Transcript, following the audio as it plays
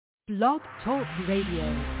Blog Talk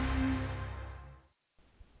Radio.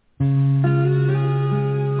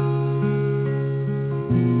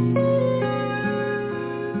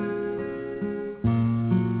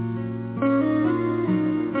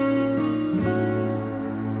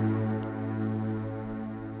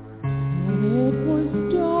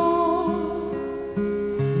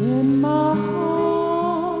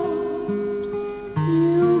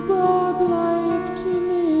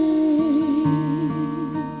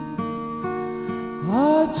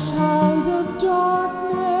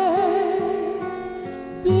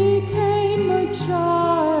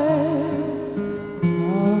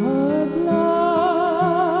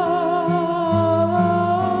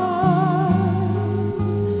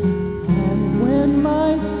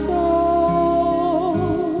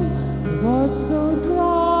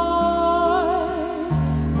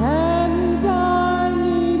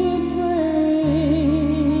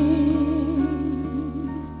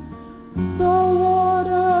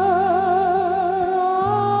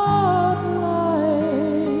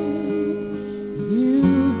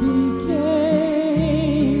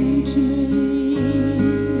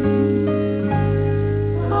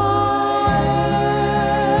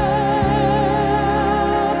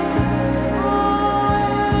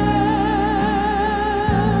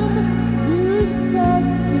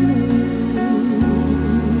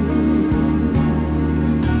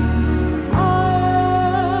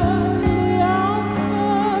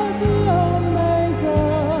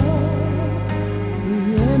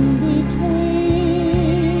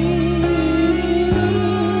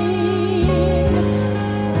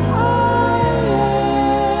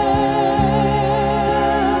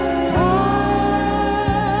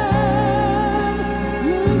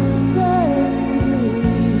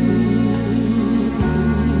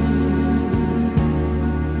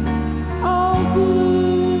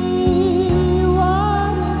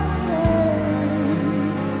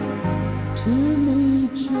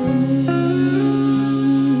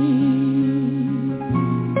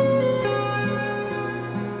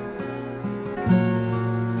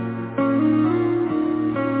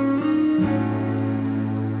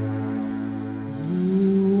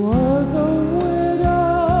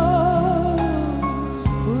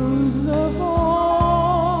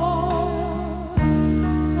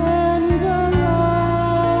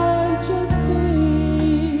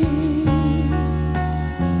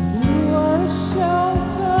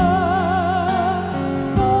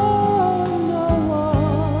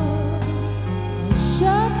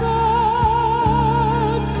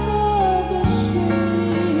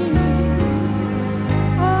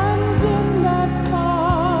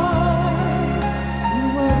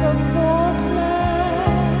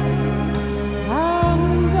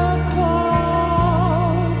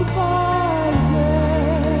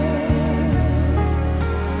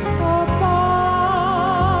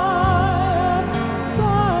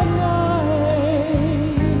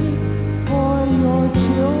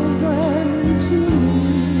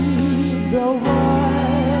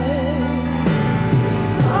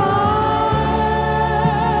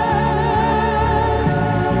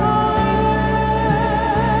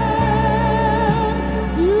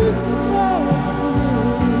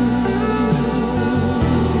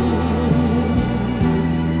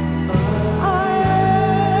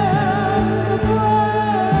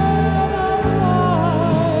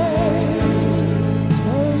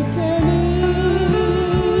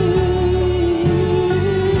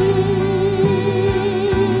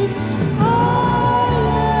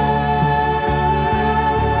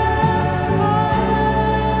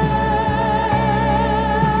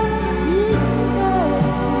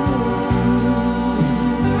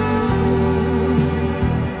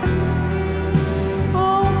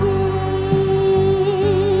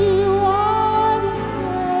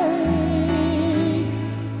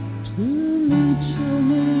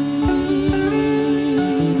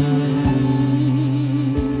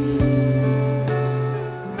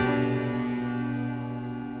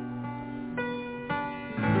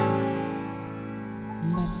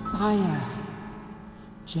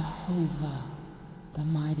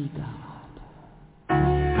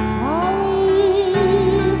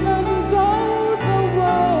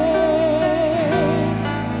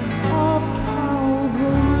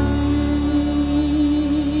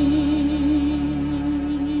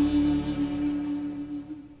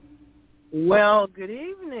 Well, good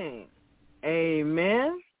evening.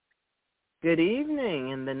 Amen. Good evening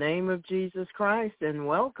in the name of Jesus Christ, and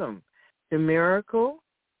welcome to Miracle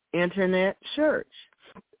Internet Church.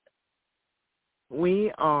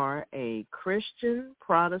 We are a Christian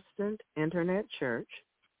Protestant internet church,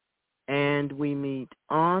 and we meet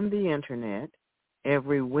on the internet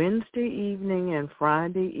every Wednesday evening and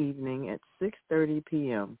Friday evening at 6:30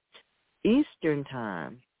 p.m. Eastern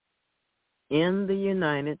Time in the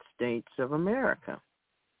United States of America,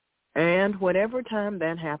 and whatever time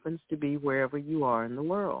that happens to be wherever you are in the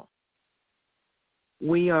world.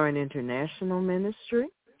 We are an international ministry.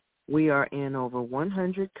 We are in over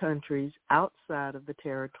 100 countries outside of the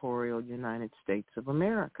territorial United States of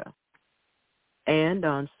America. And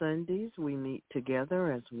on Sundays, we meet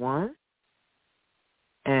together as one,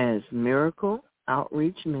 as Miracle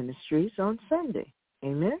Outreach Ministries on Sunday.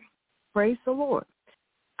 Amen. Praise the Lord.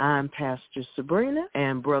 I'm Pastor Sabrina,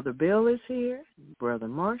 and Brother Bill is here. Brother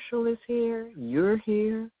Marshall is here. You're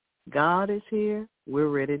here. God is here. We're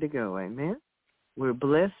ready to go. Amen. We're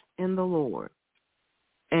blessed in the Lord.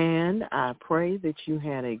 And I pray that you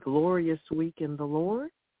had a glorious week in the Lord.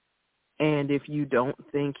 And if you don't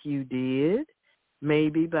think you did,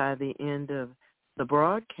 maybe by the end of the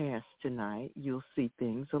broadcast tonight, you'll see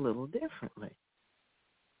things a little differently.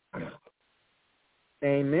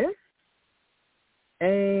 Amen.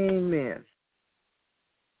 Amen.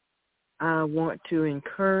 I want to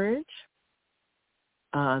encourage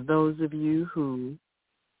those of you who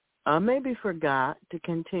maybe forgot to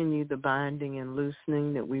continue the binding and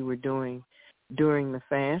loosening that we were doing during the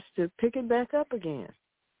fast to pick it back up again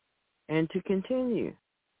and to continue.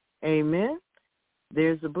 Amen.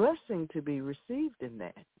 There's a blessing to be received in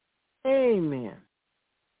that. Amen.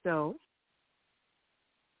 So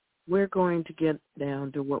we're going to get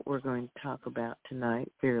down to what we're going to talk about tonight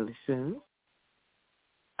fairly soon.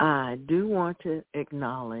 I do want to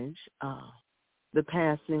acknowledge the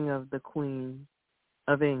passing of the Queen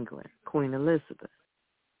of England, Queen Elizabeth.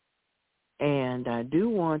 And I do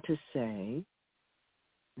want to say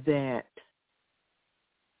that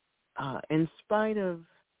in spite of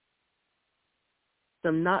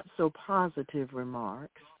some not so positive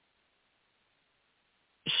remarks,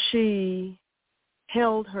 she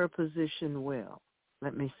held her position well.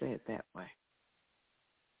 Let me say it that way.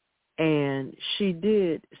 And she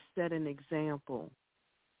did set an example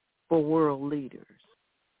for world leaders.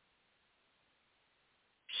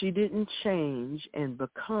 She didn't change and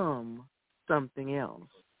become something else.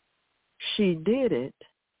 She did it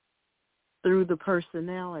through the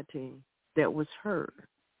personality that was her.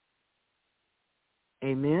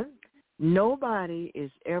 Amen? Nobody is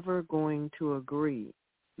ever going to agree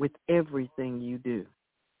with everything you do,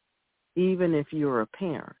 even if you're a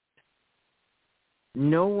parent.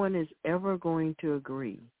 No one is ever going to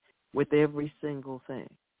agree with every single thing.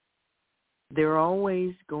 There are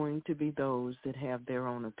always going to be those that have their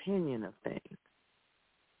own opinion of things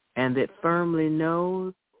and that firmly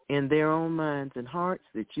know in their own minds and hearts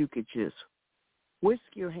that you could just whisk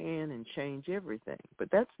your hand and change everything. But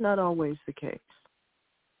that's not always the case.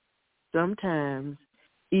 Sometimes,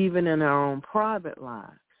 even in our own private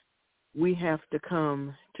lives, we have to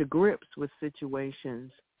come to grips with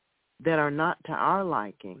situations that are not to our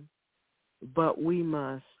liking, but we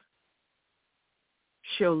must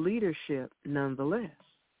show leadership nonetheless.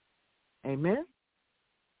 Amen?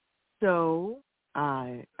 So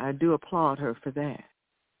I do applaud her for that.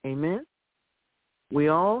 Amen? We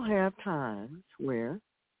all have times where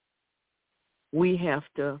we have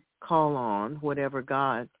to call on whatever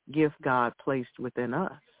gift God placed within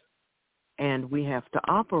us, and we have to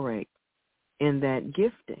operate in that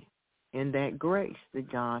gifting, in that grace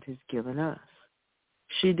that God has given us.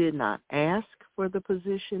 She did not ask for the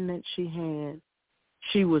position that she had.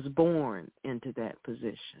 She was born into that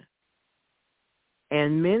position.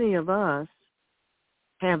 And many of us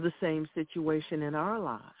have the same situation in our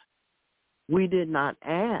lives. We did not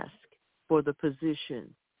ask for the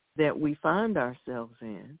position that we find ourselves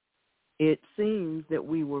in. It seems that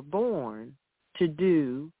we were born to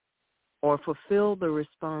do or fulfill the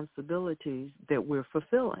responsibilities that we're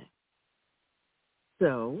fulfilling.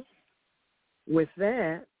 So, with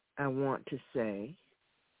that, I want to say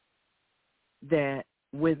that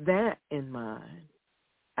with that in mind,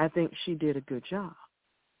 I think she did a good job.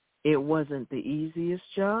 It wasn't the easiest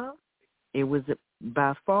job. It was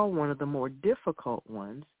by far one of the more difficult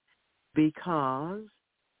ones because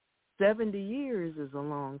 70 years is a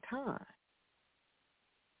long time.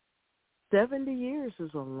 70 years is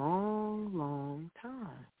a long, long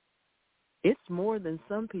time. It's more than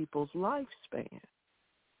some people's lifespan.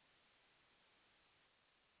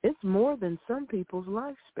 It's more than some people's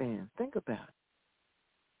lifespan. Think about it.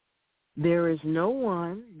 There is no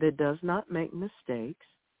one that does not make mistakes,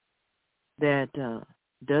 that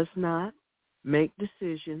does not make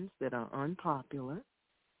decisions that are unpopular,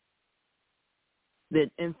 that,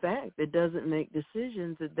 in fact, that doesn't make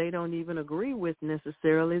decisions that they don't even agree with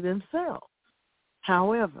necessarily themselves.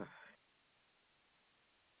 However,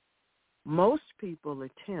 Most people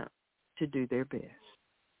attempt to do their best.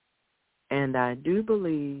 And I do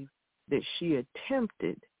believe that she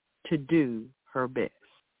attempted to do her best.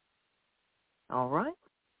 All right?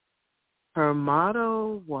 Her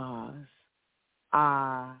motto was,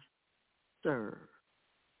 I serve.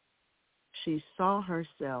 She saw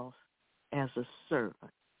herself as a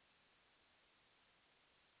servant,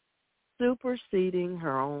 superseding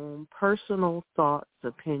her own personal thoughts,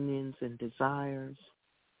 opinions, and desires.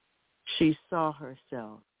 She saw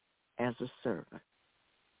herself as a servant.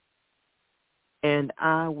 And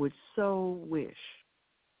I would so wish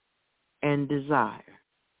and desire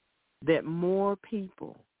that more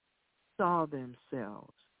people saw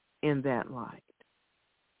themselves in that light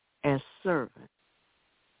as servants.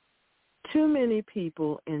 Too many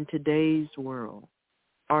people in today's world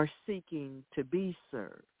are seeking to be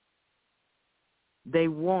served. They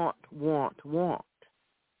want,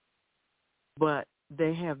 but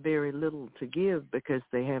they have very little to give because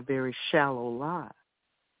they have very shallow lives.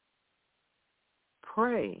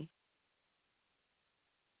 Pray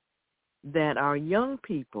that our young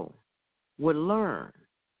people would learn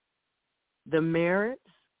the merits,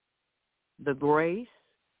 the grace,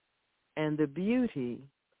 and the beauty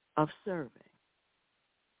of serving.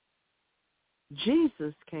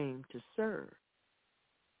 Jesus came to serve,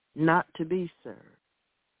 not to be served.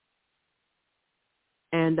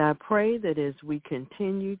 And I pray that as we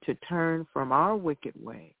continue to turn from our wicked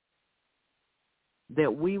way,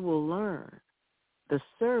 that we will learn the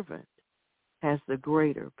servant has the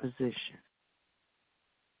greater position.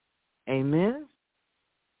 Amen?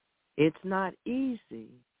 It's not easy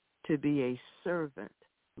to be a servant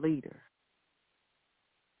leader,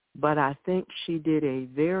 but I think she did a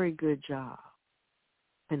very good job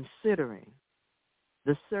considering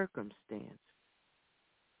the circumstance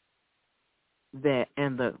that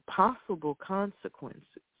and the possible consequences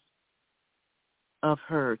of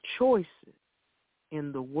her choices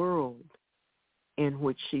in the world in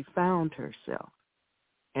which she found herself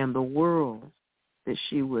and the world that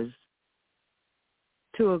she was,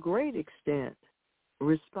 to a great extent,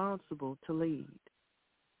 responsible to lead.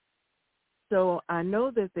 So I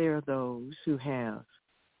know that there are those who have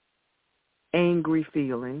angry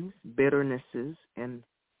feelings, bitternesses, and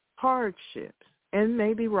hardships, and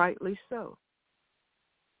maybe rightly so.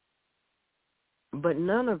 But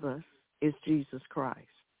none of us is Jesus Christ.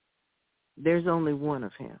 There's only one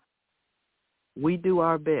of him. We do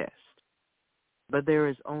our best, but there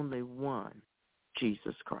is only one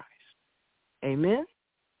Jesus Christ. Amen?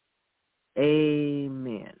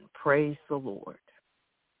 Amen. Praise the Lord.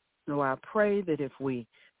 So I pray that if we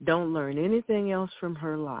don't learn anything else from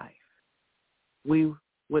her life, we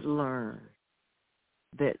would learn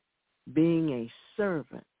that being a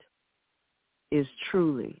servant is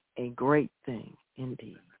truly a great thing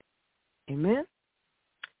indeed. Amen?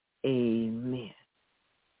 Amen.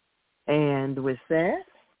 And with that,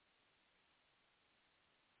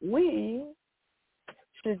 we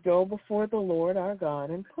should go before the Lord our God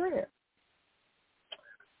in prayer.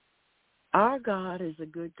 Our God is a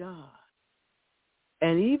good God.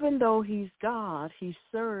 And even though he's God, he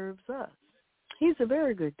serves us. He's a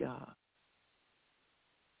very good God.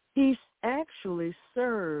 He actually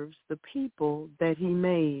serves the people that he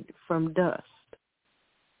made from dust.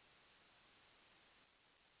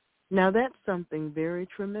 Now that's something very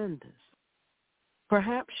tremendous.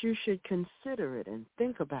 Perhaps you should consider it and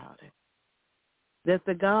think about it. That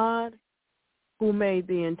the God who made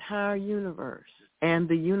the entire universe and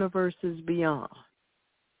the universes beyond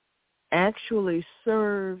actually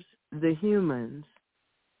serves the humans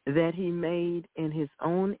that he made in his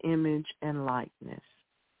own image and likeness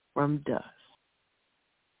from dust.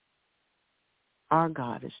 Our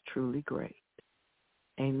God is truly great.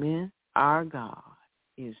 Amen. Our God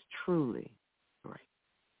is truly great.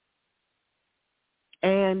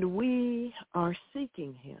 And we are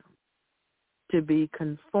seeking him to be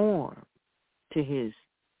conformed to his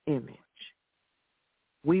image.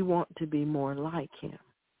 We want to be more like him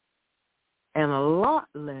and a lot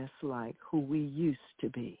less like who we used to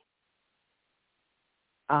be.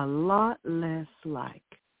 A lot less like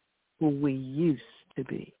who we used to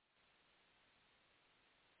be.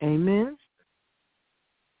 Amen?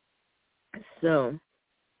 So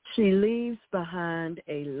she leaves behind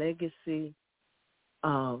a legacy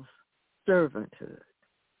of servanthood.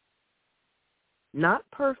 Not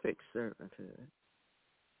perfect servanthood,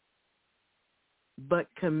 but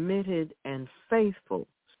committed and faithful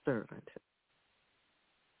servanthood.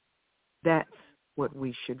 That's what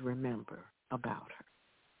we should remember about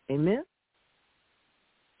her. Amen?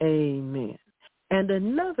 Amen. And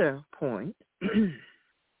another point,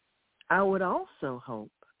 I would also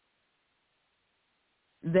hope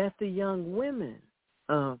that the young women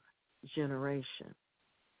of generation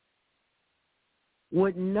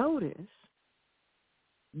would notice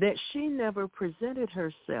that she never presented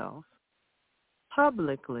herself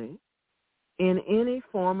publicly in any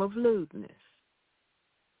form of lewdness.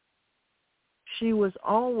 She was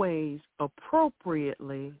always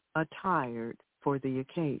appropriately attired for the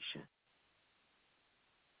occasion.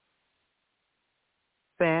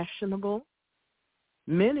 Fashionable,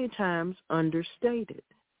 many times understated,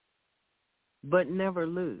 but never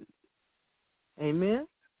lewd. Amen?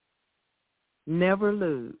 Never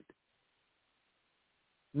lewd.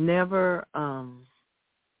 Never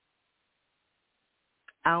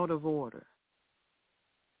out of order.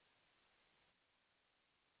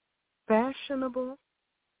 Fashionable,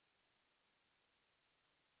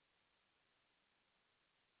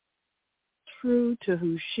 true to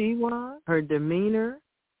who she was. Her demeanor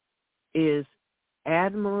is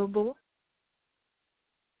admirable,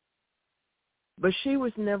 but she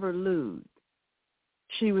was never lewd.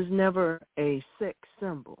 She was never a sex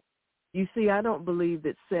symbol. You see, I don't believe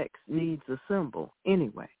that sex needs a symbol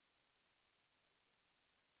anyway.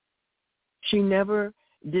 She never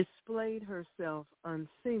displayed herself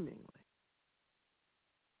unseemingly.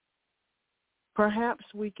 Perhaps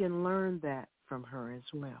we can learn that from her as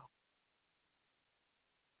well.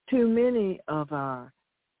 Too many of our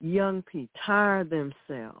young people tire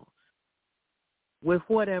themselves with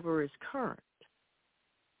whatever is current,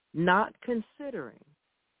 not considering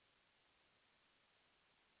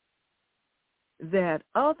that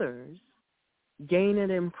others gain an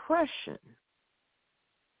impression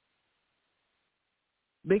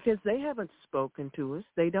because they haven't spoken to us,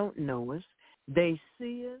 they don't know us, they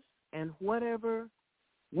see us, and whatever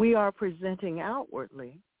we are presenting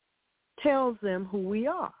outwardly tells them who we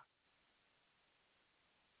are.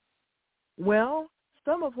 Well,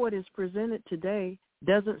 some of what is presented today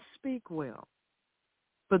doesn't speak well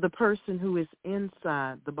for the person who is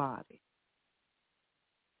inside the body.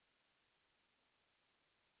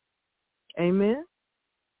 Amen?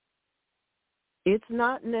 It's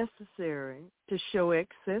not necessary to show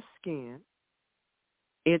excess skin.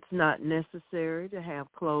 It's not necessary to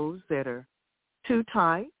have clothes that are too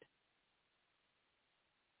tight.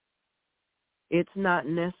 It's not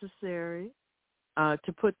necessary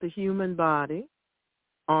to put the human body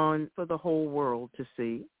on for the whole world to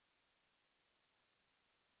see.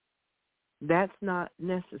 That's not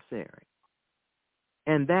necessary.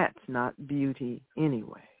 And that's not beauty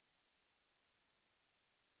anyway.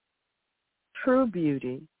 True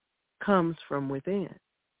beauty comes from within.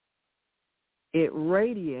 It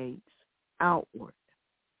radiates outward.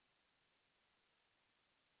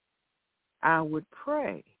 I would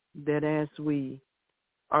pray that as we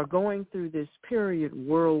are going through this period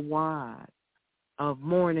worldwide of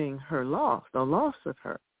mourning her loss, the loss of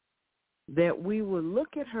her, that we will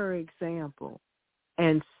look at her example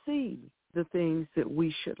and see the things that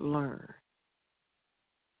we should learn.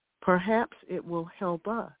 Perhaps it will help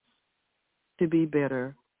us to be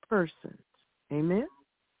better persons. Amen?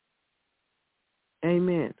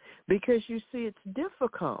 Amen. Because you see, it's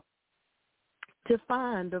difficult to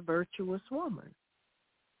find a virtuous woman.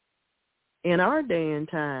 In our day and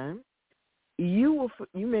time, you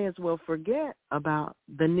may as well forget about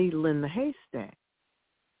the needle in the haystack.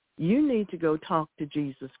 You need to go talk to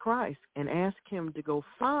Jesus Christ and ask him to go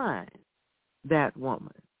find that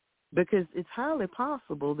woman, because it's highly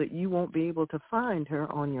possible that you won't be able to find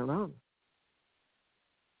her on your own.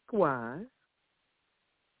 Likewise,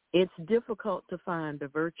 it's difficult to find a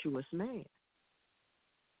virtuous man.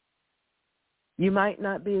 You might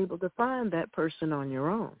not be able to find that person on your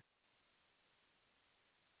own.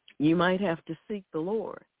 You might have to seek the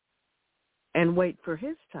Lord and wait for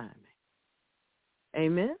his timing.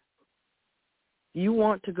 Amen? You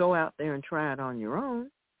want to go out there and try it on your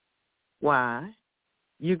own. Why?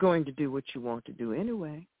 You're going to do what you want to do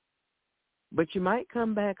anyway. But you might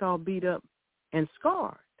come back all beat up and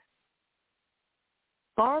scarred.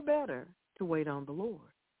 Far better to wait on the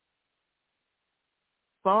Lord.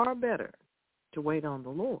 Far better to wait on the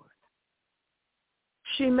Lord.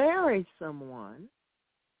 She married someone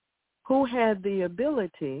who had the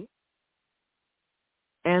ability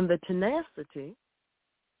and the tenacity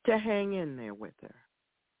to hang in there with her.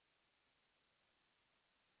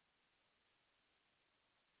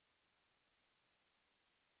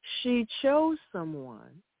 She chose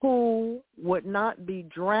someone who would not be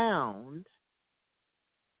drowned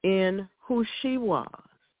in who she was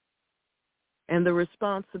and the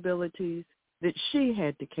responsibilities that she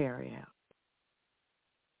had to carry out.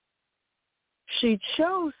 She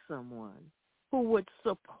chose someone who would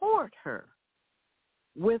support her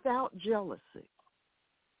without jealousy.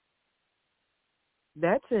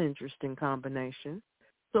 That's an interesting combination.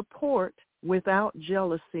 Support without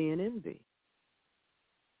jealousy and envy.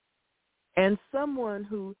 And someone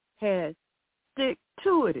who had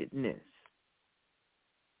stick-to-itedness,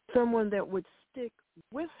 someone that would stick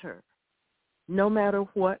with her no matter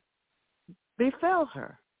what befell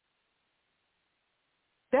her.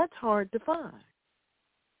 That's hard to find.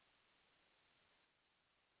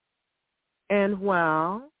 And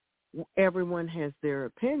while everyone has their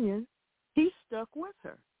opinion, he stuck with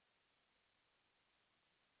her.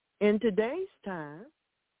 In today's time,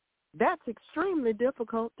 that's extremely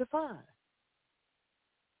difficult to find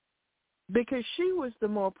because she was the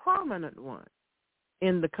more prominent one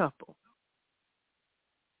in the couple.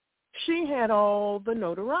 She had all the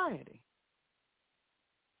notoriety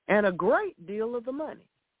and a great deal of the money.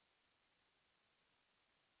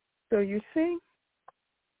 So you see,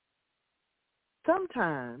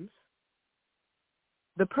 sometimes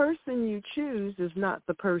the person you choose is not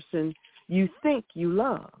the person you think you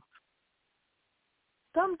love.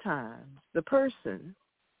 Sometimes the person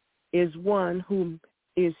is one who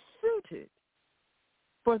is suited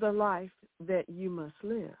for the life that you must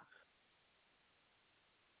live.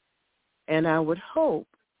 And I would hope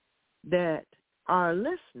that our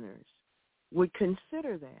listeners would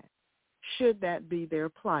consider that, should that be their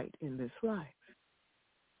plight in this life.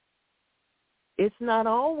 It's not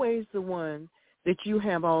always the one that you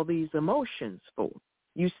have all these emotions for.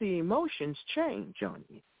 You see, emotions change on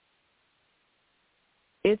you.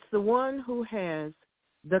 It's the one who has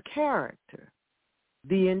the character,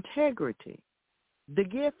 the integrity, the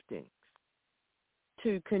giftings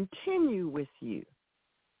to continue with you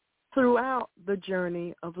throughout the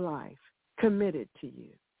journey of life, committed to you,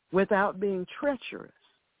 without being treacherous,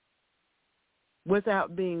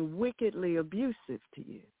 without being wickedly abusive to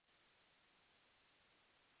you,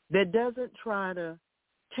 that doesn't try to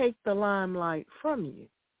take the limelight from you,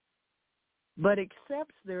 but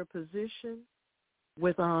accepts their position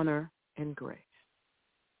with honor and grace.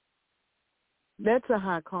 That's a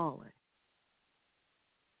high calling.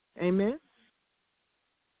 Amen?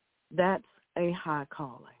 That's a high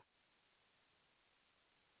calling.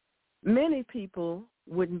 Many people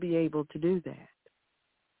wouldn't be able to do that.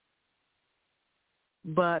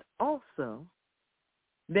 But also,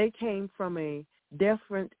 they came from a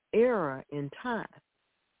different era in time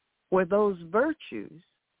where those virtues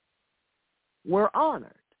were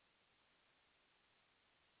honored.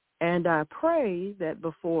 And I pray that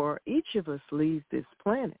before each of us leaves this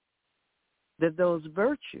planet, that those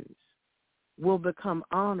virtues will become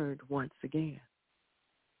honored once again.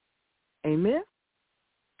 Amen?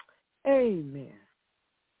 Amen.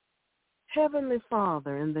 Heavenly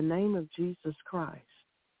Father, in the name of Jesus Christ,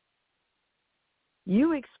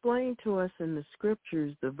 you explain to us in the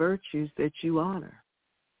scriptures the virtues that you honor.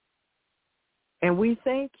 And we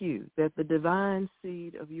thank you that the divine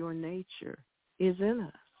seed of your nature is in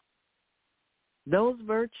us. Those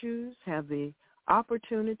virtues have the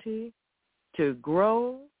opportunity to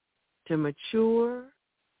grow, to mature,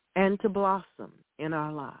 and to blossom in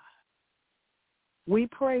our lives. We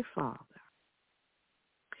pray, Father,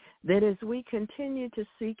 that as we continue to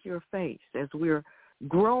seek your face, as we're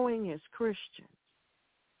growing as Christians,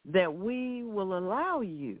 that we will allow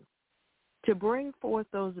you to bring forth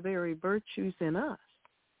those very virtues in us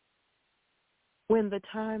when the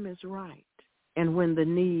time is right and when the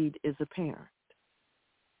need is apparent.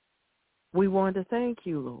 We want to thank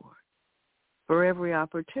you, Lord, for every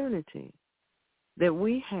opportunity that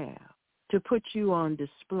we have to put you on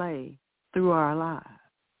display through our lives.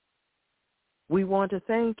 We want to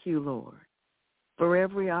thank you, Lord, for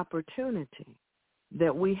every opportunity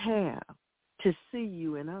that we have to see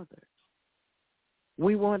you in others.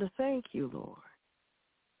 We want to thank you, Lord,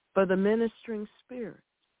 for the ministering spirits.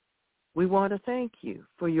 We want to thank you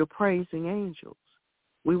for your praising angels.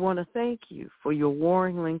 We want to thank you for your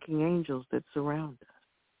warring, linking angels that surround us.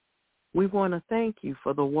 We want to thank you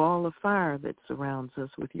for the wall of fire that surrounds us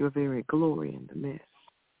with your very glory in the midst.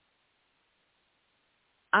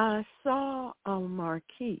 I saw a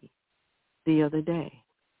marquee the other day,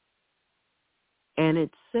 and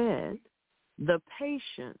it said, "The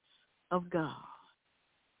patience of God."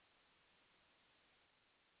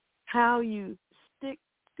 How you stick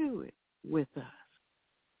to it with us,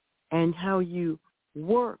 and how you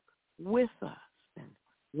work with us and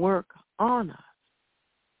work on us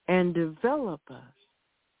and develop us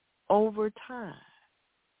over time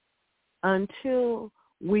until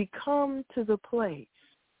we come to the place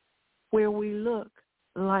where we look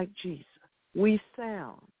like Jesus. We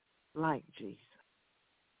sound like Jesus.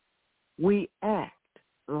 We act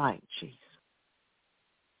like Jesus.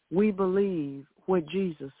 We believe what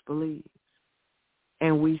Jesus believes.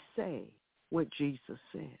 and we say what Jesus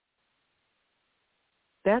said.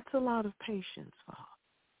 That's a lot of patience, Father.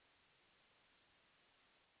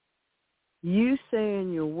 You say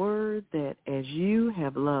in your word that as you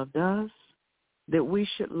have loved us, that we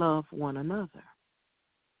should love one another.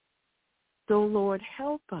 So, Lord,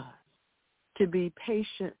 help us to be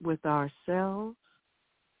patient with ourselves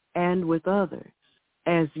and with others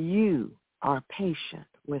as you are patient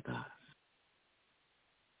with us.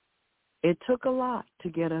 It took a lot to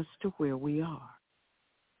get us to where we are.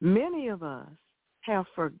 Many of us have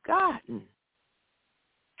forgotten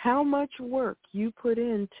how much work you put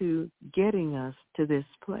into getting us to this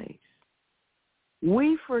place.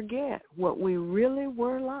 We forget what we really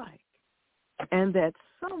were like, and that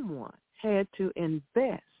someone had to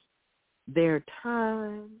invest their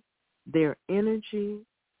time, their energy,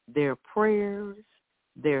 their prayers,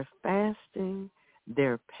 their fasting,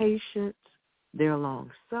 their patience, their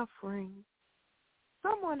long-suffering.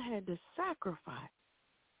 Someone had to sacrifice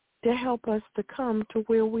to help us to come to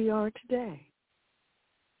where we are today.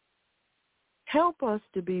 Help us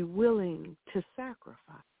to be willing to sacrifice,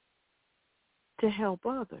 to help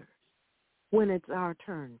others when it's our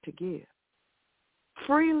turn to give.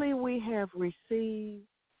 Freely we have received,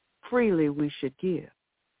 freely we should give.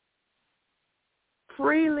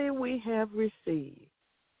 Freely we have received,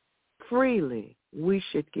 freely we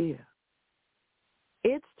should give.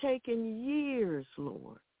 It's taken years,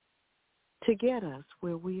 Lord, to get us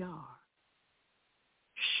where we are.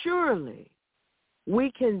 Surely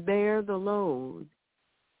we can bear the load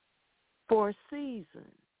for a season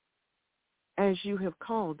as you have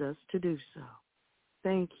called us to do so.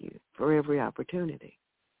 Thank you for every opportunity.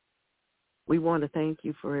 We want to thank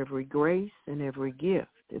you for every grace and every gift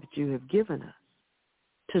that you have given us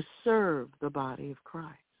to serve the body of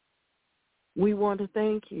Christ. We want to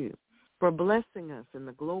thank you for blessing us in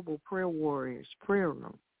the Global Prayer Warriors prayer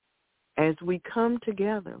room as we come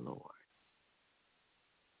together, Lord,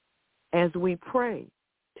 as we pray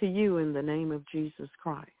to you in the name of Jesus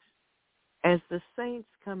Christ, as the saints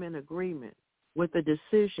come in agreement with the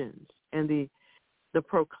decisions and the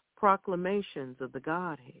proclamations of the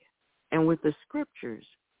Godhead and with the scriptures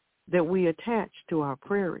that we attach to our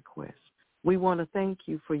prayer requests. We want to thank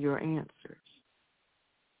you for your answers.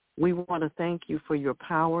 We want to thank you for your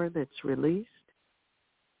power that's released.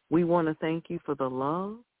 We want to thank you for the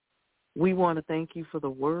love. We want to thank you for the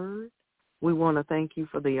word. We want to thank you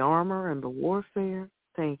for the armor and the warfare.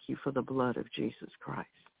 Thank you for the blood of Jesus Christ.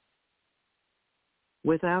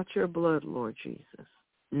 Without your blood, Lord Jesus,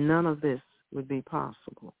 none of this would be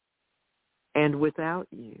possible. And without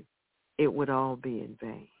you, it would all be in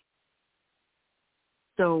vain.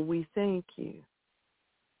 So we thank you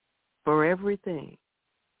for everything,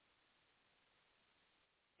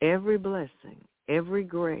 every blessing, every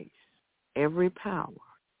grace, every power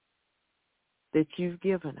that you've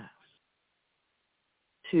given us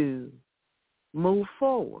to move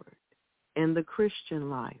forward in the Christian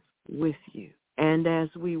life with you. And as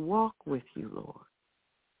we walk with you, Lord,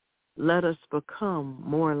 let us become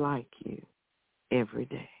more like you every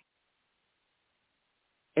day.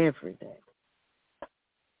 Every day.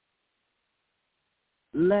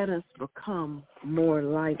 Let us become more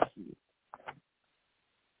like you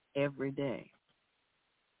every day.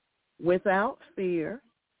 Without fear,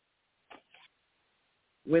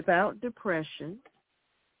 without depression,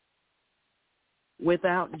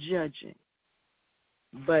 without judging,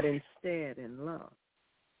 but instead in love.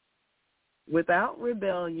 Without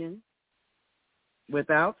rebellion,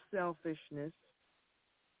 without selfishness,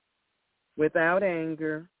 without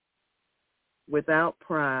anger, without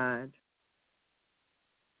pride,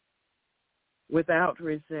 without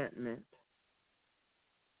resentment,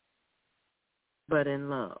 but in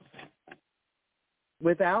love.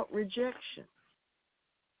 Without rejection,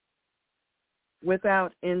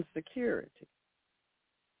 without insecurity,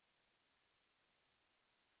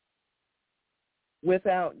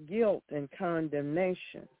 without guilt and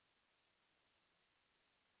condemnation,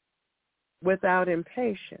 without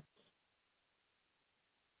impatience,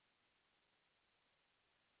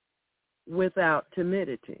 without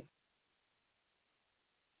timidity,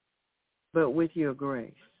 but with your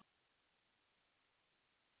grace.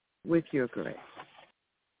 With your grace.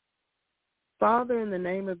 Father, in the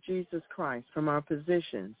name of Jesus Christ, from our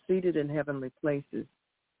position seated in heavenly places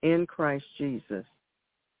in Christ Jesus,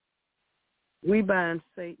 we bind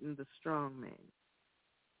Satan, the strong man,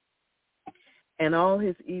 and all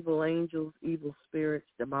his evil angels, evil spirits,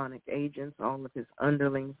 demonic agents, all of his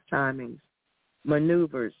underlings, timings,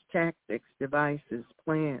 maneuvers, tactics, devices,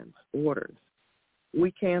 plans, orders.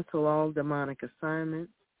 We cancel all demonic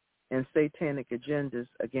assignments and satanic agendas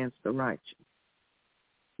against the righteous.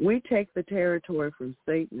 We take the territory from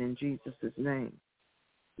Satan in Jesus' name.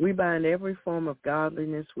 We bind every form of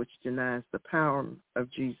godliness which denies the power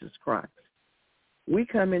of Jesus Christ. We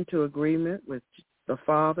come into agreement with the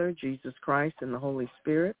Father, Jesus Christ, and the Holy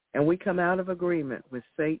Spirit, and we come out of agreement with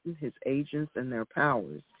Satan, his agents, and their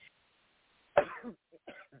powers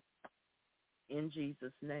in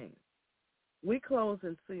Jesus' name. We close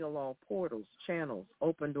and seal all portals, channels,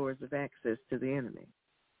 open doors of access to the enemy.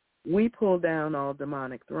 We pull down all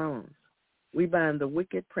demonic thrones. We bind the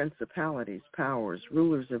wicked principalities, powers,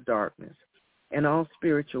 rulers of darkness, and all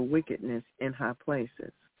spiritual wickedness in high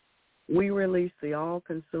places. We release the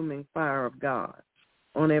all-consuming fire of God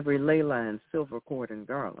on every ley line, silver cord, and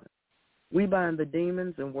garland. We bind the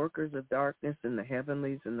demons and workers of darkness in the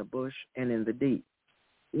heavenlies, in the bush, and in the deep.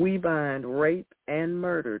 We bind rape and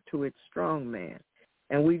murder to its strong man,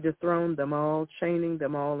 and we dethrone them all, chaining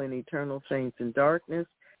them all in eternal chains in darkness,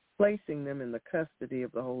 placing them in the custody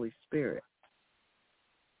of the Holy Spirit.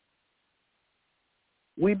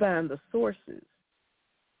 We bind the sources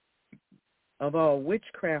of all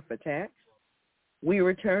witchcraft attacks. We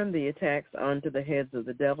return the attacks onto the heads of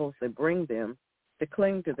the devils that bring them to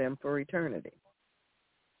cling to them for eternity.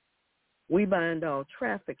 We bind all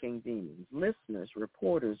trafficking demons, listeners,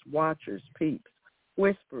 reporters, watchers, peeps,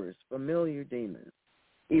 whisperers, familiar demons,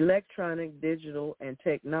 electronic, digital, and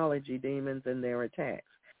technology demons and their attacks,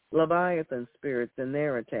 Leviathan spirits and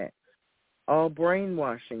their attacks, all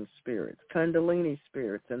brainwashing spirits, Kundalini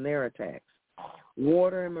spirits and their attacks,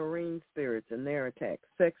 water and marine spirits and their attacks,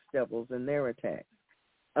 sex devils and their attacks,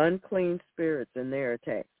 unclean spirits and their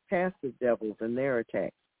attacks, passive devils and their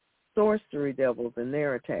attacks, sorcery devils and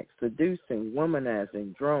their attacks, seducing,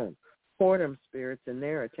 womanizing, drone, whoredom spirits and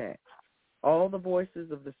their attacks, all the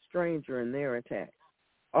voices of the stranger and their attacks,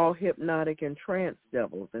 all hypnotic and trance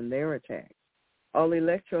devils and their attacks, all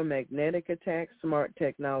electromagnetic attacks, smart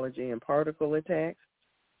technology and particle attacks,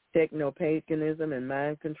 techno-paganism and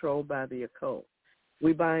mind control by the occult.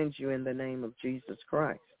 We bind you in the name of Jesus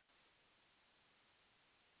Christ.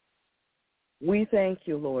 We thank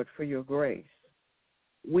you, Lord, for your grace.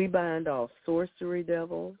 We bind all sorcery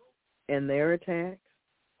devils and their attacks,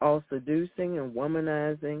 all seducing and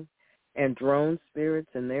womanizing and drone spirits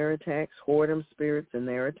and their attacks, whoredom spirits and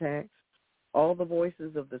their attacks, all the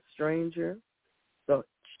voices of the stranger, the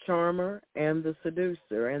charmer, and the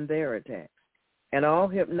seducer and their attacks, and all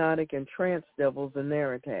hypnotic and trance devils and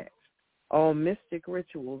their attacks, all mystic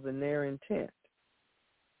rituals and their intent.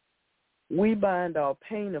 We bind all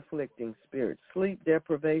pain-afflicting spirits, sleep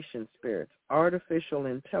deprivation spirits, artificial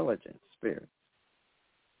intelligence spirits,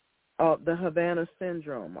 the Havana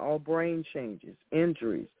syndrome, all brain changes,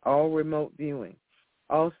 injuries, all remote viewing,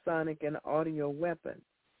 all sonic and audio weapons,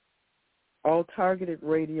 all targeted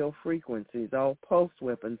radio frequencies, all pulse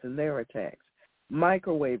weapons and their attacks,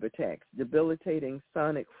 microwave attacks, debilitating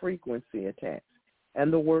sonic frequency attacks,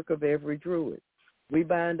 and the work of every druid. We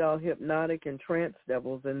bind all hypnotic and trance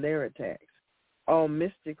devils and their attacks, all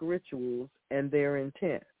mystic rituals and their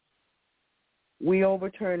intent. We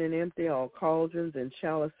overturn and empty all cauldrons and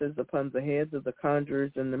chalices upon the heads of the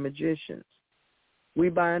conjurers and the magicians. We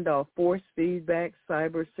bind all force feedback,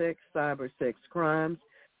 cybersex crimes,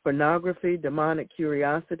 pornography, demonic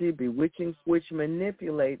curiosity, bewitchings which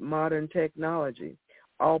manipulate modern technology,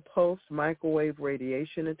 all pulse microwave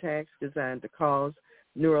radiation attacks designed to cause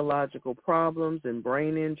neurological problems and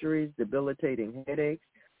brain injuries, debilitating headaches,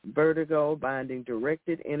 vertigo, binding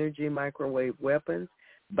directed energy microwave weapons,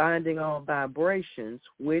 binding all vibrations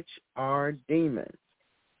which are demons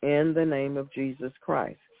in the name of Jesus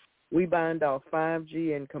Christ. We bind all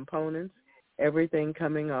 5G and components, everything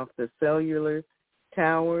coming off the cellular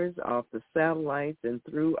towers, off the satellites, and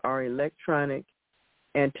through our electronic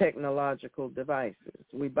and technological devices.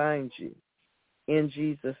 We bind you in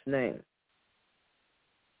Jesus' name.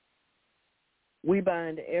 We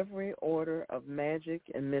bind every order of magic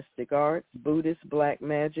and mystic arts, Buddhist, black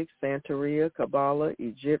magic, Santeria, Kabbalah,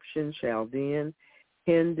 Egyptian, Chaldean,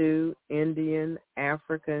 Hindu, Indian,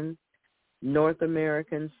 African, North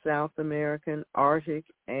American, South American, Arctic,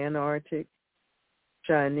 Antarctic,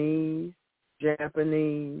 Chinese,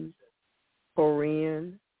 Japanese,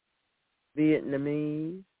 Korean,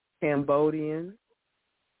 Vietnamese, Cambodian,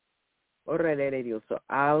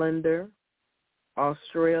 Islander,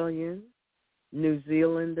 Australian, New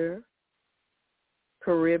Zealander,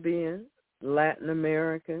 Caribbean, Latin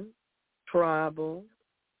American, tribal,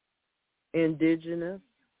 indigenous,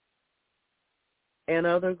 and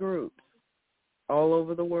other groups all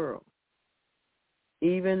over the world,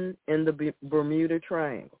 even in the Bermuda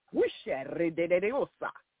Triangle.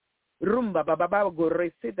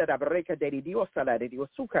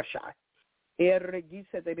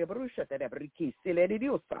 Erregisa de brusha de briki sile de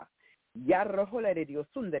diosa. Yarrohola de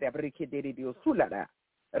diosunda de briki de diosulara.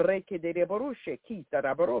 Reke de brushe kita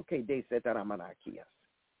rabaroke de setaramanakias.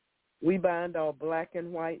 We bind all black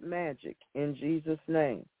and white magic in Jesus'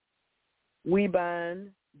 name. We bind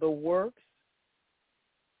the works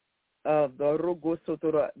of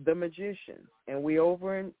the magicians, and we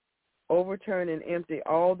overturn and empty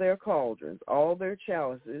all their cauldrons, all their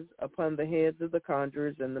chalices upon the heads of the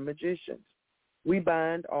conjurers and the magicians. We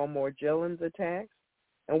bind all Morgellons attacks,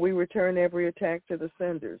 and we return every attack to the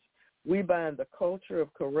senders. We bind the culture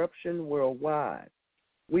of corruption worldwide.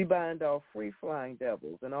 We bind all free-flying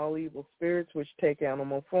devils and all evil spirits which take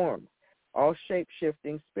animal forms, all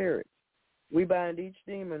shape-shifting spirits. We bind each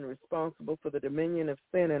demon responsible for the dominion of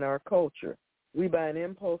sin in our culture. We bind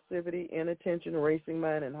impulsivity, inattention, racing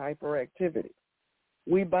mind, and hyperactivity.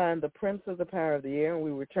 We bind the prince of the power of the air, and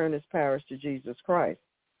we return his powers to Jesus Christ.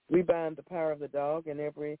 We bind the power of the dog and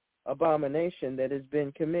every abomination that has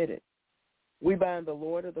been committed. We bind the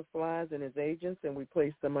Lord of the flies and his agents, and we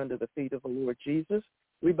place them under the feet of the Lord Jesus.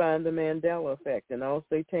 We bind the Mandela effect and all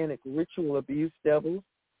satanic ritual abuse devils,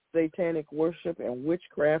 satanic worship, and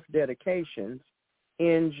witchcraft dedications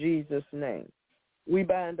in Jesus' name. We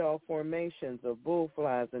bind all formations of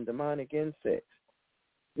bullflies and demonic insects.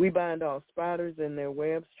 We bind all spiders in their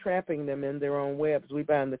webs, trapping them in their own webs. We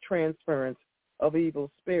bind the transference of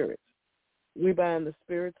evil spirits. We bind the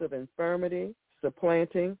spirits of infirmity,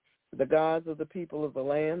 supplanting the gods of the people of the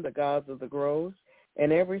land, the gods of the groves,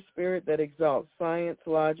 and every spirit that exalts science,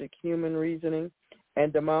 logic, human reasoning,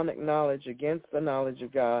 and demonic knowledge against the knowledge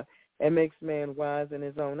of God and makes man wise in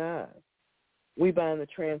his own eyes. We bind the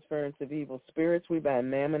transference of evil spirits. We bind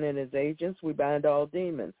Mammon and his agents. We bind all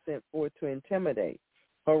demons sent forth to intimidate,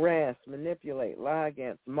 harass, manipulate, lie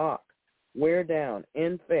against, mock, wear down,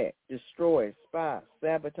 infect, destroy, spy,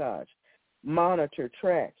 sabotage, monitor,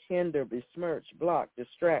 track, hinder, besmirch, block,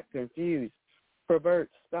 distract, confuse, pervert,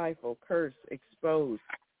 stifle, curse, expose,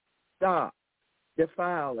 stop,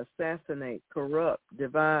 defile, assassinate, corrupt,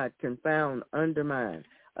 divide, confound, undermine,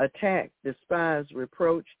 attack, despise,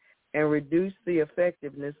 reproach, and reduce the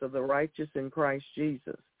effectiveness of the righteous in Christ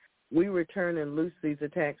Jesus. We return and loose these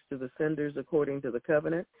attacks to the senders according to the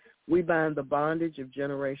covenant. We bind the bondage of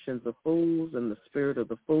generations of fools and the spirit of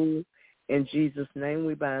the fool. In Jesus' name,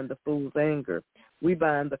 we bind the fool's anger. We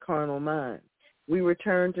bind the carnal mind. We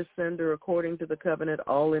return to sender according to the covenant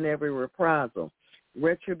all in every reprisal,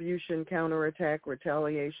 retribution, counterattack,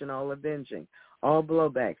 retaliation, all avenging, all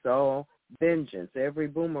blowbacks, all vengeance, every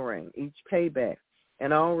boomerang, each payback,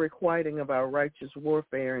 and all requiting of our righteous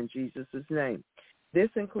warfare in Jesus' name. This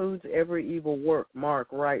includes every evil work, mark,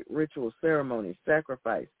 rite, ritual, ceremony,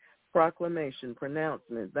 sacrifice, proclamation,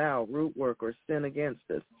 pronouncement, vow, root work, or sin against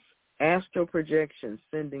us, astral projection,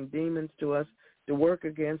 sending demons to us to work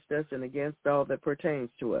against us and against all that pertains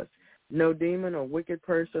to us. No demon or wicked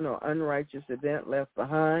person or unrighteous event left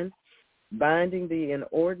behind, binding the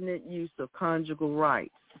inordinate use of conjugal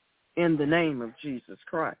rights in the name of Jesus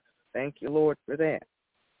Christ. Thank you, Lord, for that.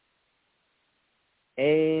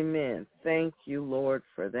 Amen. Thank you, Lord,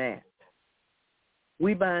 for that.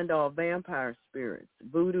 We bind all vampire spirits,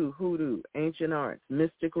 voodoo, hoodoo, ancient arts,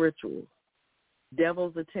 mystic rituals,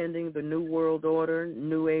 devils attending the New World Order,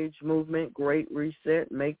 New Age movement, Great Reset,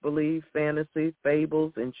 make-believe, fantasy,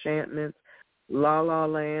 fables, enchantments, la-la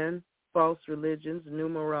land, false religions,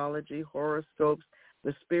 numerology, horoscopes,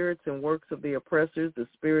 the spirits and works of the oppressors, the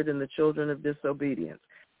spirit and the children of disobedience,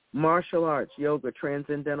 martial arts, yoga,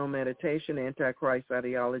 transcendental meditation, antichrist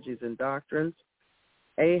ideologies and doctrines,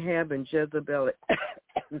 Ahab and Jezebel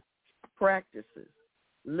practices,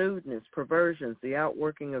 lewdness, perversions, the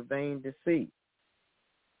outworking of vain deceit,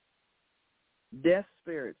 death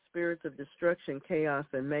spirits, spirits of destruction, chaos,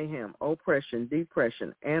 and mayhem, oppression,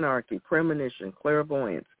 depression, anarchy, premonition,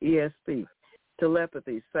 clairvoyance, ESP,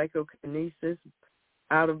 telepathy, psychokinesis,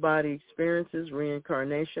 out-of-body experiences,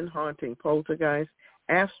 reincarnation, haunting, poltergeist,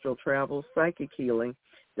 astral travel, psychic healing,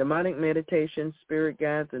 demonic meditation, spirit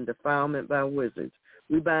guides, and defilement by wizards.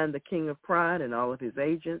 We bind the king of pride and all of his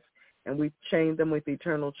agents, and we chain them with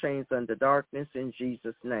eternal chains under darkness in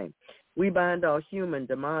Jesus' name. We bind all human,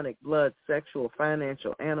 demonic, blood, sexual,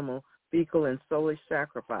 financial, animal, fecal, and soulish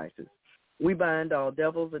sacrifices. We bind all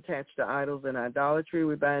devils attached to idols and idolatry.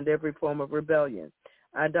 We bind every form of rebellion,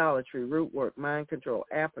 idolatry, root work, mind control,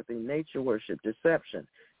 apathy, nature worship, deception,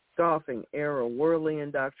 scoffing, error, worldly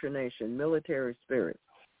indoctrination, military spirits,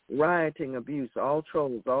 rioting, abuse, all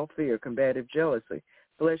trolls, all fear, combative jealousy,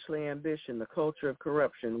 fleshly ambition, the culture of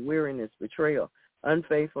corruption, weariness, betrayal,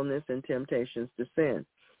 unfaithfulness, and temptations to sin.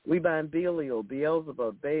 We bind Belial,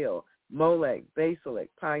 Beelzebub, Baal, Molech, Basilek,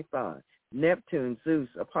 Python, Neptune, Zeus,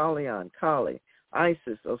 Apollyon, Kali,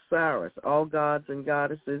 Isis, Osiris, all gods and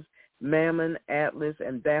goddesses, Mammon, Atlas,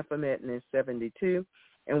 and Baphomet and his 72,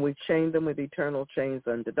 and we chain them with eternal chains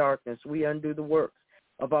unto darkness. We undo the works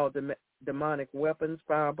of all demonic weapons,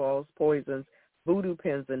 fireballs, poisons, voodoo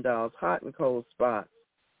pins and dolls, hot and cold spots,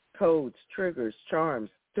 codes, triggers, charms,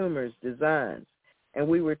 tumors, designs, and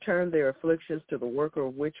we return their afflictions to the worker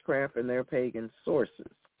of witchcraft and their pagan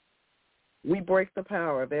sources. We break the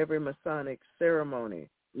power of every Masonic ceremony,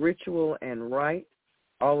 ritual, and rite,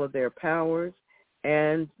 all of their powers,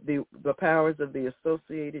 and the powers of the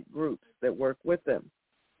associated groups that work with them.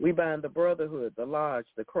 We bind the brotherhood, the lodge,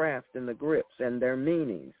 the craft, and the grips and their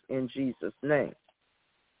meanings in Jesus' name.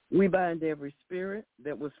 We bind every spirit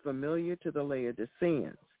that was familiar to the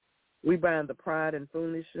Laodiceans. We bind the pride and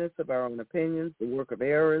foolishness of our own opinions, the work of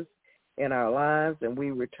errors in our lives, and we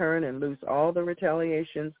return and loose all the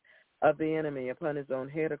retaliations of the enemy upon his own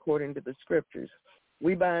head according to the scriptures.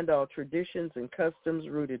 We bind all traditions and customs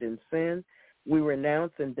rooted in sin. We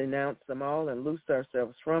renounce and denounce them all and loose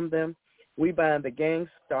ourselves from them. We bind the gang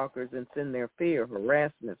stalkers and send their fear,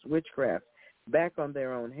 harassments, witchcraft back on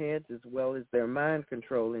their own heads as well as their mind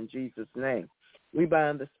control in Jesus' name. We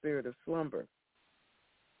bind the spirit of slumber.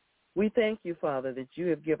 We thank you, Father, that you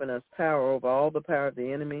have given us power over all the power of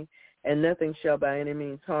the enemy, and nothing shall by any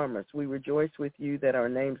means harm us. We rejoice with you that our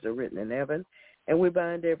names are written in heaven, and we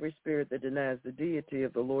bind every spirit that denies the deity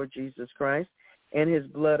of the Lord Jesus Christ and his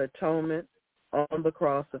blood atonement on the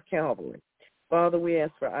cross of Calvary. Father, we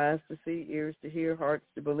ask for eyes to see, ears to hear, hearts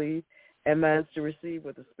to believe, and minds to receive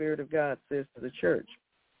what the Spirit of God says to the church.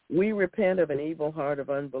 We repent of an evil heart of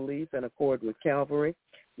unbelief in accord with Calvary.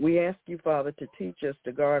 We ask you, Father, to teach us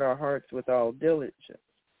to guard our hearts with all diligence.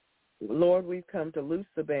 Lord, we've come to loose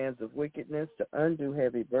the bands of wickedness, to undo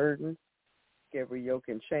heavy burdens, every yoke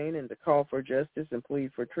and chain, and to call for justice and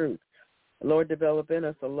plead for truth. Lord, develop in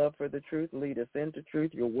us a love for the truth. Lead us into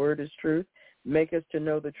truth. Your word is truth. Make us to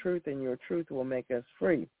know the truth, and your truth will make us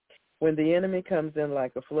free. When the enemy comes in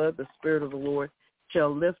like a flood, the Spirit of the Lord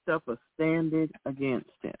shall lift up a standard against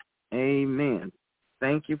him. Amen.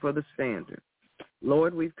 Thank you for the standard.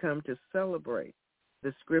 Lord, we've come to celebrate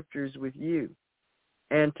the scriptures with you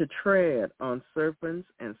and to tread on serpents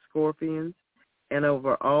and scorpions and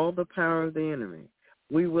over all the power of the enemy.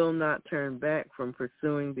 We will not turn back from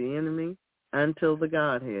pursuing the enemy until the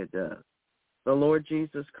Godhead does. The Lord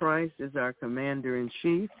Jesus Christ is our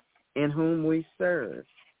commander-in-chief, in whom we serve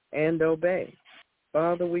and obey.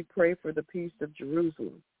 Father, we pray for the peace of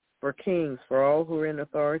Jerusalem, for kings, for all who are in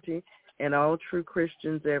authority, and all true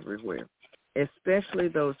Christians everywhere, especially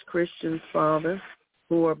those Christians, Father,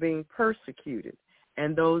 who are being persecuted,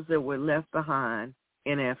 and those that were left behind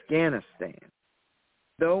in Afghanistan.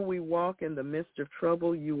 Though we walk in the midst of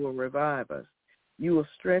trouble, you will revive us. You will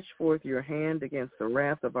stretch forth your hand against the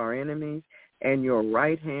wrath of our enemies, and your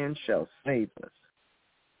right hand shall save us.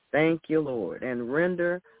 Thank you, Lord, and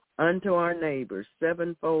render unto our neighbors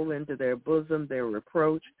sevenfold into their bosom their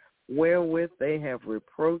reproach, wherewith they have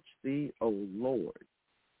reproached thee, O Lord.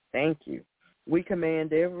 Thank you. We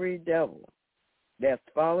command every devil that's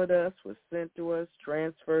followed us, was sent to us,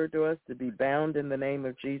 transferred to us, to be bound in the name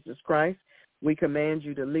of Jesus Christ. We command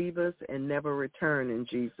you to leave us and never return in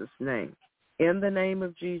Jesus' name. In the name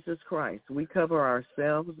of Jesus Christ, we cover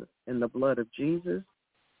ourselves in the blood of Jesus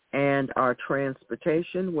and our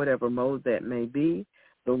transportation, whatever mode that may be,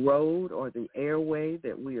 the road or the airway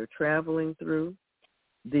that we are traveling through,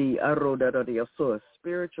 the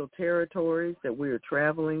spiritual territories that we are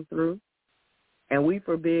traveling through, and we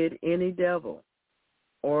forbid any devil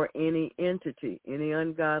or any entity, any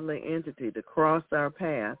ungodly entity to cross our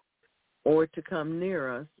path or to come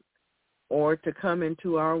near us or to come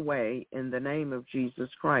into our way in the name of Jesus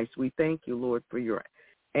Christ. We thank you, Lord, for your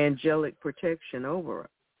angelic protection over us.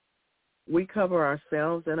 We cover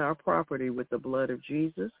ourselves and our property with the blood of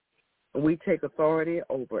Jesus, and we take authority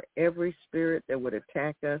over every spirit that would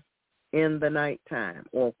attack us in the nighttime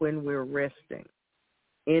or when we're resting.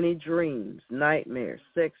 Any dreams, nightmares,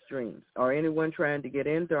 sex dreams, or anyone trying to get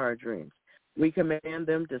into our dreams, we command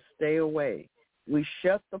them to stay away. We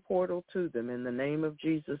shut the portal to them in the name of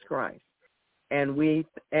Jesus Christ, and we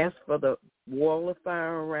ask for the wall of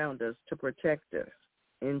fire around us to protect us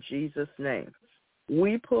in Jesus' name.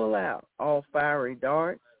 We pull out all fiery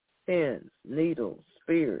darts, pins, needles,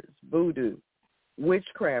 spears, voodoo,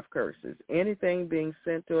 witchcraft curses, anything being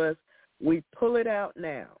sent to us, we pull it out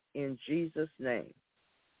now in Jesus' name.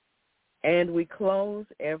 And we close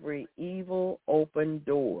every evil open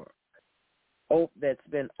door that's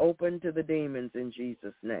been opened to the demons in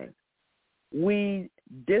Jesus' name. We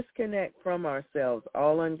disconnect from ourselves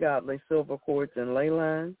all ungodly silver cords and ley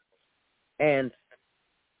lines, and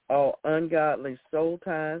all ungodly soul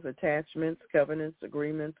ties, attachments, covenants,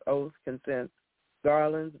 agreements, oaths, consents,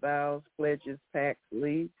 garlands, vows, pledges, pacts,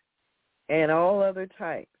 leagues, and all other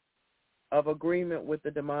types of agreement with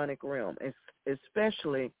the demonic realm,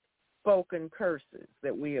 especially spoken curses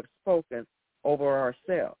that we have spoken over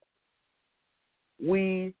ourselves.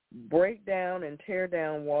 We break down and tear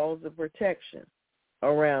down walls of protection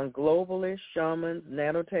around globalists, shamans,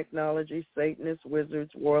 nanotechnology, Satanists,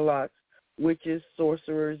 wizards, warlocks, witches,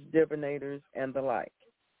 sorcerers, divinators, and the like.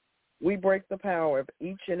 We break the power of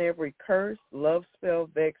each and every curse, love spell,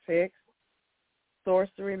 vex, hex,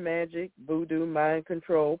 sorcery, magic, voodoo, mind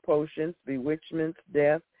control, potions, bewitchments,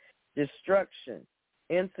 death, destruction,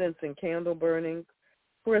 incense and candle burning,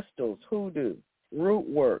 crystals, hoodoo, root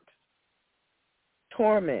works,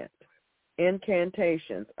 torment,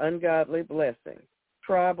 incantations, ungodly blessings,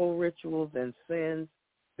 tribal rituals, and sins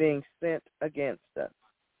being sent against us.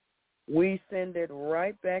 We send it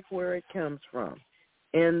right back where it comes from,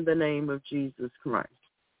 in the name of Jesus Christ.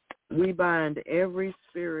 We bind every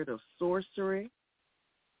spirit of sorcery.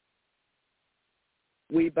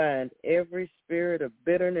 We bind every spirit of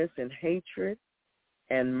bitterness and hatred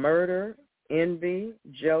and murder, envy,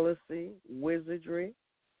 jealousy, wizardry.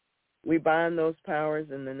 We bind those powers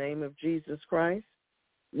in the name of Jesus Christ.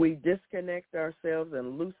 We disconnect ourselves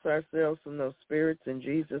and loose ourselves from those spirits in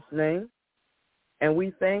Jesus' name. And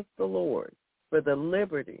we thank the Lord for the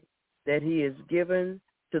liberty that he has given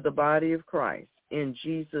to the body of Christ in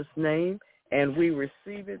Jesus' name. And we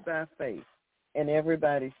receive it by faith. And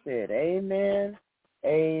everybody said, amen,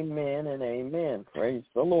 amen, and amen. Praise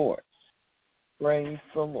the Lord. Praise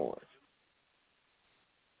the Lord.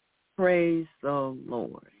 Praise the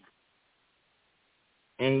Lord.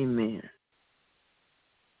 Amen.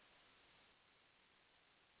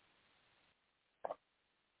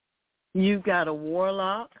 You've got a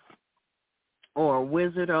warlock or a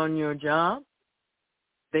wizard on your job.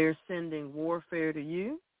 They're sending warfare to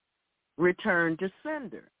you. Return to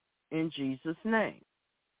sender in Jesus' name.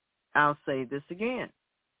 I'll say this again.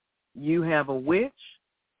 You have a witch,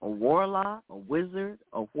 a warlock, a wizard,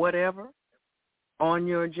 or whatever on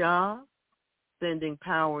your job sending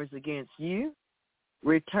powers against you.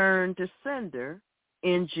 Return to sender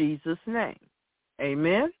in Jesus' name.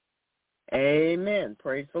 Amen? Amen.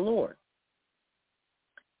 Praise the Lord.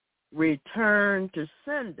 Return to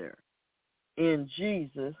sender in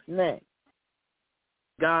Jesus' name.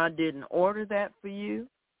 God didn't order that for you.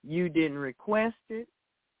 You didn't request it.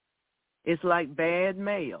 It's like bad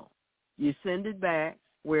mail. You send it back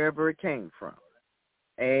wherever it came from.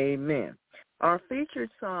 Amen. Our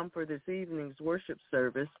featured psalm for this evening's worship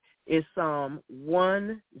service is Psalm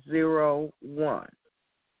 101.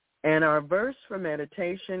 And our verse for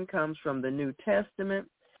meditation comes from the New Testament,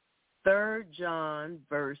 3 John,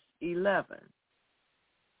 verse 11.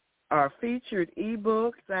 Our featured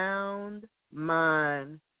ebook, Sound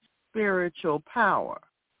Mind, Spiritual Power,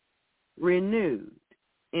 Renewed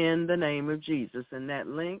in the name of Jesus. And that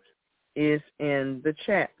link is in the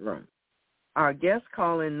chat room. Our guest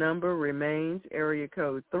call-in number remains area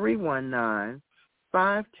code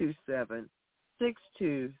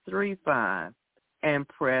 319-527-6235 and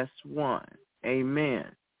press 1. Amen.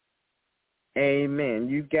 Amen.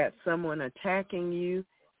 You've got someone attacking you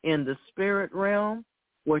in the spirit realm.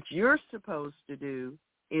 What you're supposed to do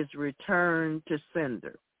is return to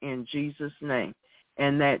sender in Jesus' name.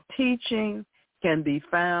 And that teaching can be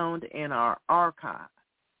found in our archive.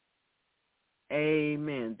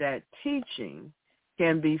 Amen. That teaching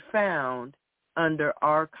can be found under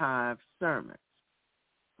archive sermons.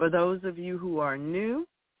 For those of you who are new,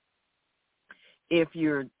 if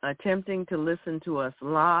you're attempting to listen to us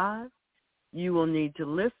live, you will need to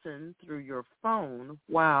listen through your phone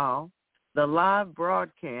while the live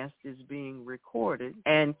broadcast is being recorded,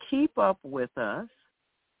 and keep up with us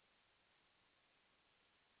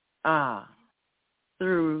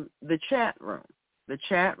through the chat room. The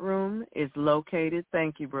chat room is located,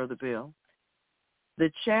 thank you, Brother Bill.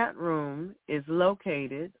 The chat room is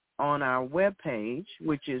located on our webpage,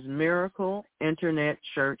 which is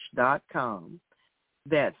miracleinternetchurch.com.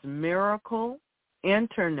 That's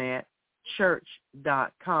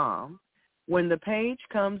miracleinternetchurch.com. When the page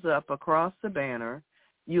comes up across the banner,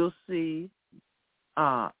 you'll see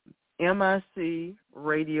MIC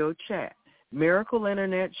Radio Chat, Miracle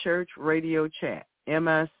Internet Church Radio Chat,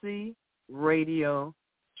 MIC Radio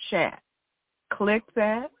Chat. Click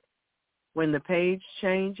that. When the page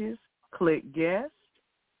changes, click Guest.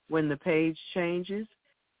 When the page changes,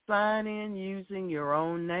 sign in using your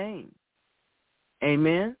own name.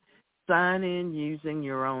 Amen. Sign in using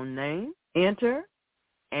your own name. Enter,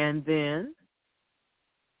 and then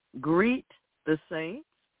greet the saints,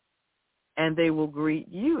 and they will greet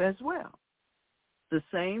you as well. The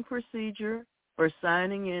same procedure for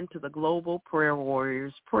signing in to the Global Prayer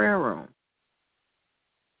Warriors prayer room.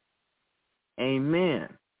 Amen.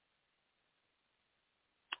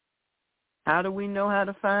 How do we know how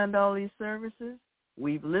to find all these services?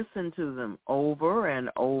 We've listened to them over and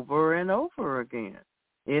over and over again.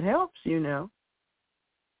 It helps, you know.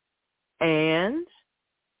 And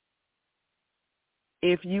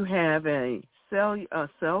if you have a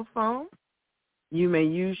cell phone, you may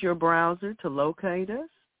use your browser to locate us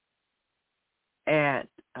at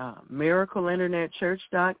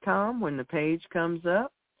miracleinternetchurch.com. When the page comes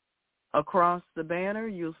up, across the banner,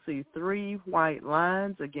 you'll see 3 white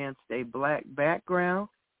lines against a black background.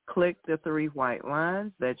 Click the 3 white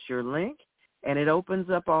lines. That's your link, and it opens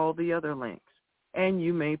up all the other links, and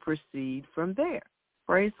you may proceed from there.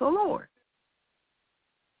 Praise the Lord.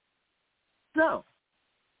 So,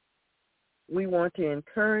 we want to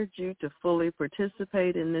encourage you to fully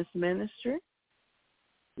participate in this ministry.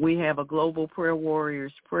 We have a Global Prayer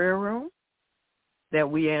Warriors prayer room that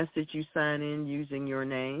we ask that you sign in using your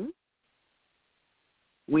name.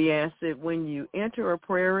 We ask that when you enter a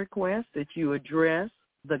prayer request that you address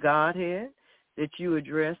the Godhead, that you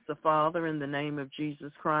address the Father in the name of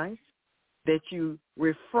Jesus Christ, that you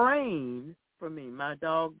refrain from me, my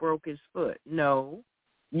dog broke his foot. No,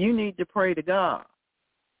 you need to pray to God.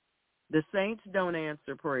 The saints don't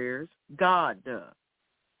answer prayers. God does.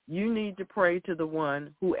 You need to pray to the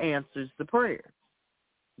one who answers the prayers.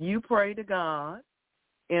 You pray to God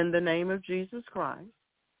in the name of Jesus Christ.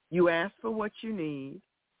 You ask for what you need.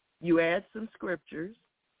 You add some scriptures,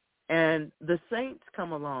 and the saints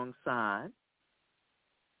come alongside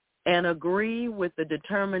and agree with the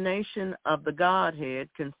determination of the Godhead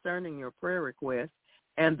concerning your prayer request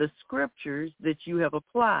and the scriptures that you have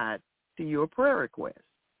applied to your prayer request.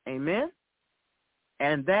 Amen?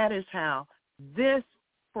 And that is how this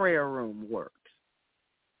prayer room works.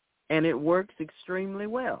 And it works extremely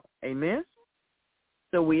well. Amen?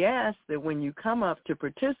 So we ask that when you come up to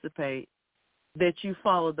participate, that you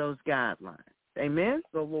follow those guidelines. Amen?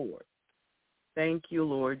 The Lord. Thank you,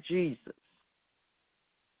 Lord Jesus.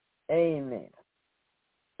 Amen.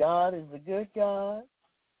 God is a good God,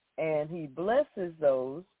 and he blesses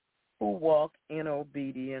those who walk in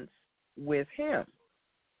obedience with him.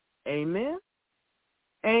 Amen?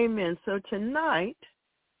 Amen. So tonight,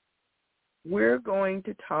 we're going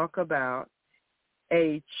to talk about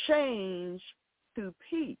a change to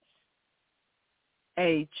peace.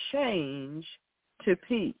 A change to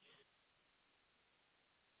peace.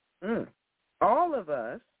 All of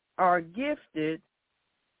us are gifted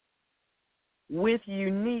with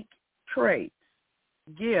unique traits,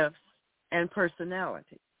 gifts, and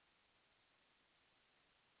personality.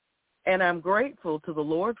 And I'm grateful to the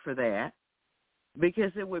Lord for that,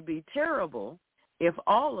 because it would be terrible if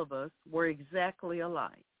all of us were exactly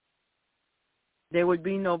alike. There would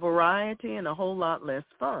be no variety and a whole lot less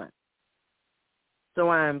fun. So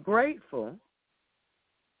I am grateful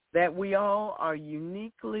that we all are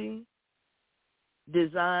uniquely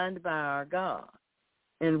designed by our God,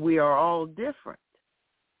 and we are all different.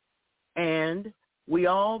 And we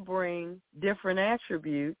all bring different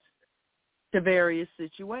attributes to various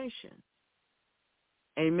situations.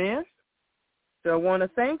 Amen? So I want to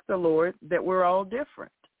thank the Lord that we're all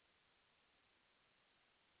different.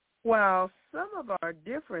 While some of our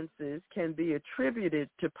differences can be attributed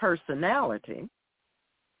to personality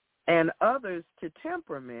and others to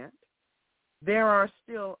temperament, there are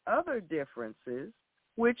still other differences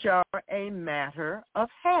which are a matter of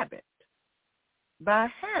habit. By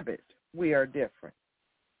habit, we are different.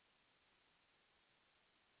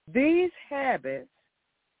 These habits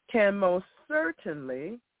can most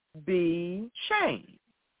certainly be changed.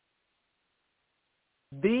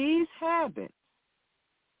 These habits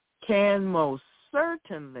can most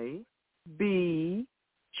certainly be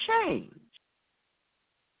changed.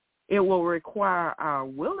 It will require our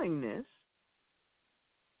willingness.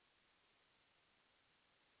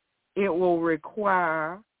 It will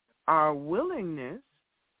require our willingness,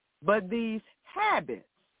 but these habits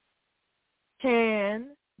can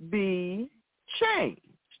be changed.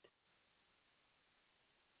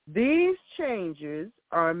 These changes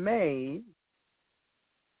are made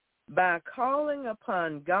by calling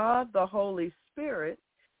upon God the Holy Spirit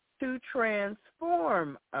to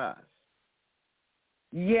transform us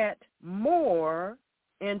yet more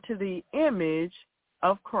into the image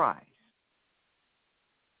of Christ.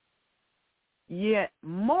 Yet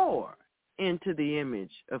more into the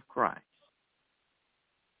image of Christ.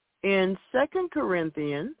 In 2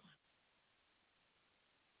 Corinthians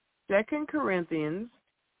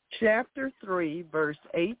chapter 3, verse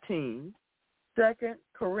 18, 2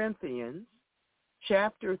 Corinthians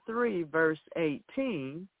chapter 3, verse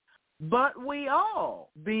 18, but we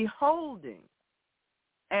all, beholding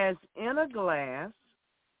as in a glass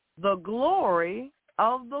the glory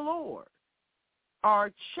of the Lord,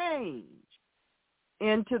 are changed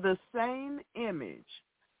into the same image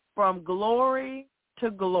from glory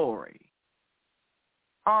to glory,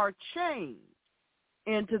 are changed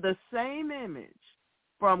into the same image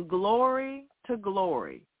from glory to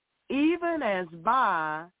glory, even as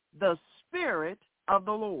by the Spirit of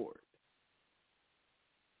the Lord.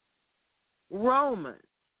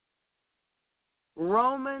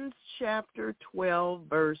 Romans chapter 12,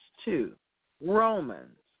 verse 2.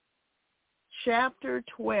 Romans chapter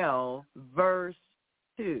 12, verse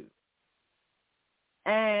 2.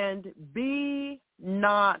 And be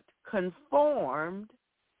not conformed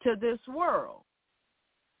to this world.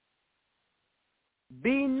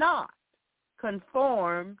 Be not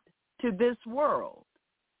conformed to this world,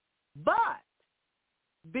 but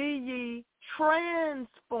be ye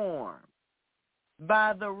transformed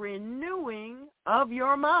by the renewing of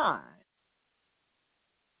your mind.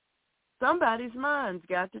 Somebody's mind's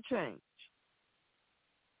got to change.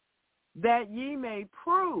 That ye may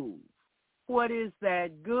prove what is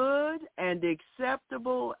that good and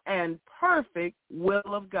acceptable and perfect will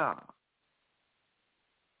of God.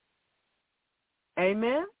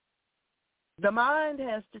 Amen? The mind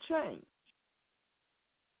has to change.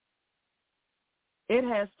 It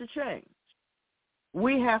has to change.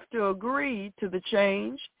 We have to agree to the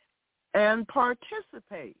change and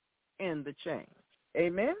participate in the change.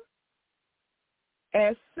 Amen?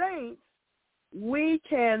 As saints, we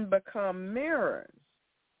can become mirrors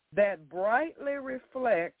that brightly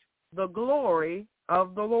reflect the glory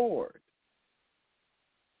of the Lord.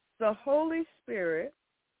 The Holy Spirit,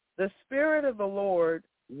 the Spirit of the Lord,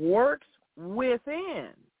 works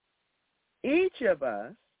within each of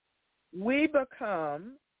us. We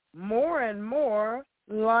become more and more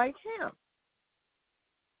like him.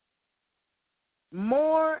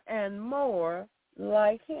 More and more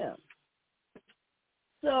like him.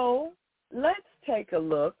 So let's take a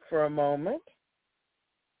look for a moment.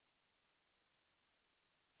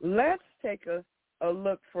 Let's take a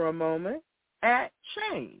look for a moment at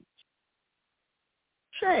change.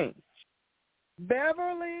 Change.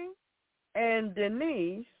 Beverly and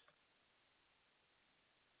Denise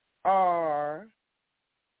are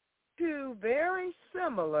two very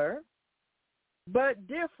similar but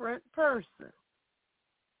different persons.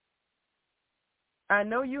 I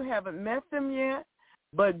know you haven't met them yet,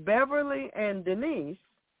 but Beverly and Denise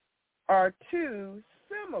are two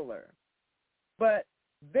similar but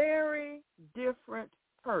very different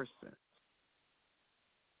persons.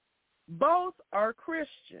 Both are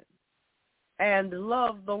Christians and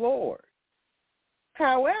love the Lord.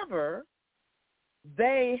 However,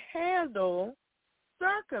 they handle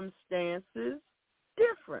circumstances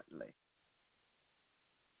differently.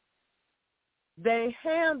 They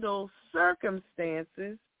handle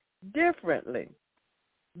circumstances differently.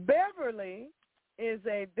 Beverly is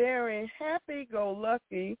a very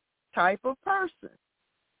happy-go-lucky type of person.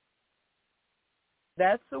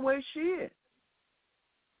 That's the way she is.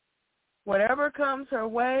 Whatever comes her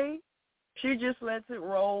way, she just lets it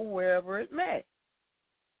roll wherever it may.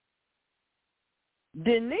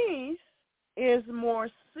 Denise is more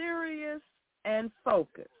serious and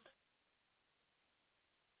focused.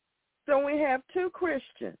 So we have two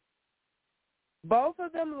Christians. Both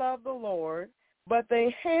of them love the Lord, but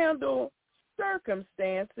they handle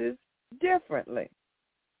circumstances differently.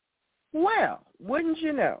 Well, wouldn't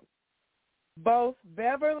you know, both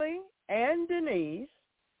Beverly and Denise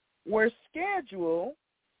were scheduled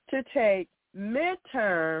to take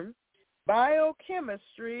midterm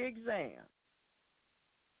biochemistry exams.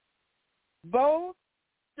 Both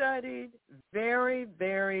studied very,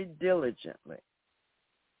 very diligently.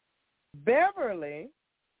 Beverly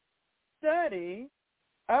studied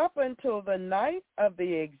up until the night of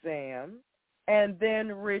the exam and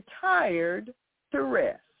then retired to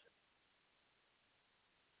rest.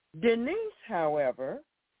 Denise, however,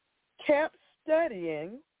 kept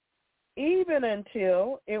studying even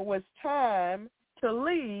until it was time to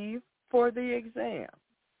leave for the exam.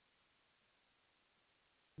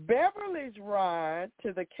 Beverly's ride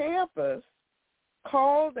to the campus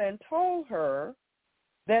called and told her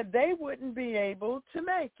that they wouldn't be able to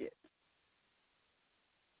make it.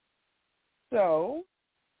 So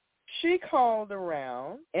she called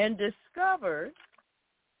around and discovered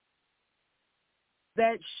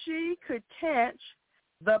that she could catch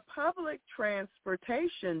the public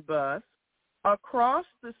transportation bus across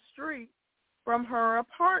the street from her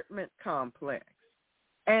apartment complex,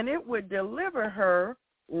 and it would deliver her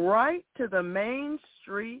right to the main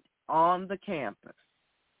street on the campus.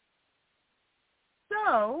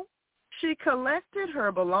 So she collected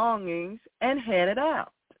her belongings and headed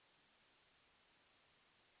out.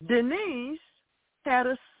 Denise had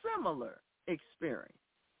a similar experience.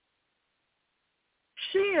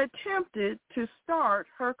 She attempted to start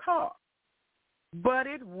her car, but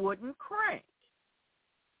it wouldn't crank.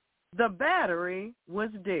 The battery was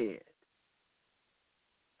dead,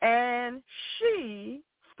 and she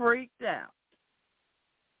freaked out.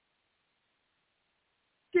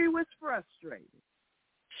 She was frustrated.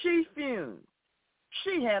 She fumed.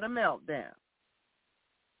 She had a meltdown.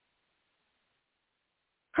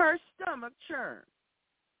 Her stomach churned.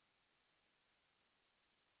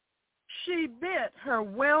 She bit her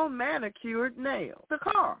well-manicured nail, the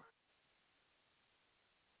car.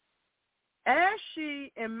 As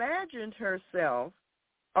she imagined herself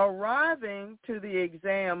arriving to the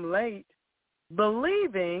exam late,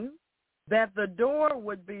 believing that the door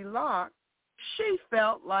would be locked, she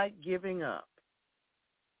felt like giving up.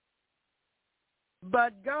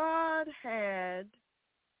 But God had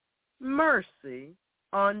mercy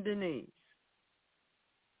on Denise.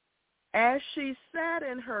 As she sat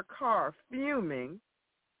in her car fuming,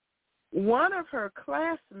 one of her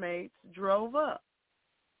classmates drove up.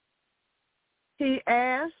 He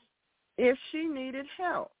asked if she needed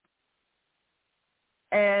help.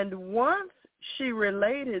 And once she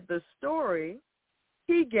related the story,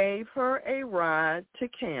 he gave her a ride to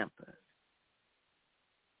campus.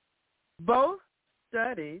 Both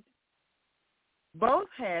studied, both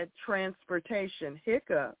had transportation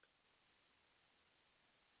hiccups.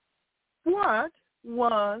 What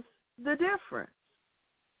was the difference?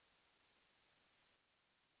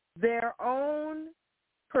 Their own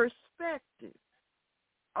perspective,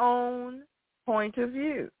 own point of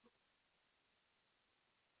view.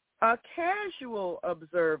 A casual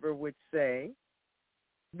observer would say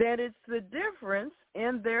that it's the difference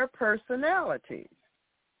in their personalities,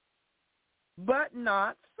 but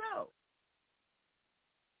not so.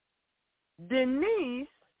 Denise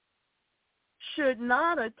should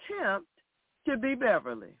not attempt to be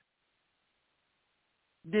Beverly.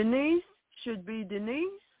 Denise should be Denise,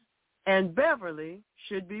 and Beverly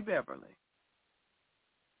should be Beverly.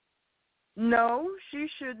 No, she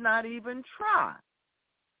should not even try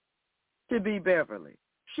to be Beverly.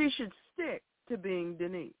 She should stick to being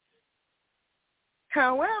Denise.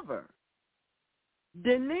 However,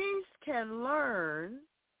 Denise can learn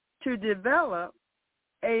to develop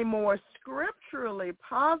a more scripturally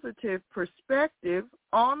positive perspective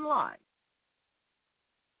on life.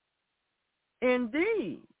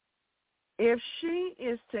 Indeed, if she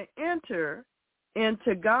is to enter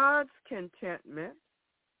into God's contentment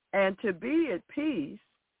and to be at peace,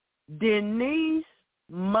 Denise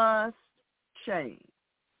must change.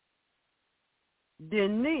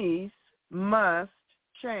 Denise must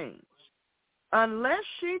change. Unless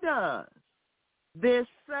she does, this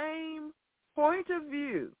same point of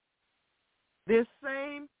view, this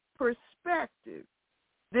same perspective,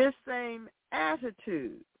 this same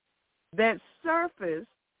attitude that surfaced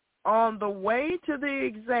on the way to the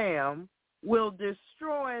exam will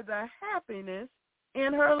destroy the happiness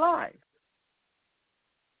in her life.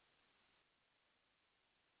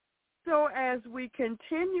 So as we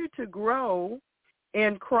continue to grow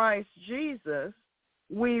in Christ Jesus,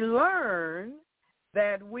 we learn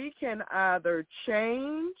that we can either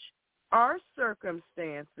change our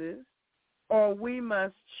circumstances or we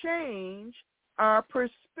must change our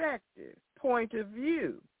perspective, point of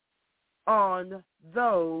view on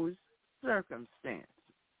those circumstances.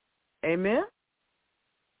 Amen?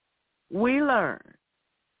 We learn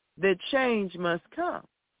that change must come.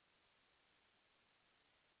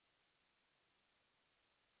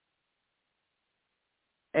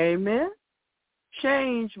 Amen?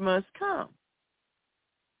 Change must come.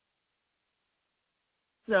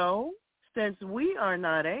 So, since we are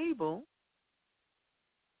not able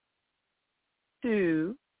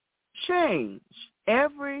to change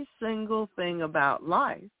every single thing about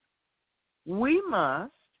life, we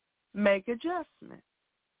must make adjustments.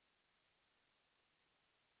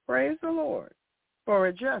 Praise the Lord for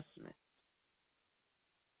adjustment.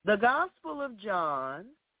 The Gospel of John,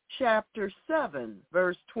 chapter 7,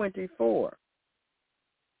 verse 24.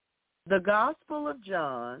 The Gospel of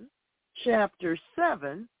John, chapter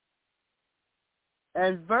 7,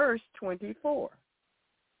 and verse 24.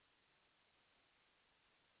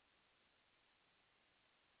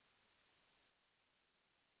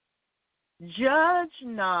 Judge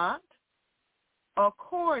not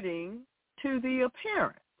according to the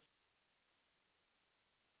appearance,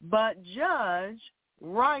 but judge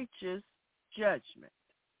righteous judgment.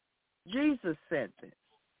 Jesus said this.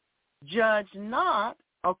 Judge not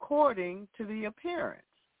according to the appearance,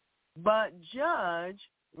 but judge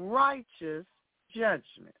righteous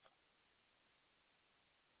judgment.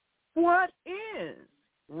 What is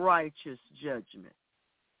righteous judgment?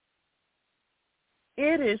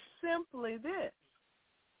 It is simply this: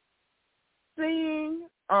 seeing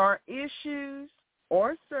our issues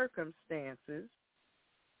or circumstances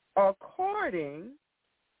according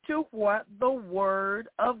to what the Word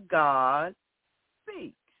of God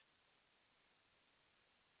speaks.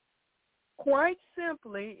 Quite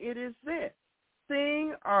simply, it is this: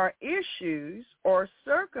 seeing our issues or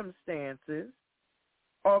circumstances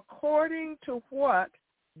according to what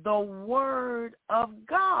the Word of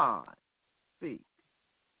God speaks.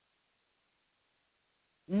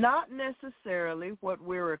 Not necessarily what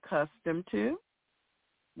we're accustomed to,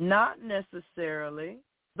 not necessarily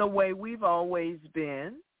the way we've always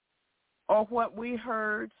been, or what we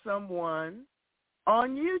heard someone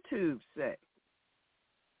on YouTube say.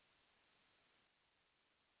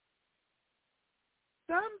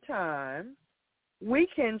 Sometimes we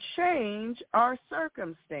can change our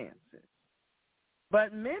circumstances,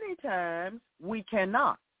 but many times we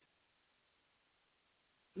cannot.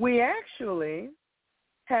 We actually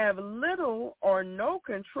have little or no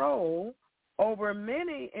control over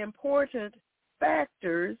many important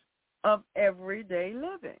factors of everyday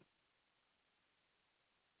living.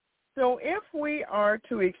 So if we are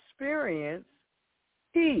to experience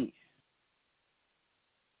peace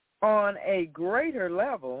on a greater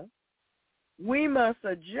level, we must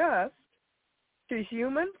adjust to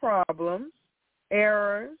human problems,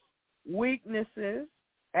 errors, weaknesses,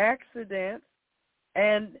 accidents,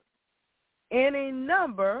 and any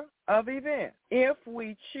number of events. If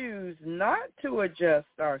we choose not to adjust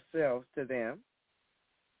ourselves to them,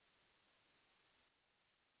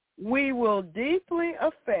 we will deeply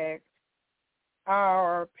affect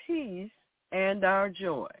our peace and our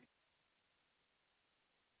joy.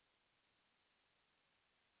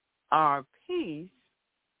 Our peace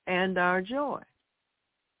and our joy.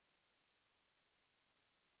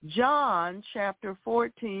 John chapter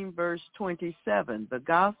 14, verse 27, the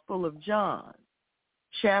Gospel of John,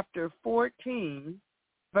 chapter 14,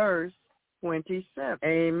 verse 27.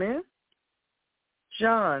 Amen.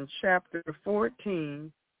 John chapter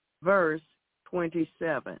 14, verse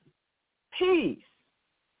 27. Peace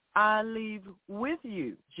I leave with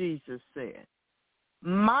you, Jesus said.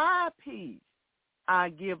 My peace I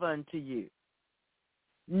give unto you.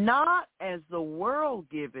 Not as the world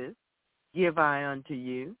giveth, give I unto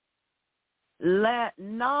you. Let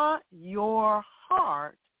not your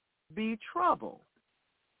heart be troubled,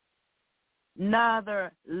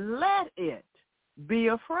 neither let it be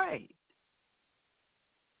afraid.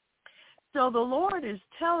 So the Lord is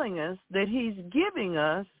telling us that he's giving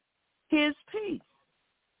us his peace.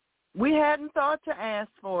 We hadn't thought to ask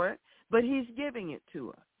for it, but he's giving it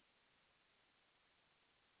to us.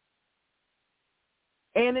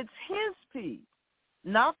 And it's his peace,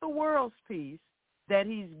 not the world's peace, that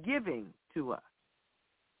he's giving to us.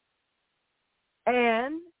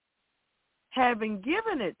 And having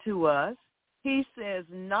given it to us, he says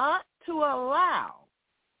not to allow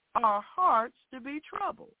our hearts to be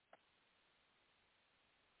troubled.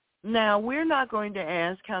 Now, we're not going to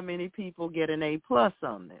ask how many people get an A+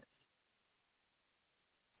 on this.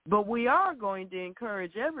 But we are going to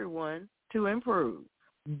encourage everyone to improve.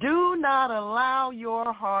 Do not allow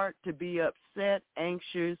your heart to be upset,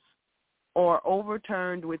 anxious, or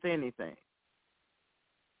overturned with anything.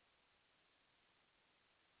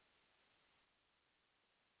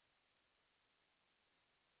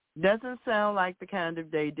 Doesn't sound like the kind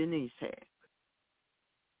of day Denise had.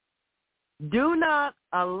 Do not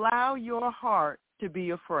allow your heart to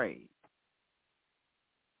be afraid.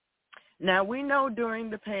 Now, we know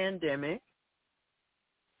during the pandemic,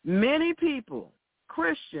 many people,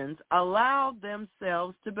 Christians, allowed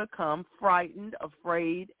themselves to become frightened,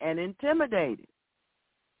 afraid, and intimidated,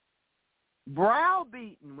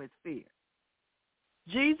 browbeaten with fear.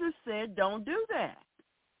 Jesus said, don't do that.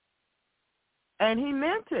 And he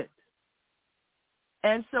meant it.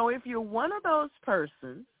 And so if you're one of those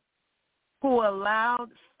persons who allowed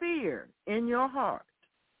fear in your heart,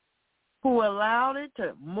 who allowed it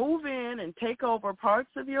to move in and take over parts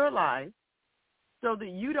of your life so that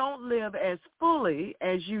you don't live as fully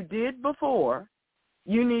as you did before,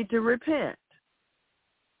 you need to repent.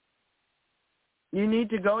 You need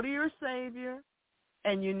to go to your Savior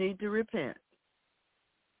and you need to repent,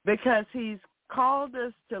 because he's called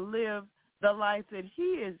us to live the life that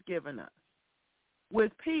he has given us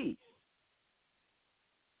with peace.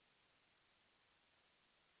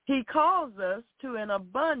 He calls us to an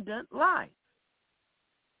abundant life.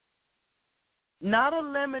 Not a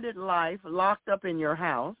limited life locked up in your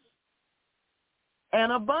house,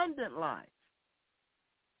 an abundant life.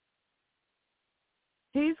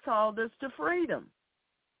 He's called us to freedom,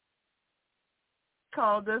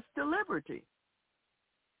 called us to liberty.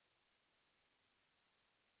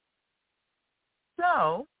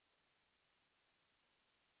 So,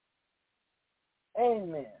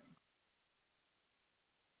 amen.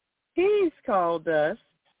 He's called us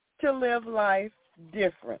to live life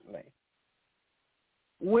differently.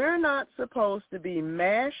 We're not supposed to be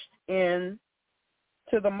mashed in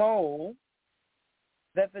to the mold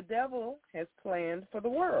that the devil has planned for the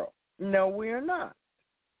world. No, we're not.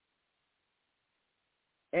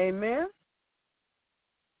 Amen?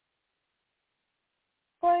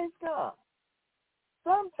 Praise God.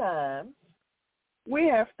 Sometimes we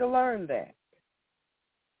have to learn that.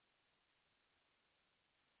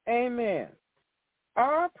 Amen.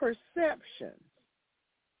 Our perceptions,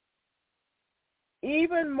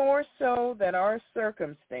 even more so than our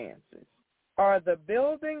circumstances, are the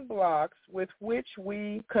building blocks with which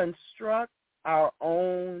we construct our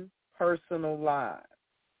own personal lives.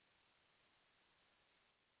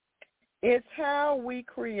 It's how we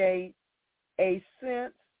create a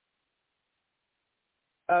sense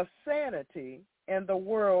of sanity in the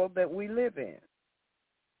world that we live in.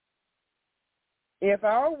 If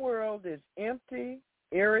our world is empty,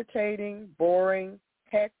 irritating, boring,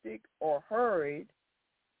 hectic, or hurried,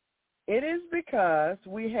 it is because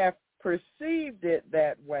we have perceived it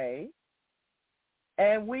that way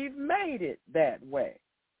and we've made it that way.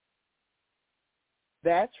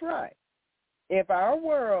 That's right. If our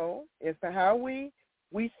world, if how we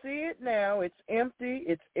see it now, it's empty,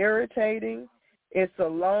 it's irritating, it's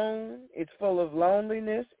alone, it's full of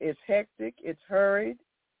loneliness, it's hectic, it's hurried,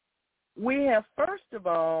 we have first of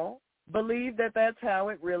all believed that that's how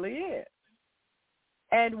it really is.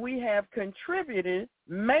 And we have contributed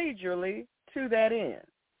majorly to that end.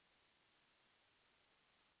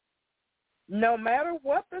 No matter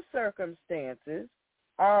what the circumstances,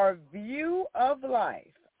 our view of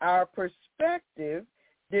life, our perspective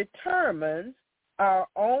determines our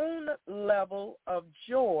own level of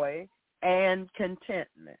joy and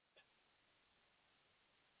contentment.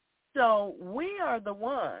 So we are the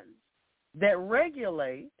ones that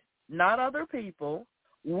regulate, not other people.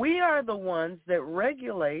 We are the ones that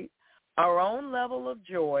regulate our own level of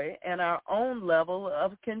joy and our own level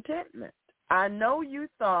of contentment. I know you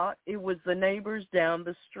thought it was the neighbors down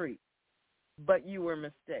the street, but you were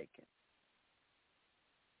mistaken.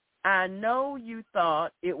 I know you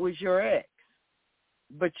thought it was your ex,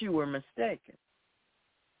 but you were mistaken.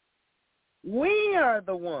 We are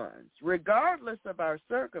the ones, regardless of our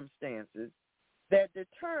circumstances, that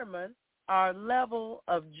determine our level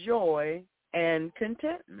of joy and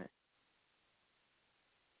contentment.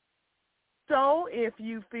 So if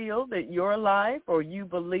you feel that your life, or you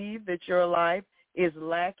believe that your life is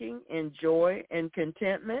lacking in joy and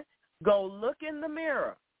contentment, go look in the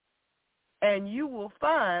mirror and you will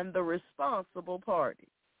find the responsible party.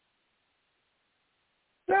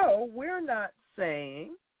 So we're not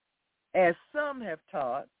saying, as some have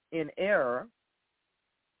taught in error,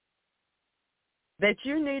 that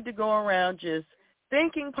you need to go around just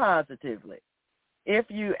thinking positively. If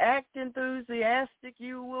you act enthusiastic,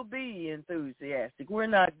 you will be enthusiastic. We're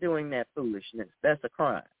not doing that foolishness. That's a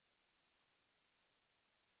crime.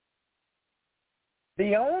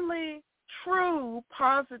 The only true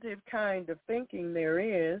positive kind of thinking there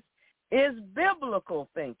is biblical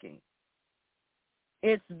thinking.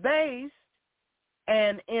 It's based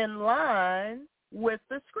and in line with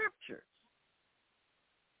the scriptures.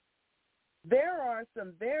 There are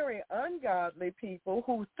some very ungodly people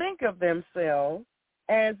who think of themselves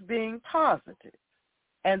as being positive,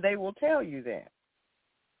 and they will tell you that.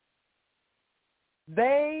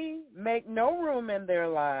 They make no room in their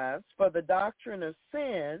lives for the doctrine of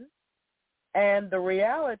sin and the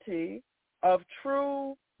reality of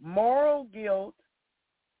true moral guilt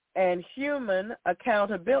and human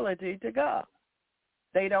accountability to God.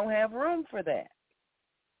 They don't have room for that.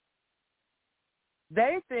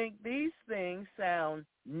 They think these things sound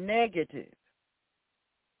negative.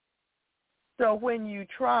 So when you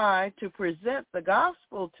try to present the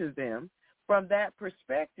gospel to them from that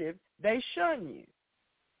perspective, they shun you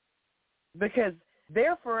because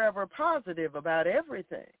they're forever positive about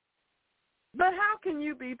everything. But how can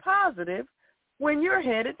you be positive when you're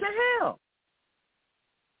headed to hell?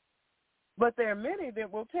 But there are many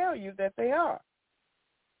that will tell you that they are.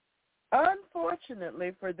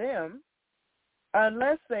 Unfortunately for them,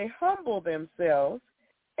 unless they humble themselves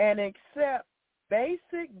and accept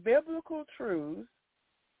basic biblical truths,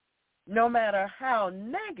 no matter how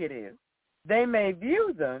negative they may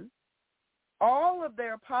view them, all of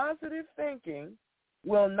their positive thinking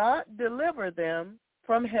will not deliver them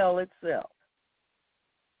from hell itself.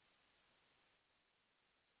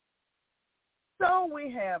 So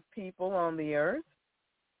we have people on the earth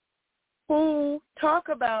who talk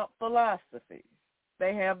about philosophies.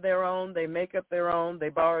 They have their own, they make up their own, they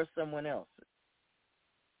borrow someone else's.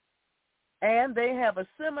 And they have a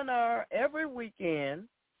seminar every weekend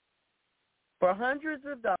for hundreds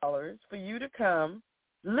of dollars for you to come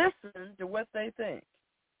listen to what they think.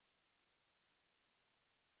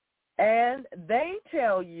 And they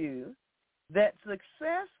tell you that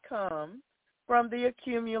success comes from the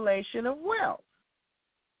accumulation of wealth.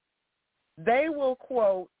 They will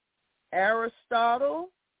quote Aristotle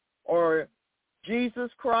or Jesus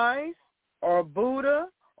Christ or Buddha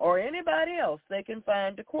or anybody else they can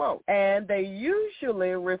find to quote. And they usually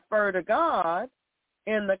refer to God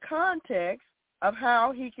in the context of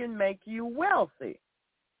how he can make you wealthy.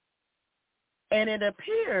 And it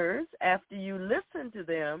appears after you listen to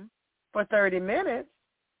them for 30 minutes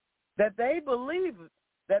that they believe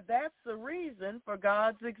that that's the reason for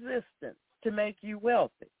God's existence, to make you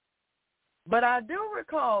wealthy. But I do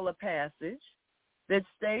recall a passage that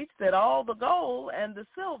states that all the gold and the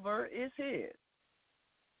silver is his.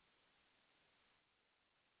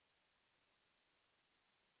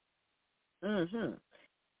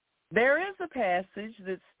 There is a passage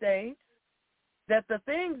that states that the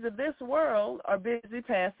things of this world are busy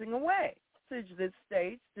passing away. A passage that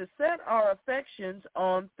states to set our affections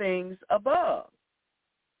on things above.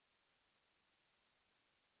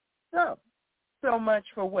 So much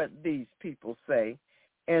for what these people say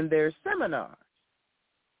in their seminars.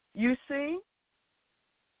 You see,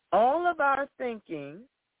 all of our thinking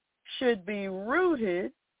should be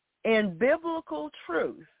rooted in biblical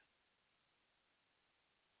truth.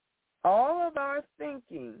 All of our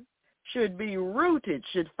thinking should be rooted,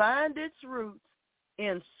 should find its roots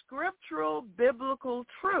in scriptural biblical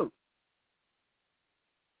truth.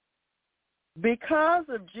 Because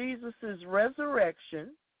of Jesus' resurrection,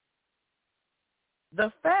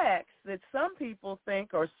 the facts that some people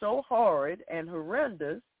think are so horrid and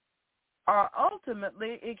horrendous are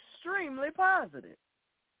ultimately extremely positive.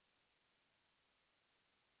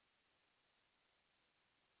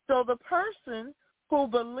 So the person who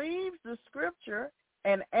believes the scripture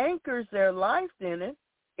and anchors their life in it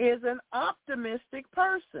is an optimistic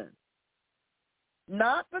person.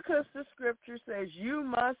 Not because the scripture says you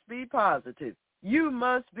must be positive. You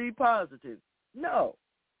must be positive. No,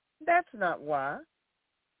 that's not why.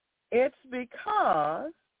 It's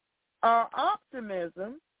because our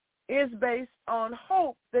optimism is based on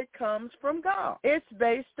hope that comes from God. It's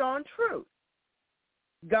based on truth.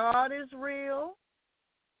 God is real.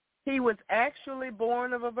 He was actually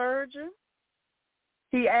born of a virgin.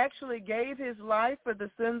 He actually gave his life for the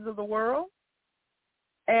sins of the world.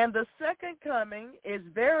 And the second coming is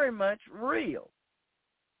very much real.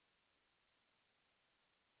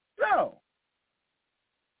 So,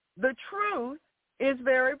 the truth is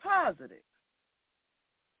very positive.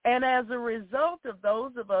 And as a result of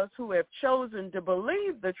those of us who have chosen to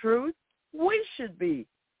believe the truth, we should be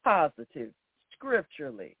positive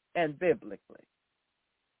scripturally and biblically.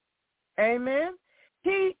 Amen?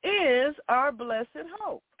 He is our blessed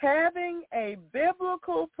hope. Having a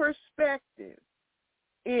biblical perspective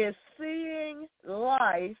is seeing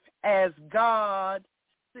life as God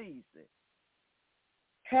sees it.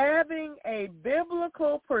 Having a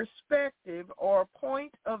biblical perspective or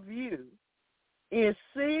point of view is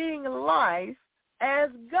seeing life as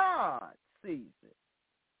God sees it.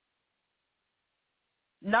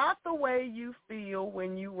 Not the way you feel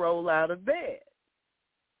when you roll out of bed.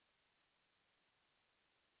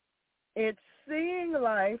 It's seeing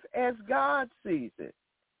life as God sees it.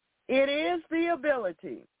 It is the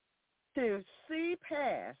ability to see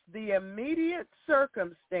past the immediate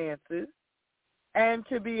circumstances and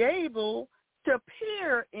to be able to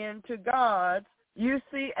peer into God's. You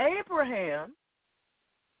see, Abraham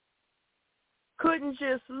couldn't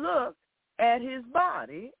just look at his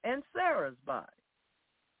body and Sarah's body.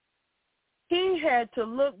 He had to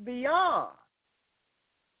look beyond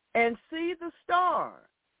and see the stars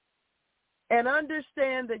and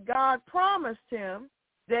understand that God promised him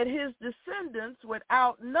that his descendants would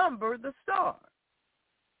outnumber the stars.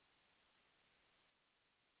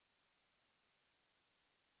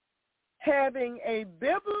 Having a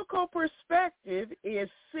biblical perspective is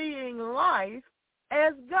seeing life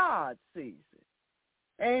as God sees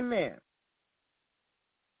it. Amen.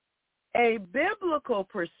 A biblical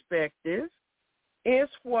perspective is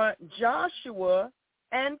what Joshua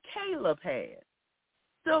and Caleb had.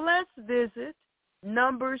 So let's visit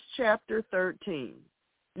Numbers chapter 13.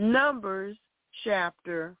 Numbers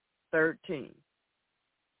chapter 13.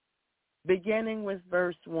 Beginning with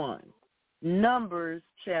verse 1. Numbers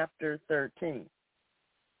chapter 13.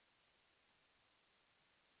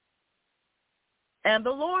 And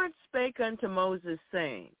the Lord spake unto Moses,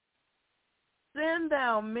 saying, Send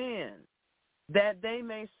thou men, that they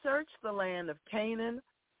may search the land of Canaan,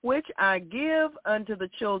 which I give unto the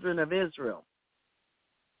children of Israel.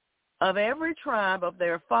 Of every tribe of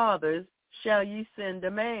their fathers shall ye send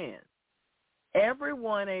a man, every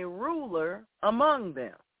one a ruler among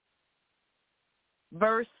them.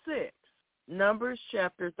 Verse 6, Numbers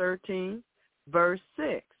chapter 13, verse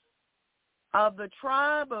 6. Of the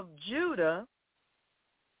tribe of Judah,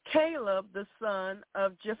 Caleb the son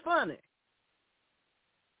of Jephunneh.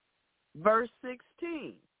 Verse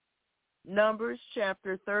 16, Numbers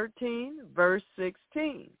chapter 13, verse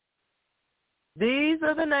 16. These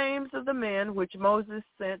are the names of the men which Moses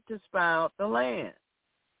sent to spy out the land.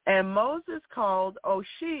 And Moses called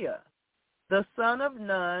Oshea, the son of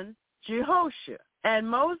Nun, Jehoshua. And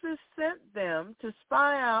Moses sent them to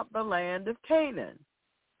spy out the land of Canaan,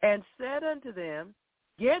 and said unto them,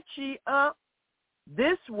 Get ye up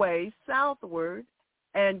this way southward,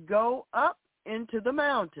 and go up into the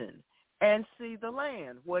mountain, and see the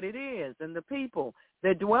land, what it is, and the people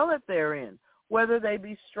that dwelleth therein, whether they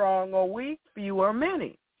be strong or weak, few or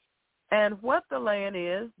many, and what the land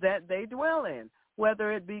is that they dwell in,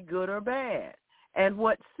 whether it be good or bad, and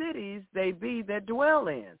what cities they be that dwell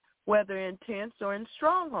in, whether in tents or in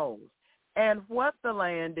strongholds, and what the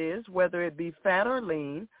land is, whether it be fat or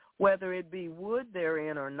lean, whether it be wood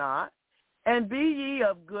therein or not, and be ye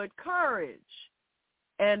of good courage,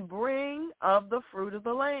 and bring of the fruit of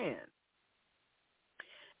the land.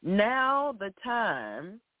 Now the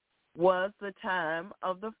time was the time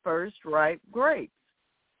of the first ripe grapes.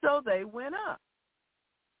 So they went up.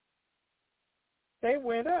 They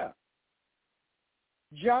went up.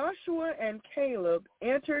 Joshua and Caleb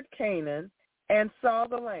entered Canaan and saw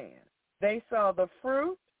the land. They saw the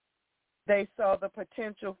fruit. They saw the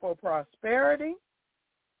potential for prosperity.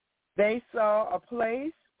 They saw a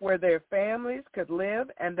place where their families could live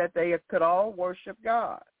and that they could all worship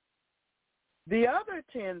God. The other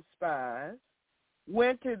 10 spies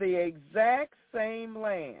went to the exact same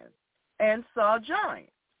land and saw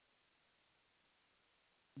giants,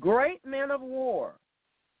 great men of war,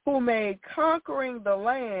 who made conquering the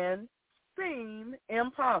land seem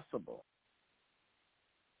impossible.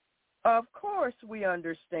 Of course, we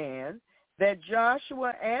understand that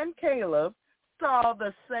Joshua and Caleb saw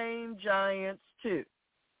the same giants too.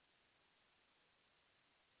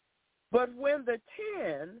 But when the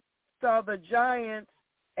 10 saw the giants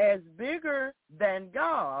as bigger than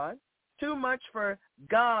God, too much for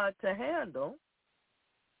God to handle,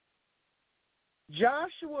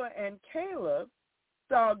 Joshua and Caleb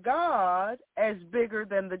saw God as bigger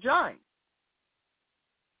than the giants.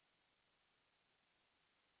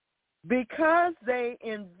 Because they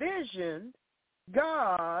envisioned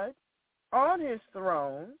God on his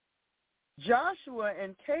throne, Joshua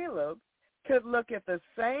and Caleb could look at the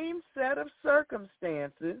same set of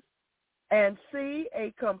circumstances and see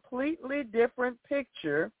a completely different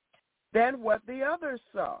picture than what the others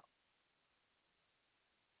saw.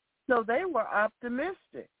 So they were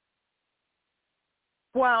optimistic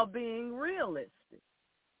while being realistic.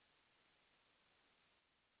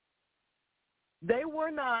 They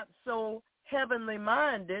were not so heavenly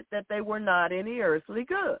minded that they were not any earthly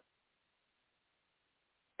good.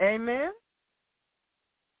 Amen?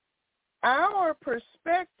 Our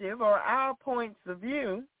perspective or our points of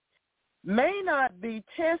view may not be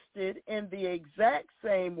tested in the exact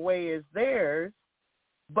same way as theirs,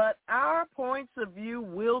 but our points of view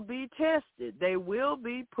will be tested. They will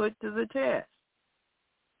be put to the test.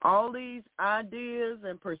 All these ideas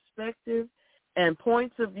and perspectives and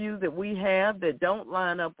points of view that we have that don't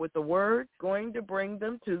line up with the Word, going to bring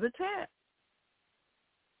them to the test.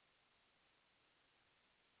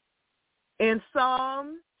 In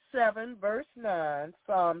Psalm 7, verse 9,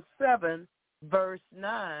 Psalm 7, verse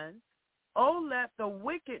 9, "O let the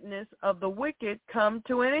wickedness of the wicked come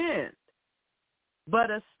to an end, but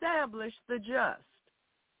establish the just.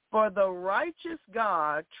 For the righteous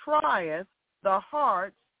God trieth the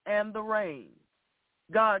hearts and the reins."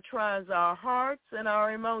 God tries our hearts and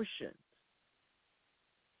our emotions.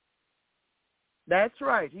 That's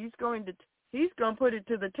right. He's going to put it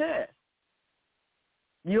to the test.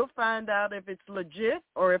 You'll find out if it's legit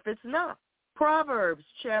or if it's not. Proverbs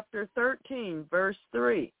chapter 13, verse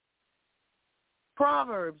 3.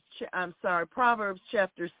 Proverbs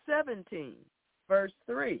chapter 17, verse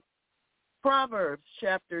 3. Proverbs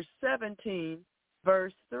chapter 17,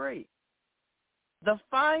 verse 3. The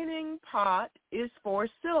fining pot is for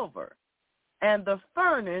silver, and the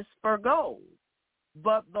furnace for gold,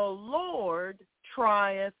 but the Lord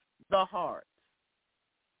trieth the heart.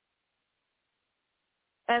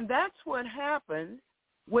 And that's what happened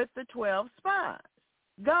with the 12 spies.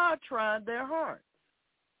 God tried their hearts.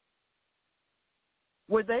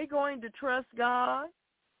 Were they going to trust God,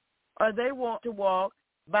 or they want to walk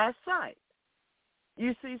by sight?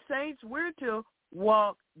 You see, saints, we're to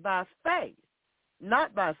walk by faith,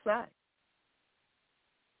 not by sight.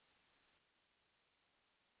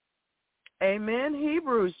 Amen.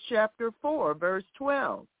 Hebrews chapter 4, verse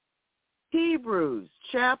 12. Hebrews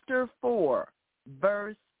chapter 4,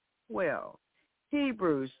 verse 12.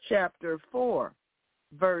 Hebrews chapter 4,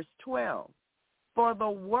 verse 12. For the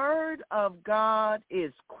word of God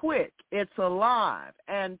is quick, it's alive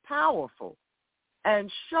and powerful,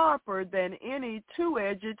 and sharper than any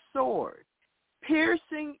two-edged sword,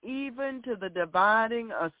 piercing even to the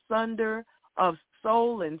dividing asunder of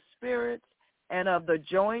soul and spirit, and of the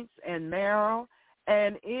joints and marrow,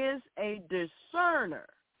 and is a discerner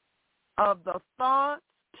of the thoughts,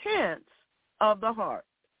 intents of the heart.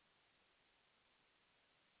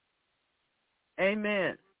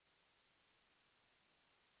 Amen.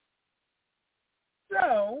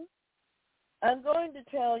 So, I'm going to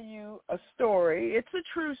tell you a story. It's a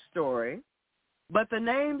true story, but the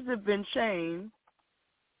names have been changed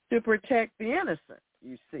to protect the innocent,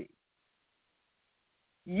 you see.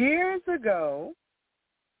 Years ago,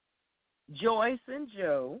 Joyce and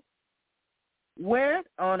Joe went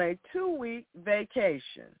on a 2-week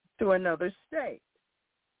vacation to another state.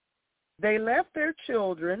 They left their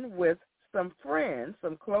children with some friends,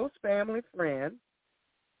 some close family friends,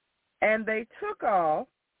 and they took off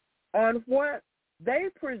on what they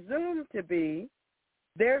presumed to be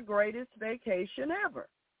their greatest vacation ever.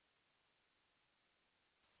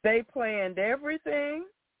 They planned everything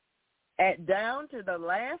down to the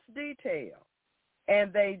last detail,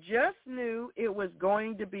 and they just knew it was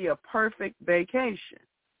going to be a perfect vacation.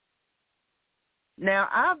 Now,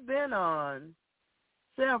 I've been on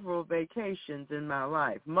several vacations in my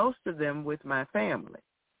life, most of them with my family,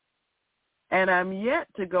 and I'm yet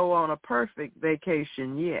to go on a perfect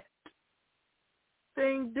vacation yet.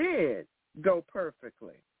 Things did go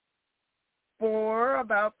perfectly for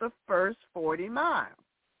about the first 40 miles.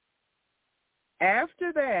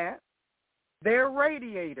 After that, their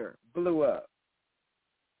radiator blew up.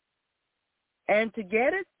 And to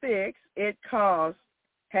get it fixed, it cost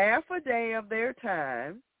half a day of their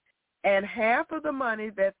time and half of the money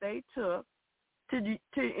that they took to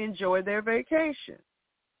enjoy their vacation.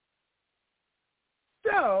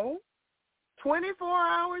 So, 24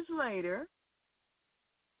 hours later,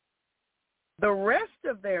 the rest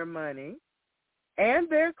of their money and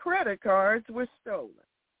their credit cards were stolen.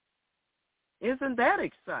 Isn't that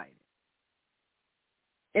exciting?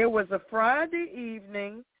 It was a Friday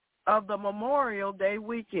evening of the Memorial Day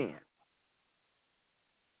weekend.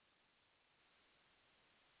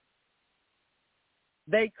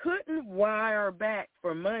 They couldn't wire back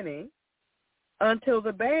for money until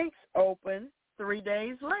the banks opened 3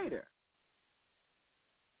 days later.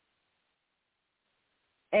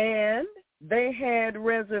 And they had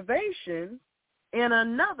reservations in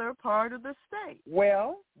another part of the state.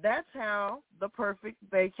 Well, that's how the perfect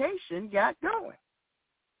vacation got going.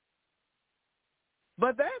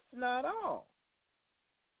 But that's not all.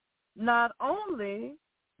 Not only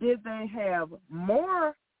did they have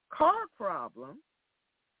more car problems,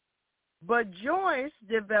 but Joyce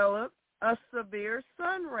developed a severe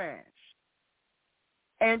sun rash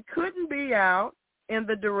and couldn't be out in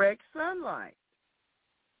the direct sunlight.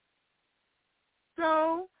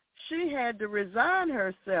 So she had to resign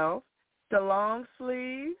herself to long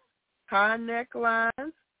sleeves, high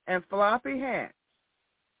necklines, and floppy hats.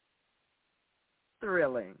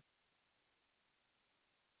 Thrilling.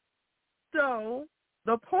 So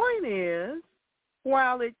the point is,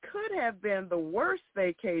 while it could have been the worst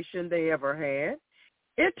vacation they ever had,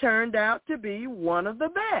 it turned out to be one of the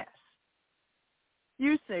best.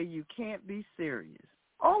 You say you can't be serious.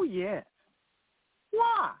 Oh, yes.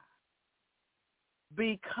 Why?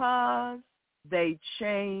 Because they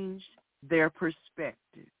changed their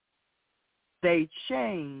perspective. They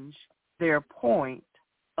changed their point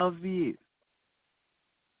of view.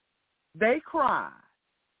 They cried,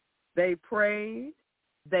 they prayed,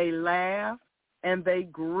 they laughed, and they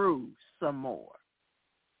grew some more.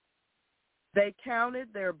 They counted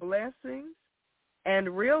their blessings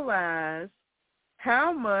and realized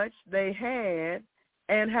how much they had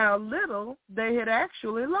and how little they had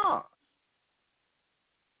actually lost.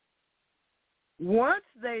 Once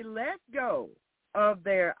they let go of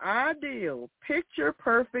their ideal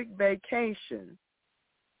picture-perfect vacation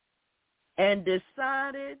and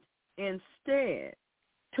decided instead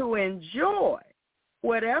to enjoy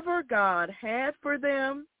whatever God had for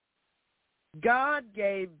them, God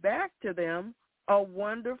gave back to them a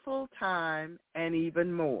wonderful time and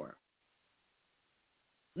even more.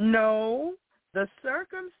 No, the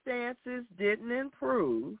circumstances didn't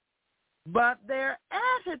improve, but their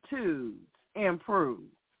attitudes improved.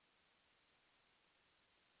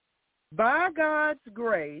 By God's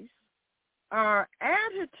grace, our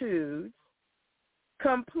attitudes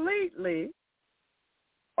completely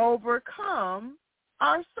overcome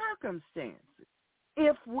our circumstances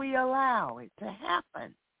if we allow it to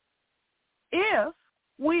happen. If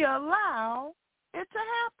we allow it to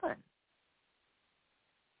happen.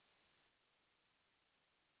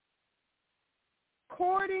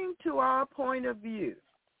 According to our point of view,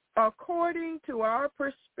 according to our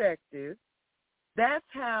perspective, that's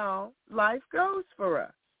how life goes for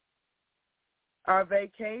us. Our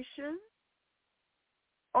vacation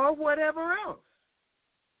or whatever else.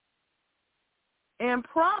 In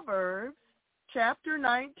Proverbs chapter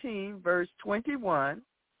 19, verse 21,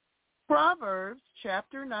 Proverbs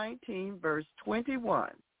chapter 19, verse 21,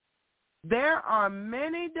 there are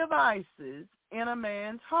many devices in a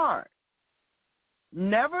man's heart.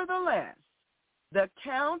 Nevertheless, the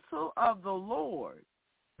counsel of the Lord,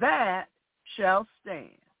 that shall stand.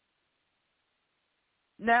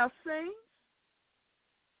 Now, saints,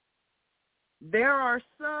 there are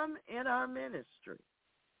some in our ministry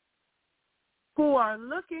who are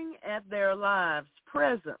looking at their lives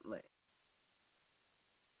presently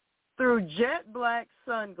through jet black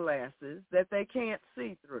sunglasses that they can't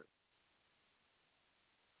see through.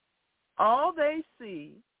 All they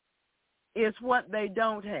see is what they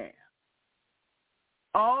don't have.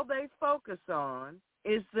 All they focus on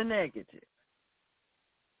is the negative,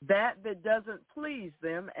 that doesn't please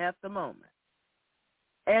them at the moment.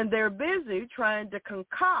 And they're busy trying to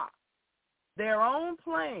concoct their own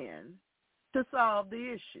plan to solve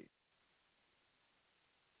the issue.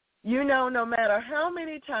 You know, no matter how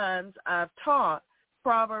many times I've taught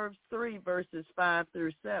Proverbs 3, verses 5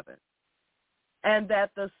 through 7, and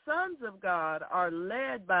that the sons of God are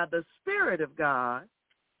led by the Spirit of God,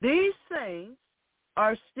 these saints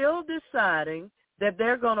are still deciding that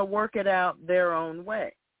they're going to work it out their own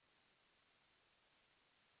way.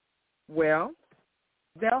 Well,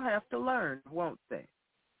 they'll have to learn, won't they?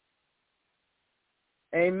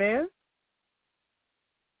 Amen?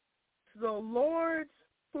 The Lord's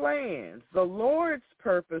plans, the Lord's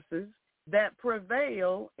purposes that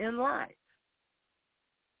prevail in life.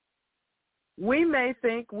 We may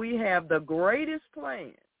think we have the greatest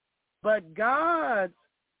plan, but God's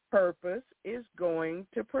purpose is going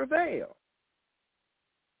to prevail.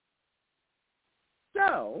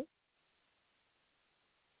 So,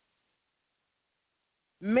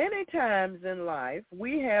 many times in life,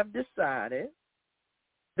 we have decided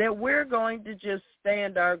that we're going to just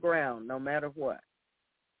stand our ground no matter what.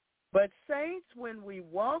 But saints, when we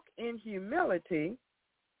walk in humility,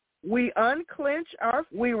 we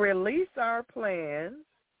we release our plans,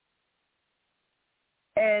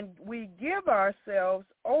 and we give ourselves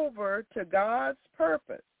over to God's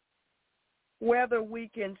purpose, whether we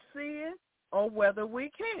can see it or whether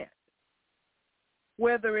we can't,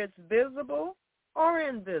 whether it's visible or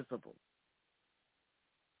invisible.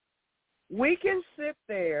 We can sit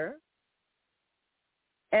there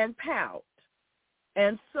and pout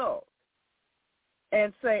and sulk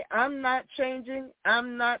and say, I'm not changing,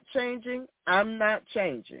 I'm not changing, I'm not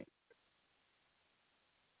changing,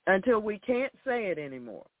 until we can't say it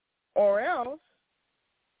anymore. Or else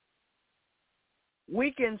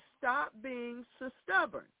we can stop being so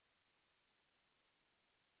stubborn,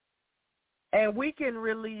 and we can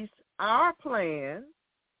release our plan,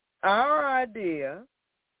 our idea,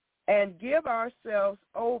 and give ourselves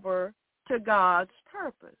over to God's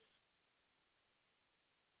purpose,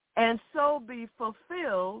 and so be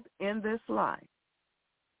fulfilled in this life.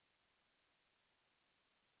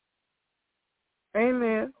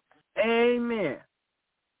 Amen. Amen.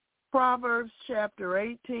 Proverbs chapter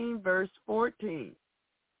 18, verse 14.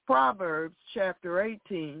 Proverbs chapter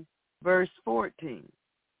 18, verse 14.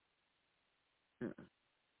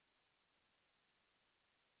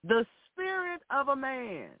 The spirit of a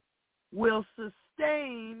man will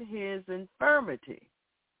sustain his infirmity,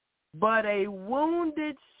 but a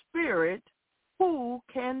wounded spirit who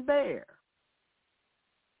can bear?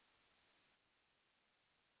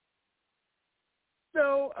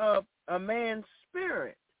 So a man's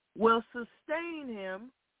spirit will sustain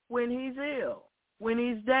him when he's ill, when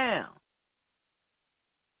he's down.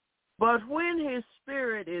 But when his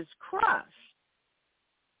spirit is crushed,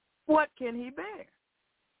 what can he bear?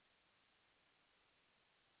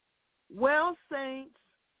 Well, saints,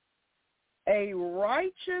 a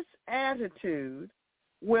righteous attitude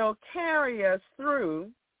will carry us through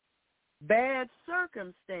bad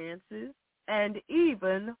circumstances and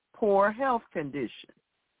even poor health conditions.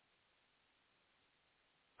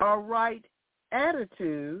 A right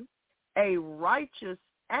attitude, a righteous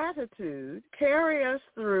attitude, carry us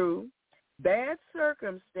through bad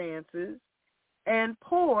circumstances and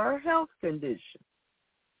poor health conditions.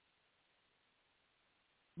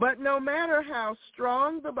 But no matter how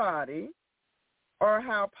strong the body or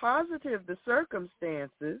how positive the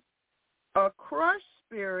circumstances, a crushed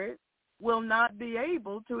spirit will not be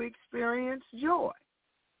able to experience joy.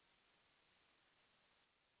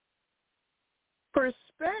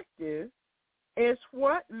 Perspective is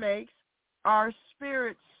what makes our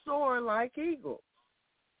spirits soar like eagles,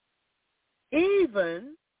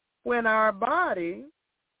 even when our body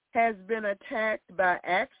has been attacked by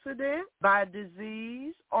accident, by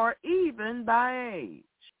disease, or even by age.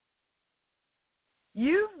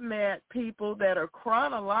 You've met people that are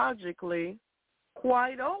chronologically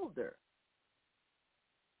quite older,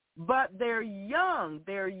 but they're young,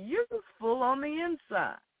 they're youthful on the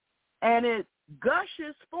inside, and it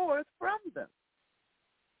gushes forth from them.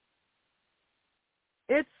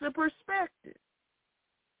 It's the perspective.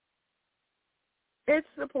 It's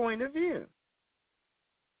the point of view.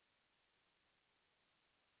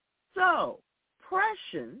 So,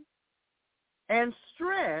 oppression and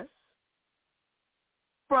stress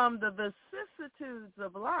from the vicissitudes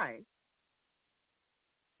of life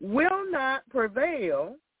will not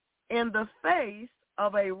prevail in the face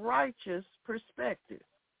of a righteous perspective.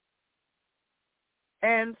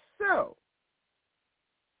 And so,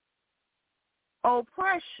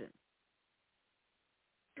 oppression,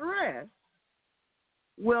 stress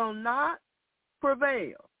will not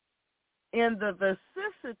prevail in the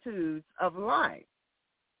vicissitudes of life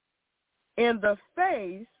in the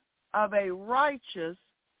face of a righteous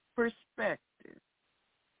perspective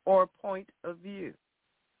or point of view.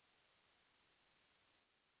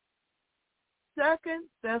 2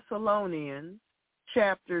 Thessalonians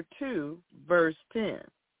chapter 2, verse 10.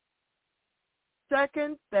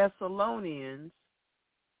 2 Thessalonians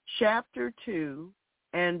chapter 2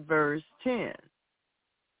 and verse 10.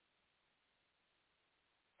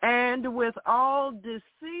 And with all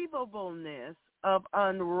deceivableness of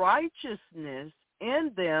unrighteousness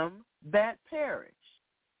in them that perish.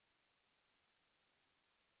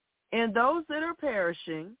 In those that are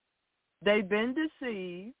perishing, they've been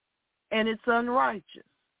deceived, and it's unrighteous.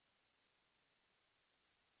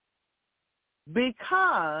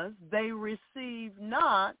 Because they receive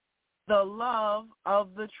not the love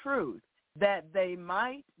of the truth, that they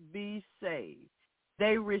might be saved.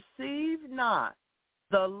 They receive not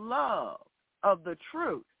the love of the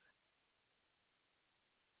truth,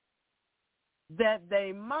 that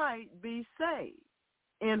they might be saved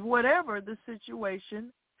in whatever the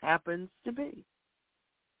situation happens to be.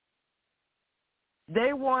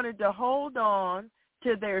 They wanted to hold on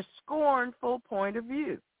to their scornful point of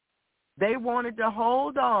view. They wanted to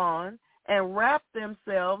hold on and wrap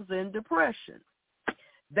themselves in depression.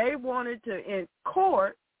 They wanted to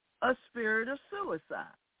court a spirit of suicide.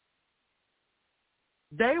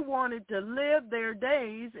 They wanted to live their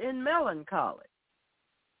days in melancholy.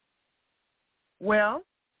 Well,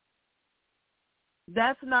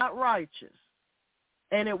 that's not righteous,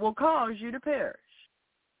 and it will cause you to perish.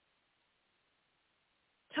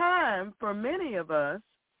 Time for many of us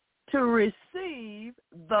to receive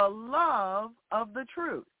the love of the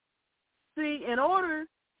truth. See, in order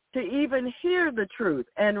to even hear the truth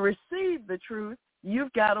and receive the truth,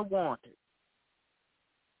 you've got to want it.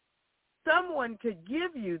 Someone could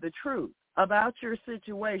give you the truth about your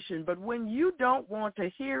situation, but when you don't want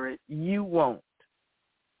to hear it, you won't.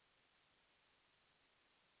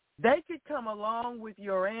 They could come along with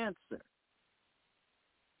your answer,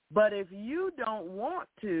 but if you don't want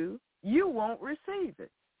to, you won't receive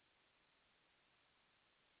it.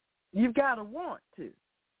 You've got to want to.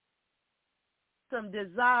 Some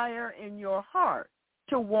desire in your heart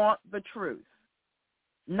to want the truth,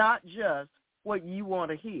 not just what you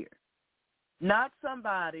want to hear. Not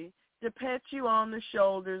somebody to pat you on the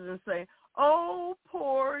shoulders and say, oh,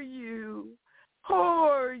 poor you,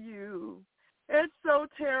 poor you. It's so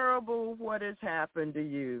terrible what has happened to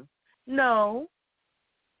you. No,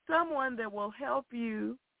 someone that will help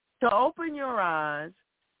you to open your eyes,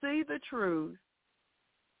 see the truth,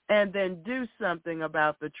 and then do something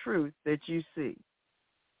about the truth that you see.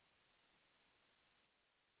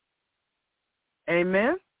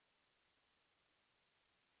 Amen?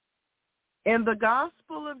 In the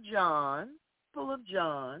Gospel of John,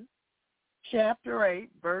 chapter 8,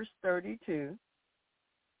 verse 32,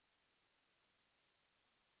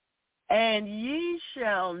 and ye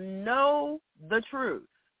shall know the truth,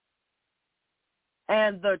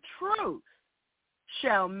 and the truth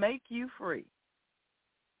shall make you free.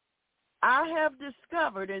 I have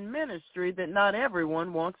discovered in ministry that not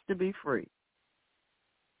everyone wants to be free.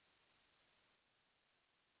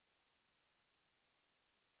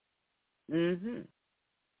 And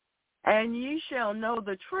ye shall know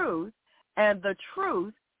the truth, and the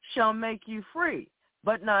truth shall make you free.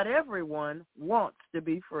 But not everyone wants to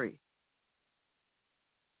be free.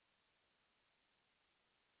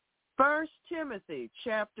 1 Timothy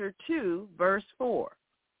chapter 2, verse 4.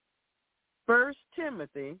 1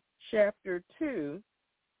 Timothy chapter 2,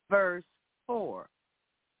 verse 4.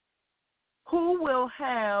 Who will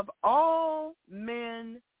have all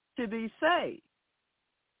men to be saved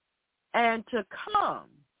and to come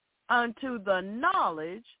unto the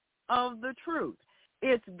knowledge of the truth.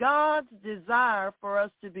 It's God's desire for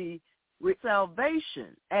us to be with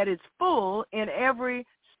salvation at its full in every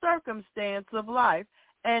circumstance of life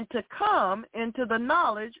and to come into the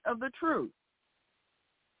knowledge of the truth.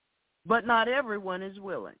 But not everyone is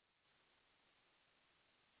willing.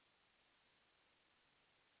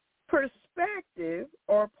 Perspective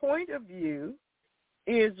or point of view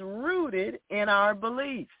is rooted in our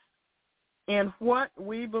beliefs, in what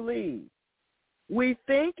we believe. We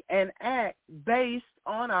think and act based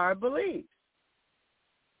on our beliefs.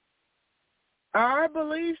 Our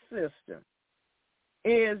belief system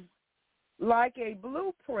is like a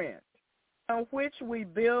blueprint on which we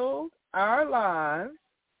build our lives,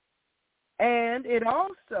 and it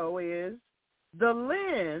also is the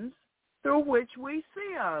lens through which we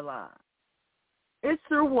see our lives. It's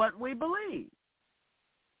through what we believe.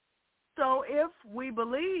 So if we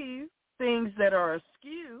believe things that are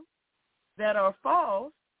askew, that are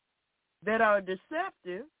false, that are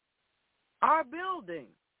deceptive, our building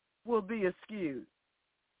will be askew.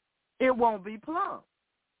 It won't be plumb.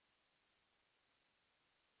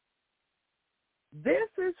 This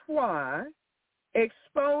is why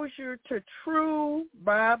exposure to true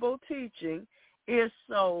Bible teaching is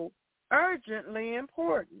so urgently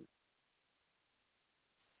important.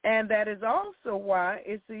 And that is also why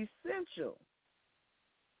it's essential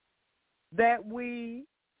that we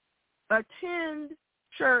attend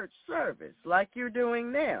church service like you're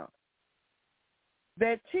doing now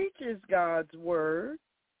that teaches God's word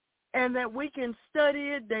and that we can study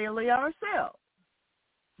it daily ourselves.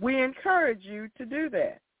 We encourage you to do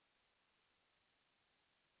that.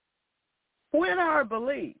 When our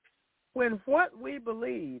beliefs, when what we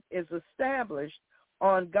believe is established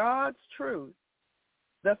on God's truth,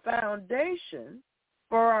 the foundation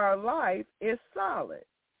for our life is solid,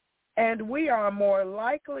 and we are more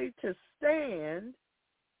likely to stand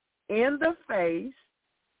in the face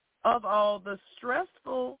of all the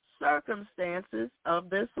stressful circumstances of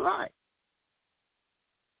this life.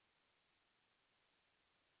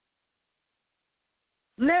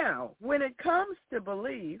 Now, when it comes to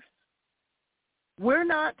beliefs, we're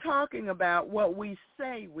not talking about what we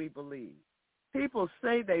say we believe. People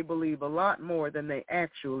say they believe a lot more than they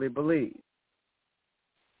actually believe.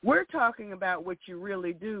 We're talking about what you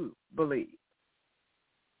really do believe.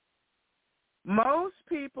 Most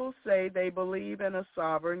people say they believe in a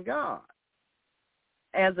sovereign God.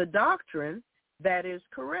 As a doctrine, that is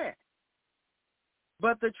correct.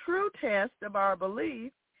 But the true test of our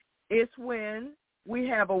belief is when we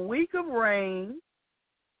have a week of rain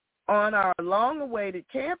on our long-awaited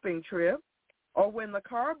camping trip, or when the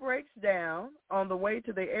car breaks down on the way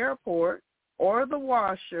to the airport or the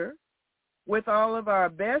washer with all of our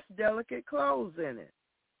best delicate clothes in it.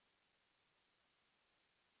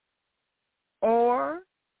 Or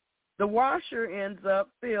the washer ends up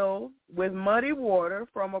filled with muddy water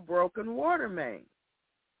from a broken water main.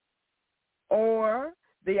 Or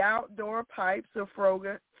the outdoor pipes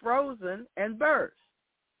are frozen and burst.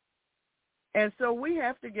 And so we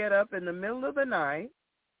have to get up in the middle of the night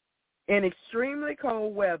in extremely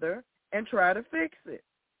cold weather and try to fix it.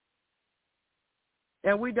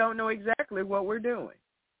 And we don't know exactly what we're doing.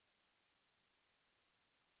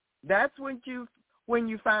 That's when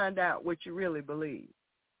you find out what you really believe.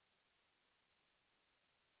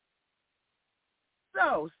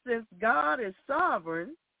 So, since God is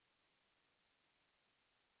sovereign,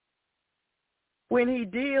 when he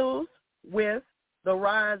deals with the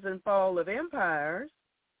rise and fall of empires,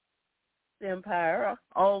 empire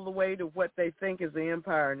all the way to what they think is the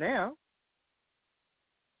empire now.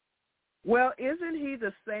 Well, isn't he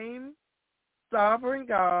the same sovereign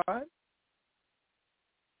God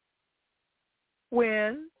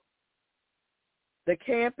when the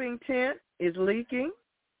camping tent is leaking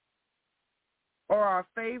or our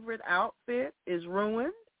favorite outfit is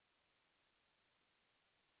ruined,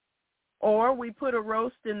 or we put a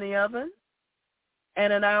roast in the oven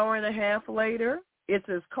and an hour and a half later it's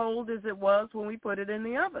as cold as it was when we put it in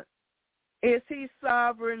the oven? Is he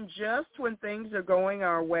sovereign just when things are going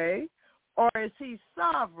our way, or is he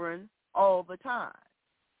sovereign all the time?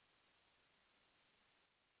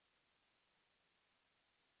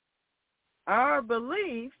 Our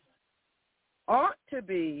beliefs ought to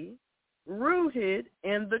be rooted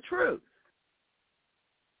in the truth.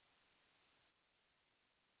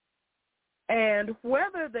 And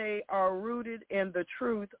whether they are rooted in the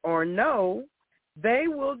truth or no, they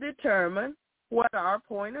will determine what our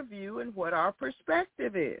point of view and what our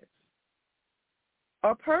perspective is.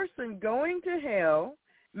 A person going to hell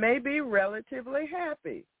may be relatively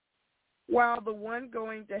happy, while the one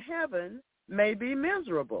going to heaven may be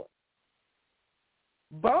miserable.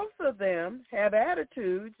 Both of them have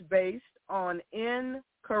attitudes based on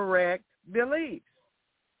incorrect beliefs.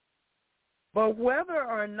 But whether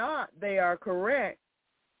or not they are correct,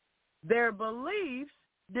 their beliefs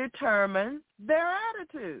determine their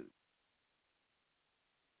attitude.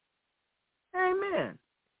 Amen.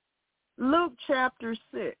 Luke chapter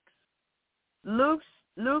 6.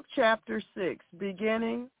 Luke chapter 6,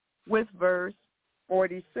 beginning with verse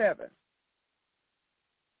 47.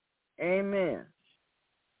 Amen.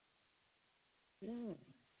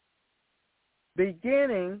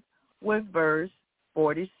 Beginning with verse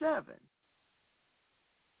 47.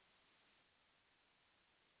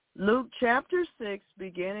 Luke chapter 6,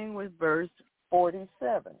 beginning with verse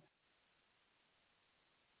 47.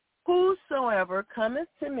 Whosoever cometh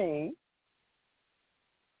to me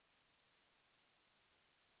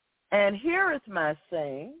and heareth my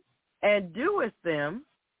sayings and doeth them,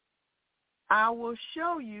 I will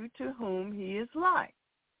show you to whom he is like.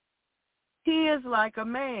 He is like a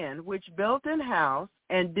man which built an house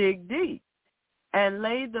and digged deep and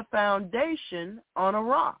laid the foundation on a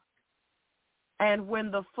rock. And when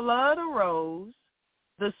the flood arose,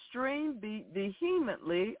 the stream beat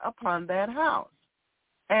vehemently upon that house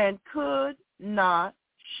and could not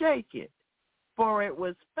shake it, for it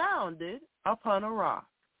was founded upon a rock.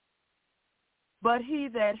 But he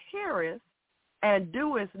that heareth and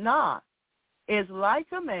doeth not is like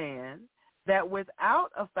a man that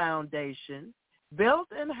without a foundation built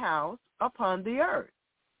an house upon the earth,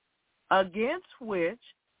 against which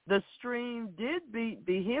the stream did beat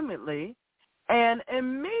vehemently, and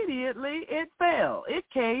immediately it fell. It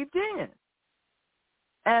caved in.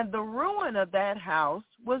 And the ruin of that house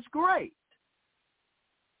was great.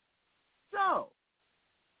 So,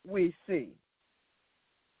 we see,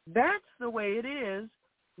 that's the way it is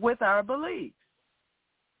with our beliefs.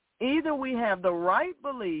 Either we have the right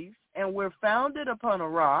beliefs and we're founded upon a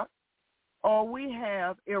rock, or we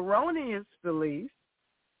have erroneous beliefs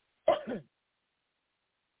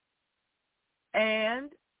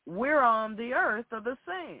and we're on the earth of the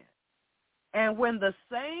sand. And when the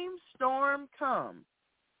same storm comes,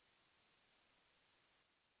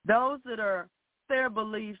 those that are their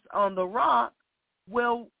beliefs on the rock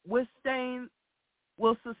will sustain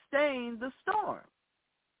the storm.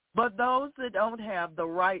 But those that don't have the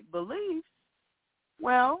right beliefs,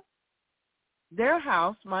 well, their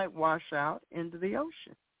house might wash out into the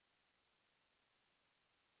ocean.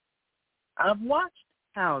 I've watched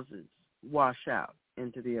houses wash out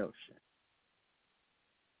into the ocean.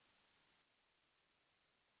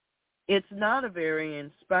 It's not a very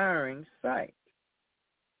inspiring sight.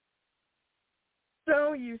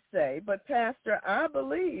 So you say, but Pastor, I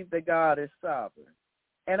believe that God is sovereign,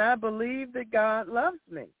 and I believe that God loves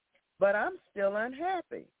me, but I'm still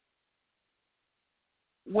unhappy.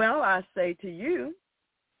 Well, I say to you,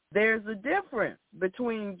 there's a difference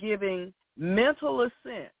between giving mental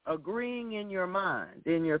assent, agreeing in your mind,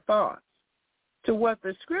 in your thoughts, to what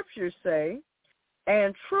the scriptures say,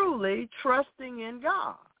 and truly trusting in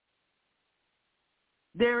God.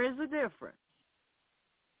 There is a difference.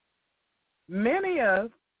 Many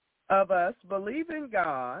of us believe in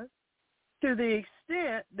God to the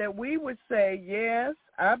extent that we would say, yes,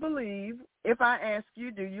 I believe, if I ask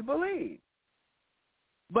you, do you believe?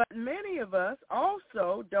 But many of us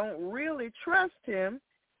also don't really trust him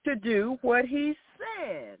to do what he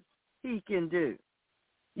says he can do.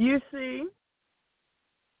 You see,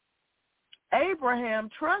 Abraham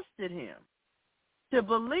trusted him. to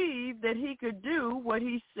believe that he could do what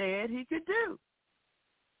he said he could do.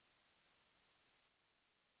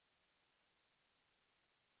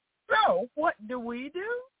 So what do?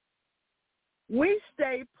 We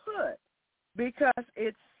stay put because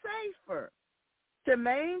it's safer to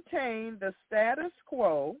maintain the status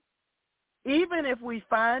quo, even if we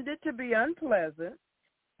find it to be unpleasant,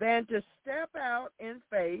 than to step out in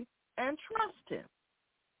faith and trust him.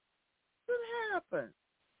 What happens?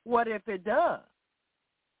 What if it does?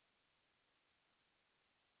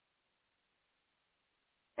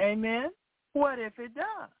 Amen? What if it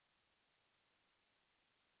does?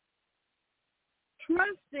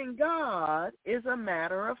 Trusting God is a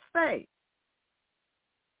matter of faith.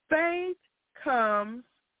 Faith comes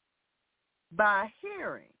by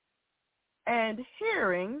hearing, and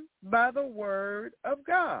hearing by the word of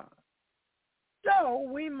God. So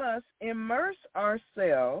we must immerse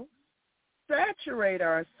ourselves, saturate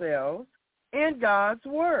ourselves in God's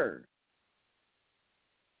word.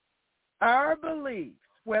 Our beliefs,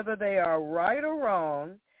 whether they are right or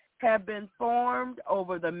wrong, have been formed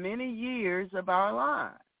over the many years of our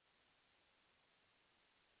lives.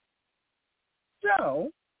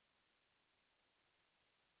 So,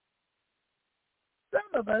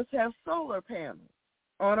 some of us have solar panels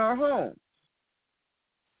on our homes.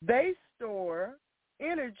 They store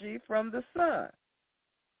energy from the sun.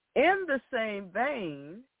 In the same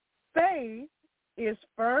vein, faith is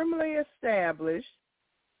firmly established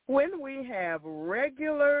when we have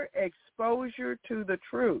regular exposure to the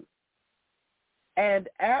truth and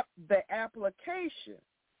the application.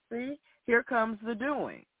 See, here comes the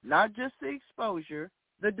doing, not just the exposure,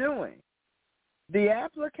 the doing. The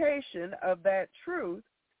application of that truth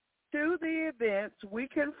to the events we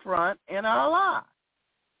confront in our lives.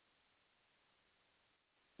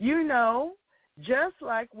 You know, just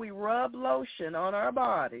like we rub lotion on our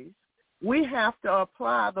bodies, we have to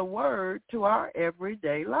apply the word to our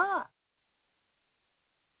everyday lives.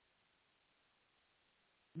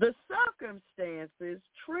 The circumstances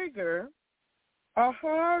trigger a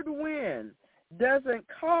hard wind doesn't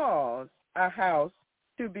cause a house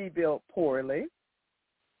to be built poorly,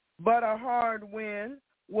 but a hard wind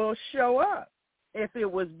will show up if it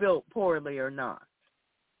was built poorly or not.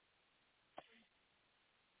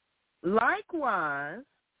 Likewise,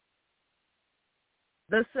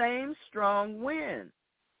 the same strong wind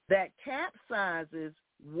that capsizes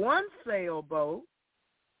one sailboat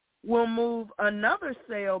will move another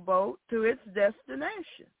sailboat to its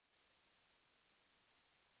destination.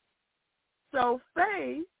 So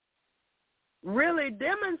faith really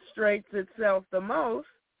demonstrates itself the most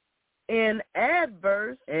in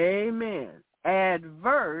adverse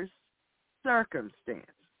circumstances.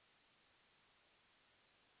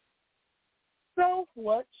 So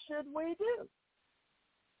what should we do?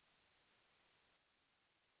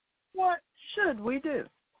 What should we do?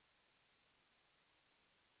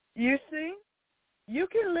 You see, you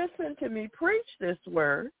can listen to me preach this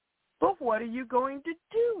word, but what are you going to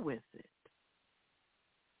do with it?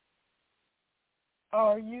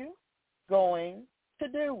 Are you going to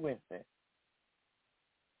do with it?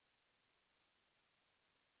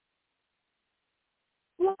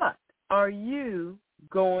 What are you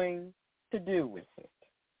going to do with it?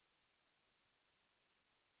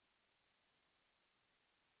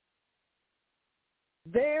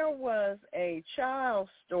 There was a child's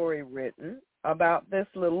story written about this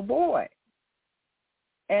little boy.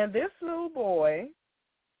 And this little boy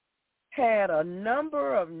had a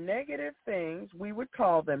number of negative things, we would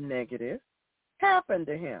call them negative, happen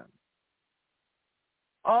to him,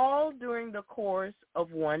 all during the course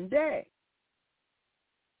of one day.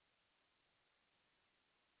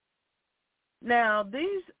 Now,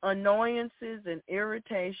 these annoyances and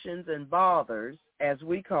irritations and bothers, as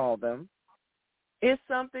we call them, is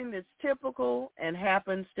something that's typical and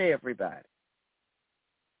happens to everybody.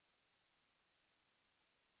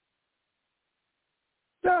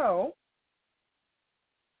 So,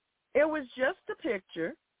 it was just a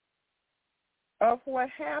picture of what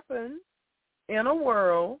happens in a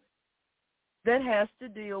world that has to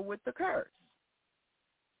deal with the curse,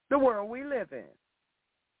 the world we live in.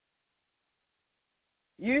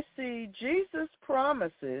 You see, Jesus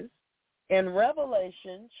promises in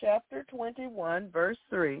Revelation chapter 21, verse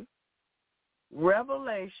 3,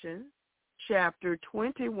 Revelation chapter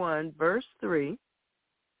 21, verse 3,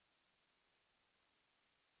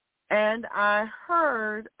 and I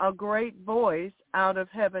heard a great voice out of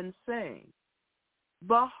heaven saying,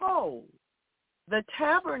 Behold, the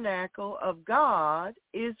tabernacle of God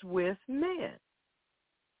is with men,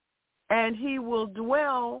 and he will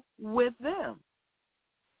dwell with them,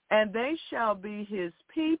 and they shall be his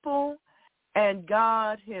people, and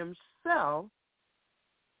God himself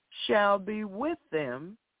shall be with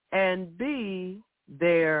them and be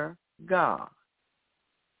their God.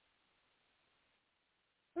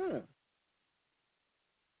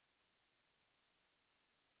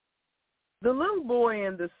 The little boy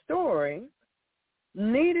in the story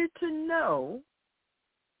needed to know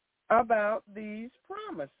about these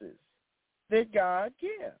promises that God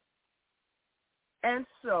gives. And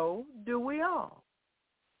so do we all.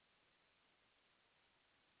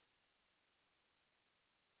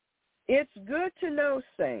 It's good to know,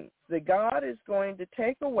 saints, that God is going to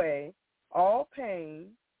take away all pain,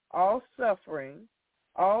 all suffering,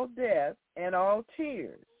 all death, and all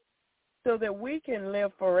tears, so that we can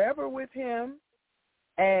live forever with him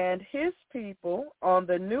and his people on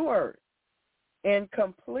the new earth in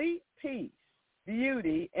complete peace,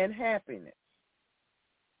 beauty, and happiness.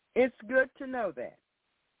 It's good to know that.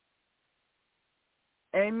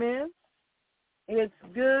 Amen? It's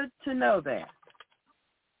good to know that.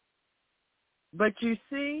 But you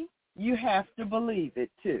see, you have to believe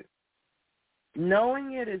it too.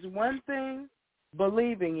 Knowing it is one thing,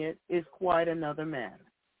 believing it is quite another matter.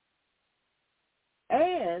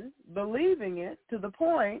 And believing it to the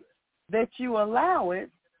point that you allow it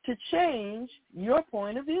to change your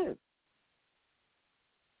point of view.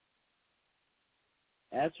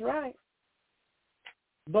 That's right.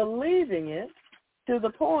 Believing it to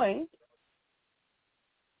the point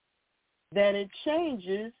that it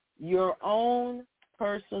changes your own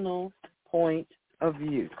personal point of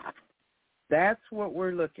view. That's what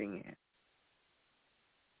we're looking at.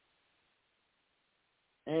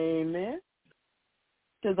 Amen.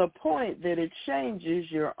 To the point that it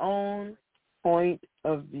changes your own point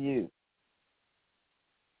of view.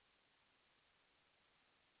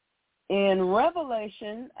 In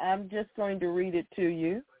Revelation, I'm just going to read it to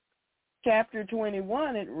you. Chapter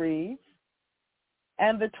 21, it reads,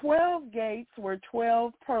 "And the 12 gates were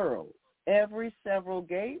 12 pearls. Every several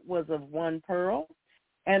gate was of one pearl,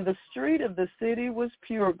 and the street of the city was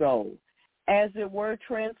pure gold, as it were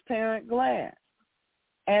transparent glass.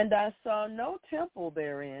 And I saw no temple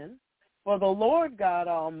therein, for the Lord God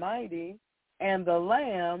Almighty and the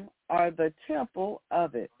Lamb are the temple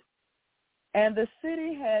of it. And the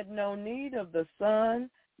city had no need of the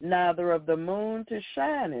sun, neither of the moon to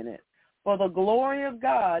shine in it, for the glory of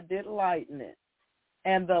God did lighten it,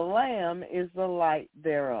 and the Lamb is the light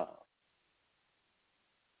thereof."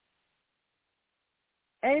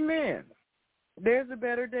 Amen. There's a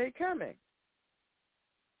better day coming.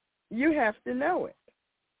 You have to know it.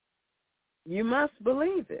 You must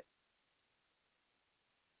believe it.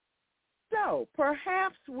 So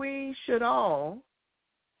perhaps we should all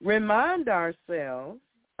remind ourselves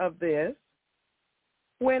of this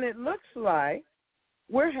when it looks like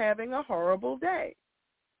we're having a horrible day.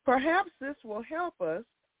 Perhaps this will help us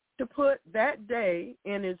to put that day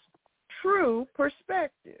in its true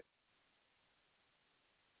perspective.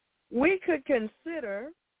 We could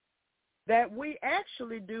consider that we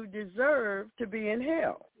actually do deserve to be in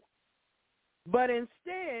hell. But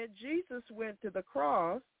instead, Jesus went to the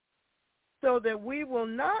cross so that we will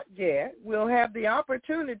not we'll have the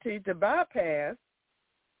opportunity to bypass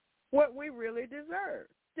what we really deserve.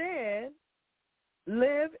 Instead,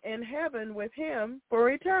 live in heaven with him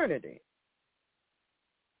for eternity.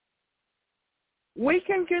 We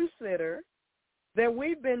can consider that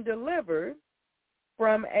we've been delivered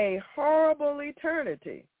from a horrible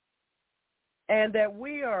eternity and that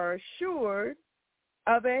we are assured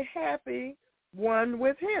of a happy one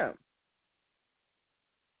with him.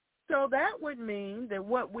 So that would mean that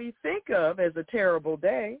what we think of as a terrible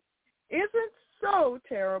day isn't so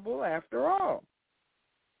terrible after all.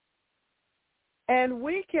 And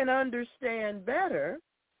we can understand better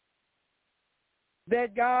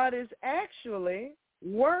that God is actually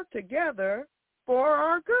worked together for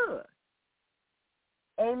our good.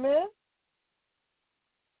 Amen?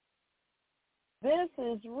 This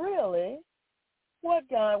is really what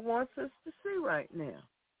God wants us to see right now.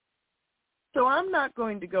 So I'm not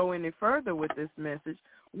going to go any further with this message.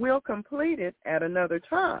 We'll complete it at another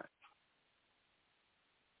time.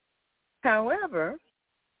 However,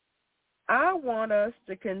 I want us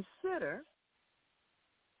to consider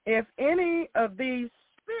if any of these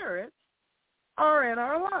spirits are in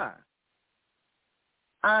our lives.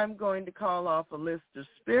 I'm going to call off a list of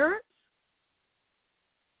spirits.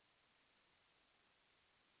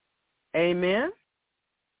 Amen.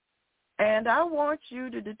 And I want you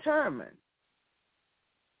to determine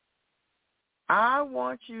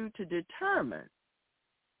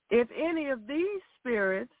if any of these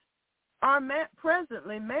spirits are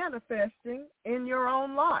presently manifesting in your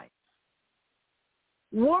own life.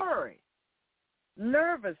 Worry,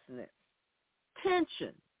 nervousness,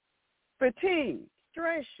 tension, fatigue,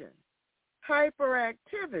 frustration,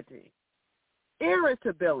 hyperactivity,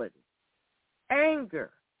 irritability,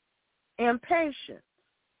 anger, impatience,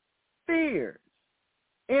 fears,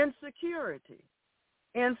 insecurity,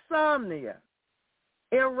 insomnia,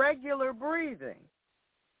 irregular breathing,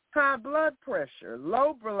 high blood pressure,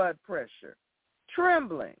 low blood pressure,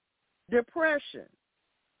 trembling, depression,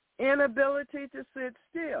 inability to sit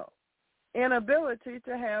still, inability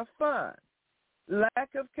to have fun, lack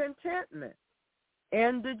of contentment,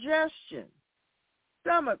 indigestion,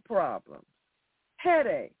 stomach problems,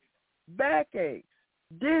 headaches, backaches,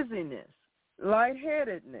 dizziness,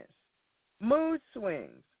 lightheadedness, mood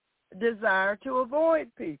swings, desire to avoid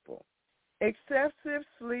people, excessive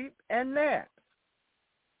sleep and naps,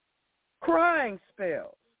 crying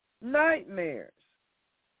spells, nightmares,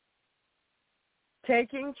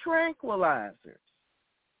 taking tranquilizers,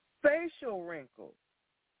 facial wrinkles,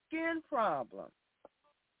 skin problems,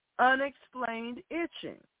 unexplained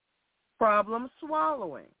itching, problem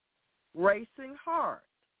swallowing, racing heart,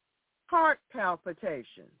 heart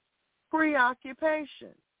palpitations,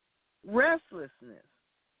 preoccupation, restlessness,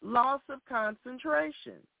 loss of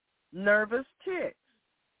concentration, nervous tics,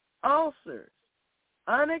 ulcers,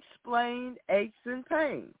 unexplained aches and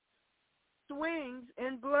pains, swings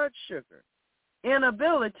in blood sugar,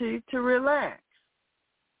 inability to relax,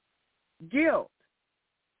 guilt,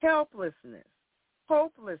 helplessness,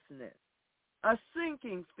 hopelessness, a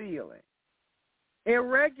sinking feeling,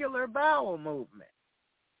 irregular bowel movement,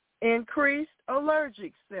 increased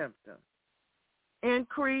allergic symptoms,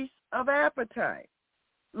 increase of appetite,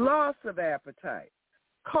 loss of appetite,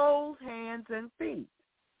 cold hands and feet,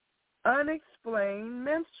 unexplained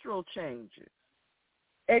menstrual changes,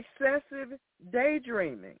 excessive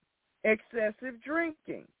daydreaming, excessive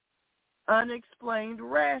drinking, unexplained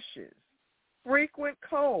rashes, frequent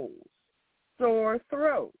colds, sore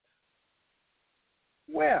throats.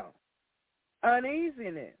 Well,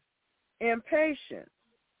 uneasiness, impatience,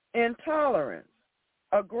 intolerance,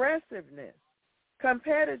 aggressiveness,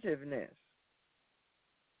 competitiveness,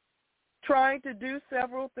 trying to do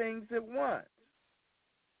several things at once,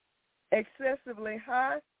 excessively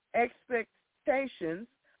high expectations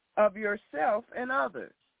of yourself and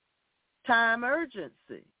others, time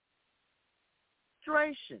urgency,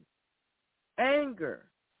 frustration, anger,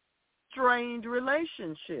 strained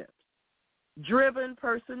relationships, driven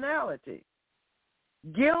personality,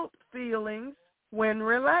 guilt feelings when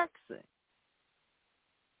relaxing.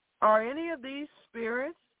 Are any of these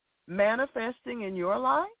spirits manifesting in your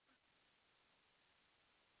life?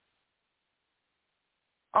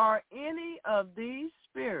 Are any of these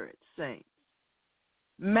spirits, saints,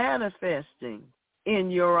 manifesting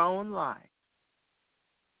in your own life?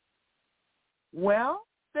 Well,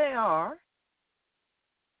 they are.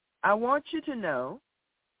 I want you to know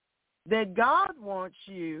that God wants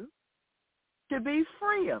you to be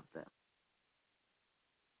free of them.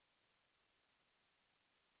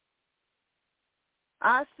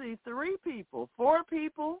 I see 4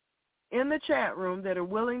 people in the chat room that are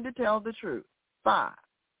willing to tell the truth. 5,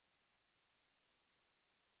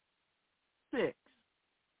 6,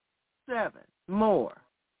 7, more.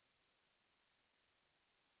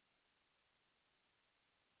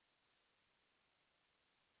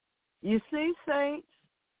 You see, saints,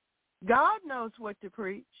 God knows what to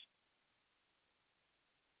preach.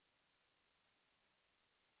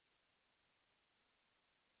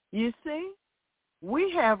 You see,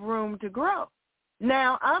 we have room to grow.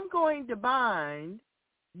 Now, I'm going to bind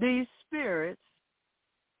these spirits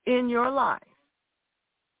in your life.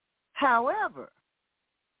 However,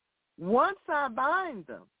 once I bind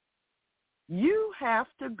them, you have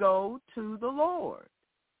to go to the Lord.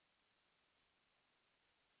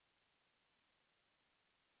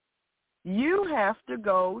 You have to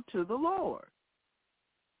go to the Lord.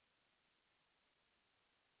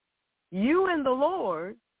 You and the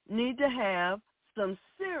Lord need to have some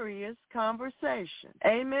serious conversation.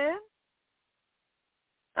 Amen?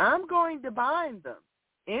 I'm going to bind them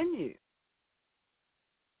in you.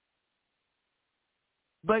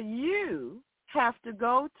 But you have to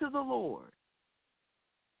go to the Lord.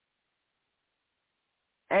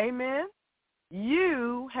 Amen?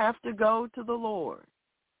 You have to go to the Lord.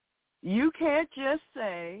 You can't just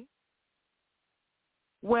say,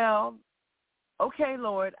 well, okay,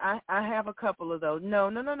 Lord, I have a couple of those. No.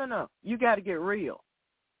 You got to get real.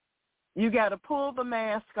 You got to pull the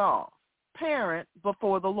mask off. Parent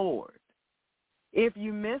before the Lord. If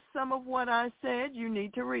you missed some of what I said, you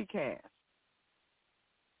need to recast.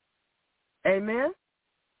 Amen?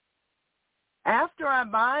 After I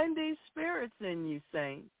bind these spirits in you,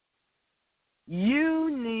 saints, You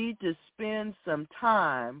need to spend some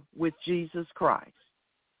time with Jesus Christ.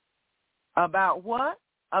 About what?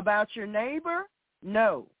 About your neighbor?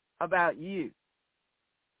 No, about you.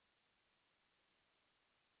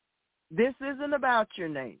 This isn't about your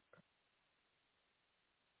neighbor.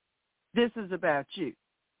 This is about you.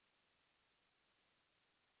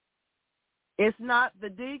 It's not the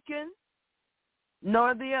deacon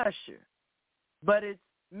nor the usher, but it's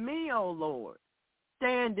me, O Lord,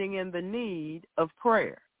 standing in the need of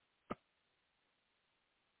prayer.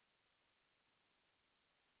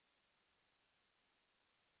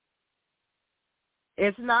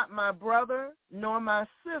 It's not my brother nor my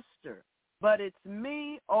sister, but it's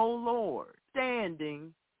me, O Lord,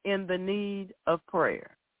 standing in the need of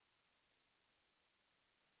prayer.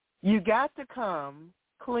 You got to come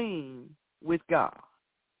clean with God.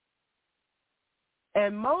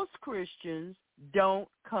 And most Christians don't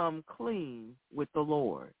come clean with the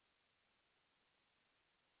Lord.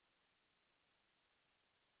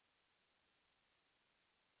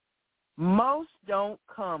 Most don't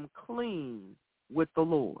come clean with the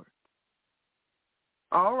Lord.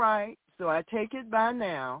 All right, so I take it by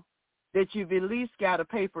now that you've at least got a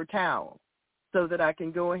paper towel so that I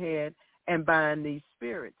can go ahead and bind these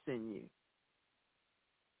spirits in you.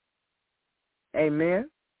 Amen.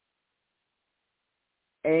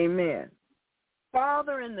 Amen.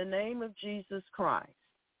 Father, in the name of Jesus Christ,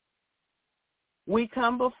 we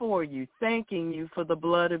come before you thanking you for the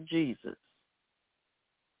blood of Jesus.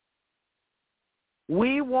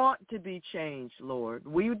 We want to be changed, Lord.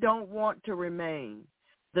 We don't want to remain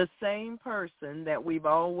the same person that we've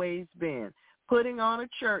always been, putting on a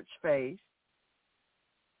church face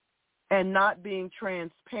and not being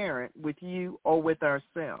transparent with you or with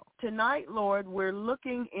ourselves. Tonight, Lord, we're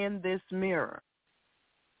looking in this mirror.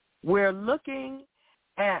 We're looking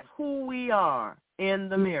at who we are in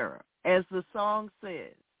the mirror. As the song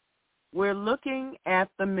says, we're looking at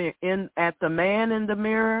the man in the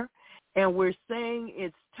mirror, and we're saying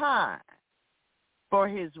it's time for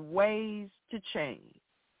his ways to change.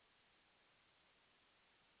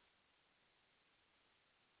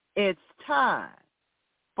 It's time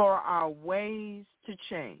for our ways to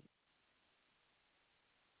change.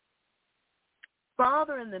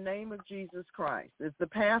 Father, in the name of Jesus Christ, as the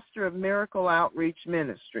pastor of Miracle Outreach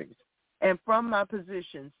Ministries, and from my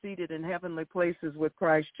position seated in heavenly places with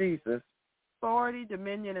Christ Jesus, authority,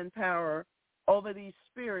 dominion, and power over these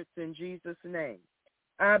spirits in Jesus' name.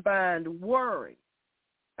 I bind worry.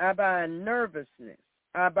 I bind nervousness.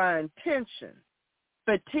 I bind tension,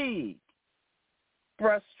 fatigue,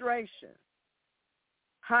 frustration,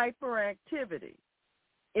 hyperactivity,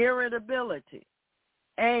 irritability,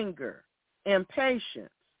 anger, impatience,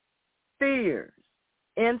 fears,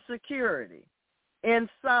 insecurity,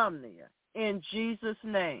 insomnia, in Jesus'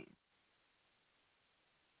 name.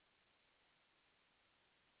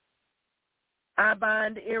 I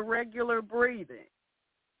bind irregular breathing,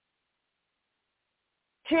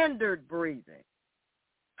 hindered breathing,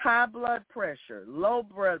 high blood pressure, low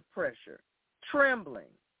blood pressure, trembling,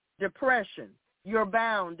 depression. You're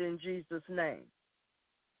bound in Jesus' name.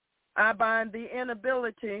 I bind the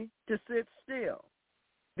inability to sit still,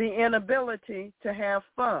 the inability to have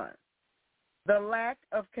fun, the lack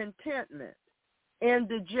of contentment,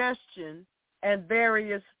 indigestion, and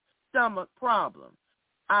various stomach problems.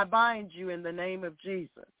 I bind you in the name of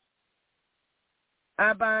Jesus.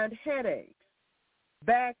 I bind headaches,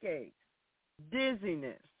 backaches,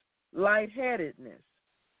 dizziness, lightheadedness,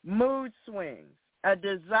 mood swings, a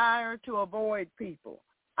desire to avoid people.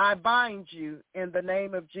 I bind you in the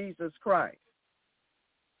name of Jesus Christ.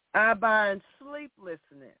 I bind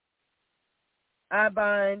sleeplessness. I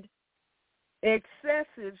bind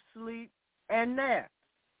excessive sleep and naps.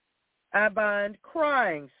 I bind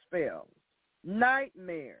crying spells,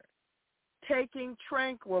 nightmares, taking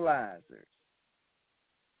tranquilizers,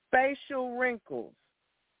 facial wrinkles,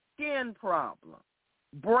 skin problems,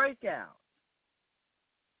 breakouts,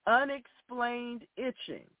 unexplained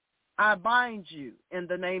itching. I bind you in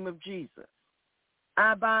the name of Jesus.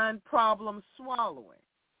 I bind problem swallowing,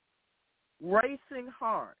 racing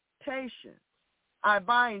heart, patience. I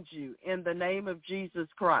bind you in the name of Jesus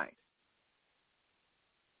Christ.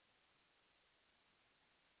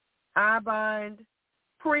 I bind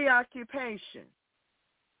preoccupation.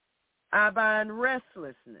 I bind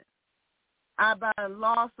restlessness. I bind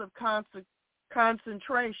loss of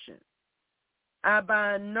concentration. I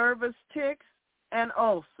bind nervous tics and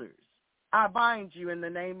ulcers. I bind you in the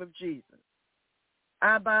name of Jesus.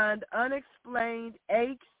 I bind unexplained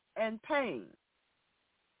aches and pains,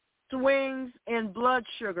 swings in blood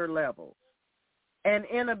sugar levels, and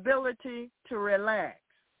inability to relax.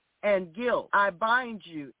 and guilt. I bind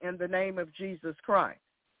you in the name of Jesus Christ.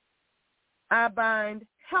 I bind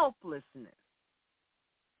helplessness,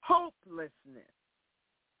 hopelessness,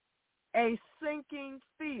 a sinking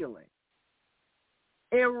feeling,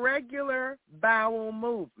 irregular bowel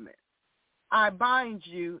movement. I bind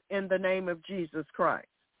you in the name of Jesus Christ.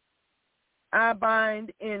 I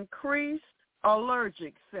bind increased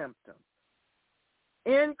allergic symptoms,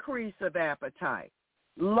 increase of appetite,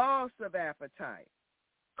 loss of appetite,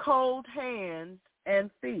 cold hands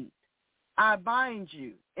and feet. I bind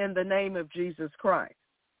you in the name of Jesus Christ.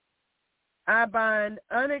 I bind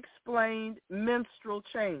unexplained menstrual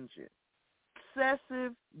changes,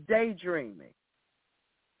 excessive daydreaming,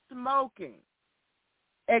 smoking,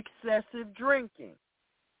 excessive drinking.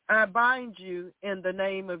 I bind you in the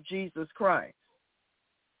name of Jesus Christ.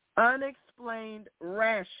 Unexplained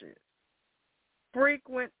rashes,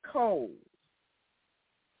 frequent colds,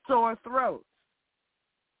 sore throats,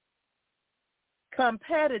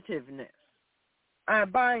 competitiveness. I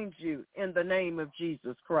bind you in the name of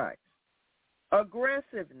Jesus Christ.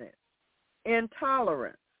 Aggressiveness,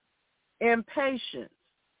 intolerance, impatience.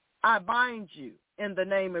 I bind you in the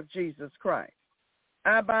name of Jesus Christ.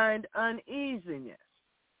 I bind uneasiness,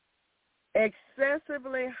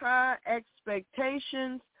 excessively high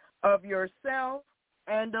expectations of yourself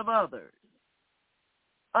and of others,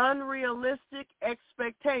 unrealistic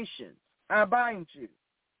expectations. I bind you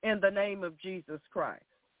in the name of Jesus Christ.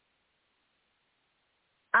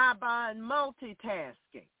 I bind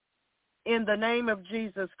multitasking in the name of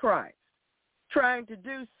Jesus Christ, trying to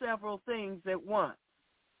do several things at once.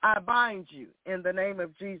 I bind you in the name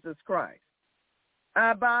of Jesus Christ.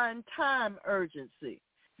 I bind time urgency.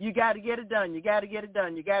 You got to get it done. You got to get it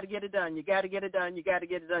done. You got to get it done. You got to get it done. You got to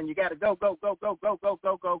get it done. You got to go, go, go, go, go, go,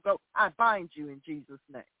 go, go, go. I bind you in Jesus'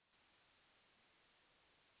 name.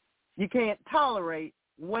 You can't tolerate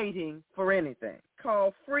waiting for anything.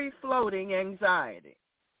 Called free-floating anxiety.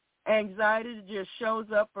 Anxiety that just shows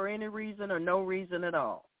up for any reason or no reason at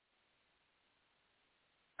all.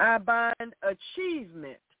 I bind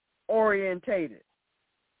achievement-orientated.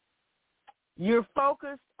 You're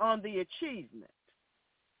focused on the achievement,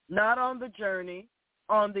 not on the journey,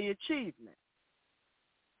 on the achievement.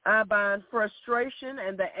 I bind frustration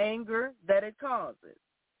and the anger that it causes.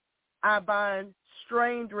 I bind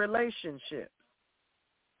strained relationships.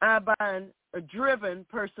 I bind a driven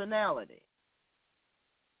personality,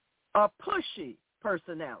 a pushy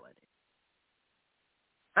personality.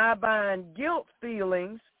 I bind guilt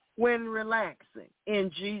feelings when relaxing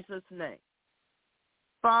in Jesus' name.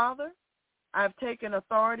 Father, I've taken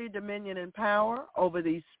authority, dominion, and power over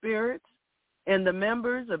these spirits and the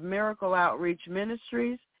members of Miracle Outreach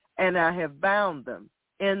Ministries, and I have bound them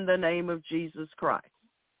in the name of Jesus Christ.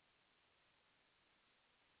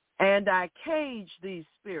 And I cage these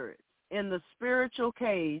spirits in the spiritual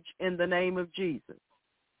cage in the name of Jesus.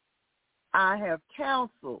 I have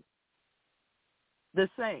counseled the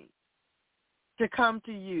saints to come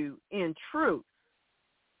to you in truth,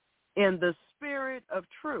 in the spirit of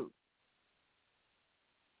truth,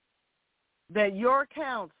 that your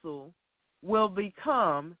counsel will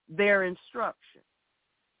become their instruction,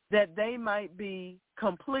 that they might be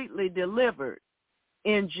completely delivered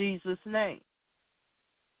in Jesus' name.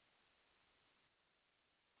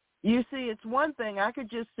 You see, it's one thing, I could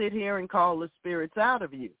just sit here and call the spirits out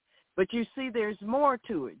of you. But you see, there's more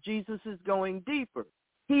to it. Jesus is going deeper.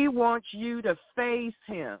 He wants you to face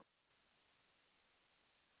him.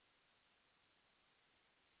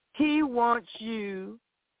 He wants you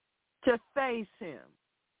to face him,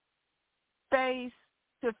 face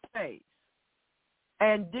to face,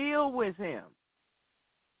 and deal with him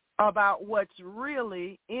about what's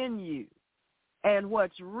really in you and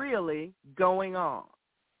what's really going on.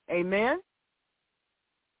 Amen?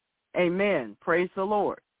 Amen. Praise the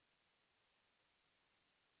Lord.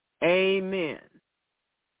 Amen.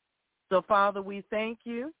 So, Father, we thank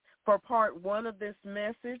you for part one of this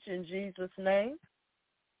message in Jesus' name.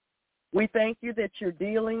 We thank you that you're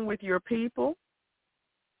dealing with your people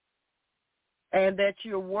and that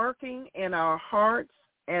you're working in our hearts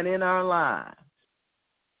and in our lives.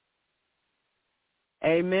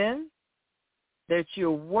 Amen. That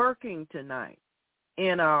you're working tonight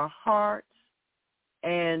in our hearts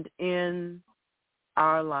and in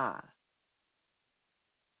our lives.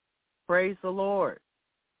 Praise the Lord.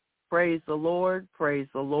 Praise the Lord. Praise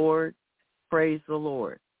the Lord. Praise the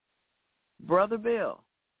Lord. Brother Bill.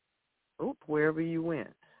 Wherever you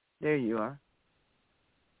went. There you are.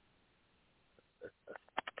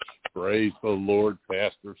 Praise the Lord,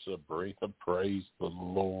 Pastor Sabrina. Praise the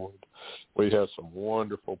Lord. We have some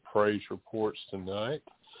wonderful praise reports tonight.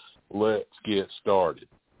 Let's get started.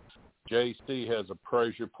 JC has a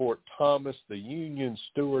praise report. Thomas, the union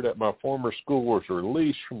steward at my former school, was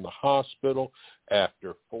released from the hospital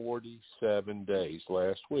after 47 days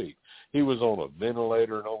last week. He was on a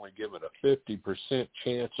ventilator and only given a 50%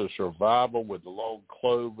 chance of survival with long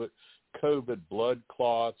COVID, blood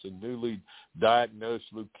clots, and newly diagnosed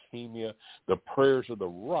leukemia. The prayers of the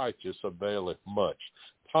righteous availeth much.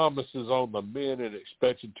 Thomas is on the mend and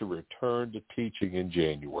expected to return to teaching in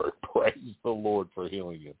January. Praise the Lord for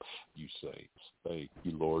healing him, you saints. Thank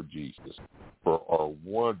you, Lord Jesus, for our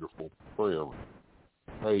wonderful prayer.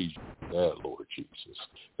 Praise you for that, Lord Jesus,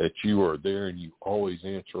 that you are there and you always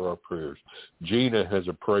answer our prayers. Gina has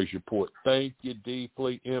a praise report. Thank you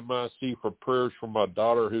deeply, MIC, for prayers for my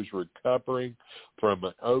daughter who's recovering from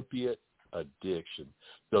an opiate addiction.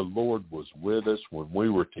 The Lord was with us when we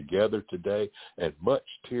were together today, and much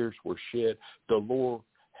tears were shed. The Lord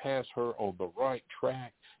has her on the right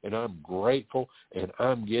track, and I'm grateful, and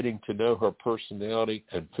I'm getting to know her personality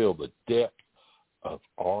and feel the depth of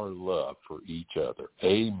our love for each other.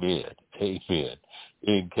 Amen. Amen.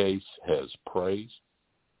 In case has praise.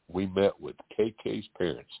 We met with KK's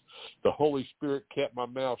parents. The Holy Spirit kept my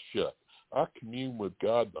mouth shut. I communed with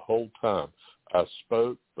God the whole time. I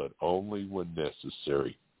spoke, but only when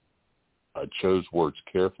necessary. I chose words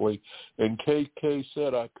carefully, and KK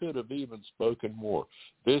said I could have even spoken more.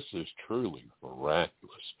 This is truly miraculous.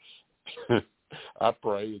 I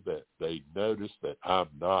pray that they notice that I'm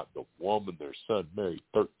not the woman their son married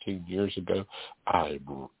 13 years ago. I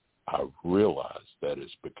realize that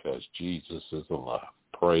it's because Jesus is alive.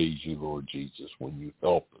 Praise you, Lord Jesus, when you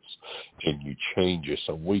help us and you change us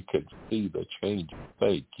and we can see the change.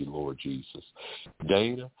 Thank you, Lord Jesus.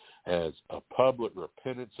 Dana has a public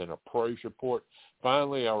repentance and a praise report.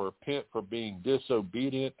 Finally, I repent for being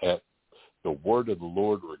disobedient at the word of the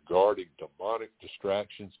Lord regarding demonic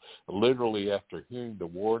distractions. Literally, after hearing the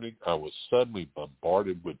warning, I was suddenly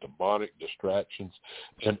bombarded with demonic distractions.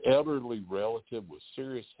 An elderly relative with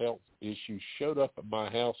serious health issues showed up at my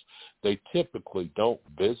house. They typically don't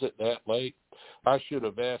visit that late. I should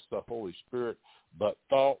have asked the Holy Spirit, but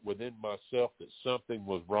thought within myself that something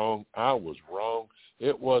was wrong. I was wrong.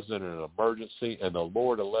 It wasn't an emergency, and the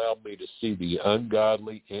Lord allowed me to see the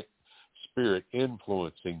ungodly spirit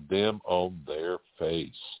influencing them on their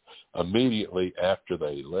face. Immediately after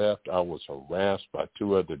they left, I was harassed by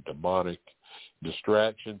two other demonic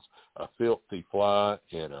distractions, a filthy fly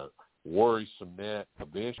and a worrisome gnat.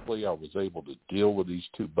 Eventually, I was able to deal with these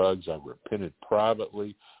two bugs. I repented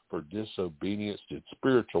privately for disobedience and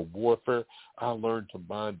spiritual warfare. I learned to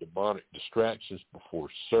bind demonic distractions before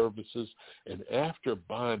services, and after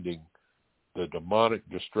binding the demonic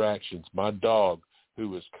distractions, my dog,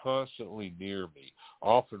 who is constantly near me,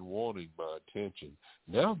 often wanting my attention,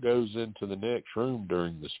 now goes into the next room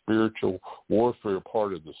during the spiritual warfare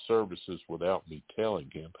part of the services without me telling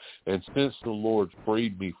him. And since the Lord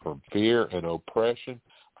freed me from fear and oppression,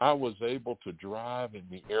 I was able to drive in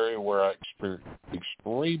the area where I experienced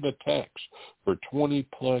extreme attacks for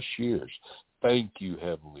 20-plus years. Thank you,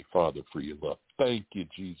 Heavenly Father, for your love. Thank you,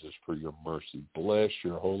 Jesus, for your mercy. Bless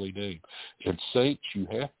your holy name. And saints, you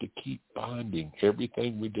have to keep binding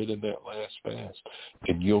everything we did in that last fast,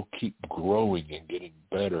 and you'll keep growing and getting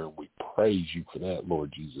better. We praise you for that,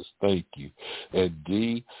 Lord Jesus. Thank you. And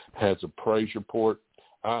Dee has a praise report.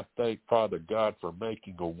 I thank Father God for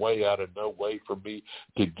making a way out of no way for me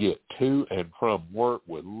to get to and from work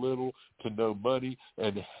with little to no money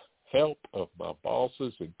and help of my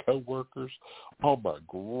bosses and coworkers. All my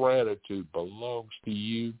gratitude belongs to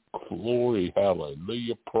you. Glory,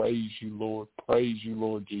 hallelujah. Praise you, Lord. Praise you,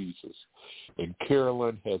 Lord Jesus. And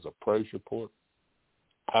Carolyn has a praise report.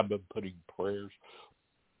 I've been putting prayers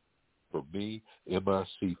for me,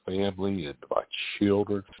 MIC family, and my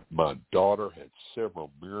children. My daughter had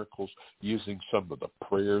several miracles using some of the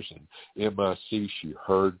prayers, and MIC, she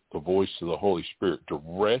heard the voice of the Holy Spirit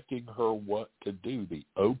directing her what to do, the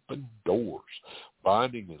open doors,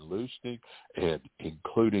 binding and loosening, and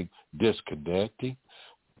including disconnecting,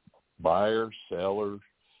 buyers, sellers,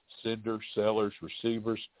 senders, sellers,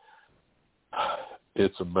 receivers.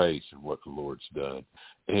 It's amazing what the Lord's done.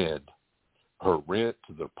 And her rent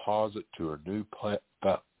to the deposit to her new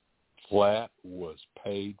flat was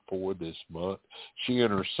paid for this month. She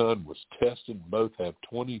and her son was tested. Both have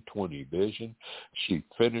 20/20 vision. She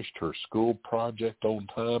finished her school project on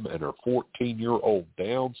time, and her 14-year-old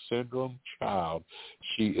Down syndrome child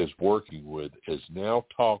she is working with is now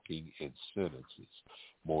talking in sentences.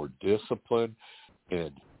 More discipline,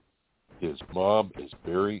 and his mom is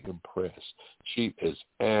very impressed. She is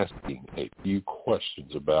asking a few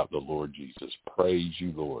questions about the Lord Jesus. Praise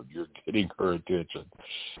you, Lord. You're getting her attention.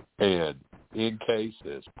 And NK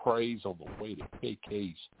says, praise on the way to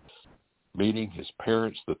KK's meeting his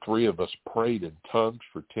parents. The three of us prayed in tongues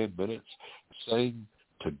for 10 minutes, sang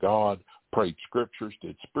to God, prayed scriptures,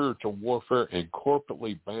 did spiritual warfare, and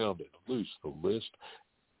corporately bound and loosed the list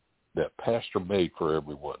that Pastor made for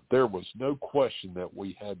everyone. There was no question that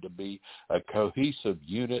we had to be a cohesive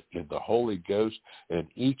unit in the Holy Ghost, and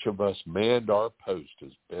each of us manned our post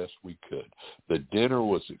as best we could. The dinner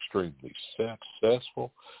was extremely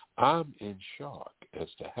successful. I'm in shock as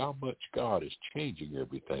to how much God is changing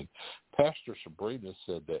everything. Pastor Sabrina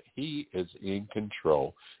said that he is in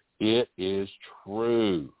control. It is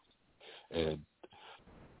true. And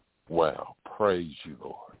wow, praise you,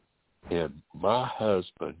 Lord. And my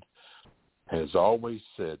husband has always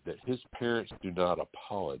said that his parents do not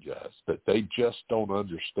apologize, that they just don't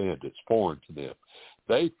understand. It's foreign to them.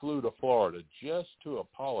 They flew to Florida just to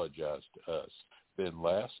apologize to us. Then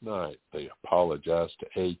last night they apologized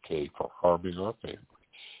to AK for harming our family.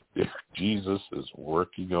 Jesus is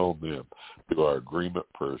working on them through our agreement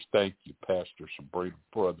prayers. Thank you, Pastor Sabrina,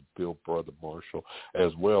 Brother Bill, Brother Marshall,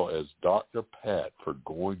 as well as Dr. Pat for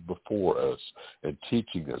going before us and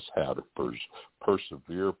teaching us how to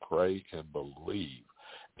persevere, pray, and believe.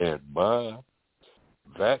 And my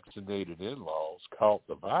vaccinated in-laws caught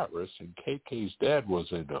the virus, and KK's dad was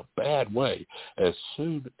in a bad way. As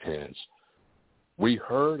soon as we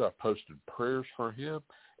heard, I posted prayers for him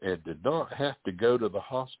and did not have to go to the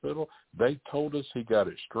hospital. They told us he got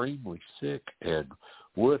extremely sick and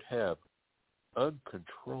would have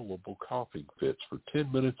uncontrollable coughing fits for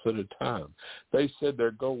 10 minutes at a time. They said their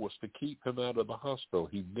goal was to keep him out of the hospital.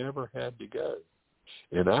 He never had to go.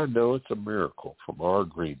 And I know it's a miracle from our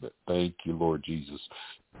agreement. Thank you, Lord Jesus.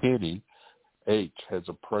 Penny H. has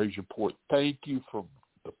a praise report. Thank you for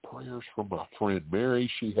the prayers from my friend Mary.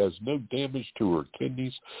 She has no damage to her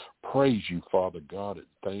kidneys. Praise you, Father God, and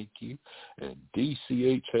thank you. And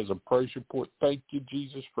DCH has a praise report. Thank you,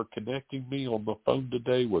 Jesus, for connecting me on the phone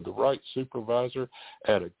today with the right supervisor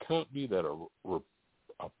at a company that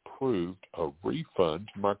approved a refund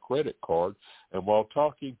to my credit card. And while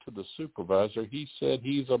talking to the supervisor, he said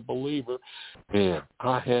he's a believer, and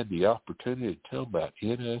I had the opportunity to tell him about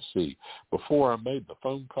NSC. Before I made the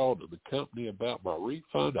phone call to the company about my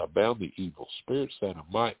refund, I bound the evil spirits that I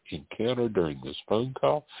might encounter during this phone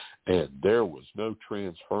call, and there was no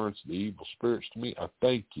transference of the evil spirits to me. I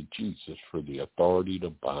thank you, Jesus, for the authority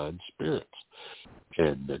to bind spirits.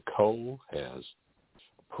 And Nicole has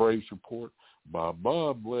a praise report. My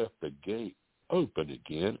mom left the gate open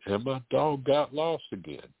again, and my dog got lost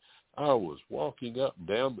again. I was walking up and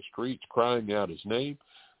down the streets crying out his name.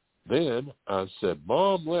 Then I said,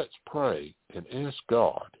 Mom, let's pray and ask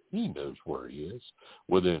God. He knows where he is.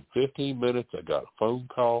 Within 15 minutes, I got a phone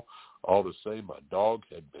call, all to say my dog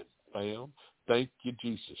had been found. Thank you,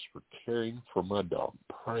 Jesus, for caring for my dog.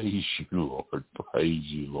 Praise you, Lord. Praise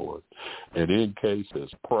you, Lord. And NK says,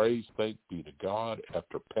 praise, thank be to God.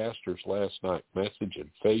 After Pastor's last night message and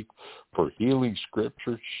faith for healing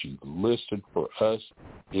scripture she listed for us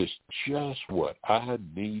is just what I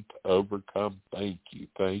need to overcome. Thank you,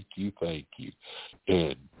 thank you, thank you.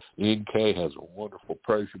 And NK has a wonderful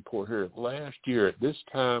praise report here. Last year at this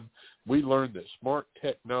time, we learned that smart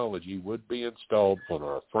technology would be installed on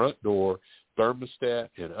our front door, thermostat,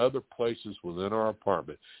 and other places within our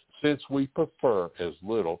apartment. Since we prefer as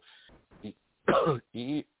little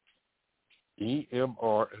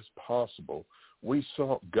EMR as possible, we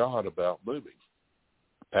sought God about moving.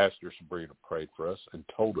 Pastor Sabrina prayed for us and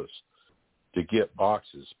told us to get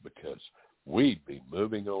boxes because we'd be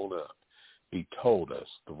moving on up. He told us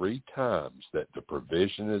 3 times that the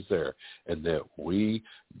provision is there and that we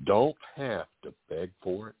don't have to beg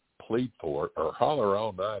for it, plead for it, or holler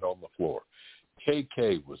all night on the floor.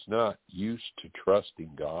 KK was not used to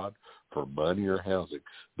trusting God for money or housing.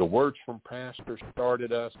 The words from Pastor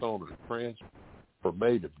started us on a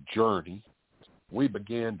transformative journey. We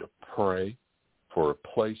began to pray for a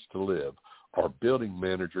place to live. Our building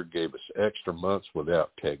manager gave us extra months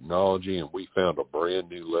without technology, and we found a brand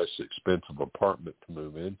new, less expensive apartment to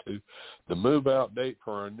move into. The move-out date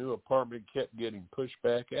for our new apartment kept getting pushed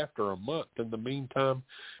back. After a month, in the meantime,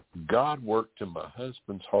 God worked in my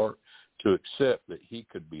husband's heart to accept that he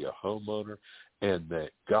could be a homeowner and that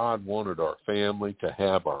God wanted our family to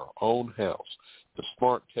have our own house. The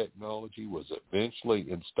smart technology was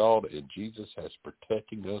eventually installed, and Jesus has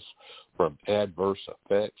protecting us from adverse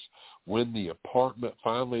effects. When the apartment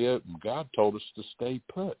finally opened, God told us to stay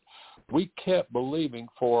put. We kept believing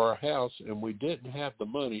for our house, and we didn't have the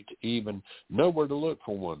money to even know where to look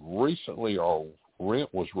for one. Recently, our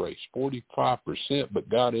rent was raised 45%, but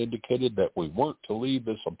God indicated that we weren't to leave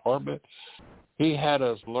this apartment. He had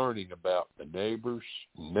us learning about the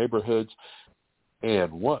neighborhoods,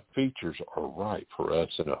 and what features are right for us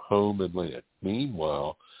in a home and land.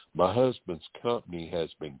 Meanwhile, my husband's company has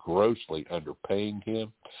been grossly underpaying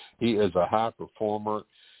him. He is a high performer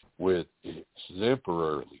with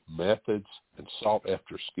exemplary methods and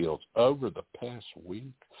sought-after skills. Over the past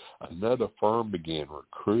week, another firm began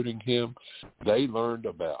recruiting him. They learned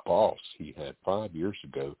about a boss he had 5 years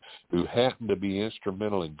ago who happened to be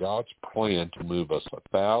instrumental in God's plan to move us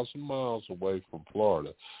 1,000 miles away from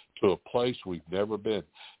Florida to a place we've never been.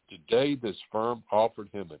 Today, this firm offered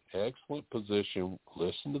him an excellent position,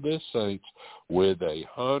 listen to this, saints, with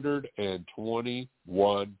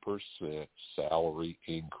 121% salary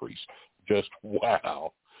increase. Just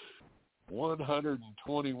wow.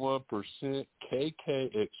 121%.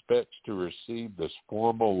 KK expects to receive this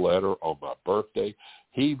formal letter on my birthday.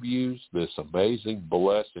 He views this amazing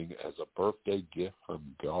blessing as a birthday gift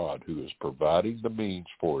from God, who is providing the means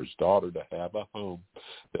for his daughter to have a home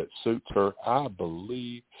that suits her. I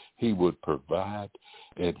believe he would provide,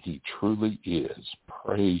 and he truly is.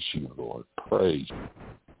 Praise you, Lord. Praise you.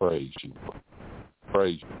 Praise you, Lord.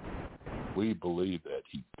 Praise you. We believe that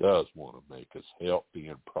he does want to make us healthy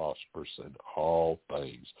and prosperous in all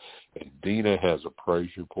things. And Dina has a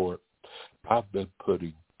praise report. I've been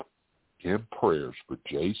putting in prayers for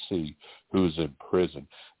JC, who is in prison,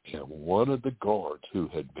 and one of the guards who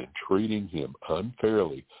had been treating him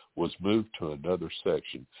unfairly was moved to another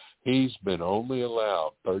section. He's been only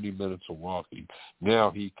allowed 30 minutes of walking.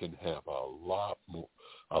 Now he can have a lot more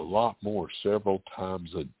several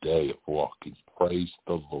times a day of walking. Praise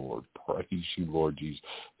the Lord. Praise you, Lord Jesus.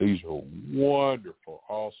 These are wonderful,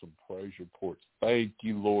 awesome praise reports. Thank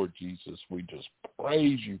you, Lord Jesus. We just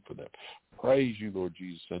praise you for them. Praise you, Lord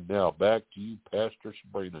Jesus. And now back to you, Pastor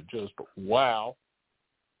Sabrina. Just wow.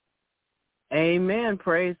 Amen.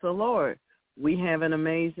 Praise the Lord. We have an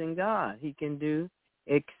amazing God. He can do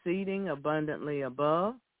exceeding abundantly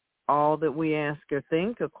above all that we ask or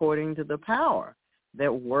think, according to the power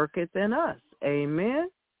that worketh in us. Amen.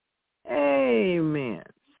 Amen.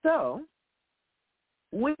 So,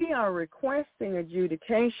 we are requesting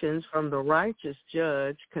adjudications from the righteous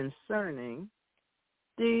judge concerning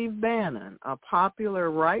Steve Bannon, a popular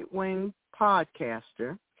right-wing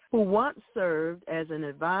podcaster who once served as an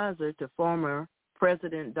advisor to former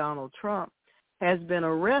President Donald Trump, has been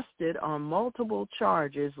arrested on multiple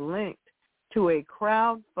charges linked to a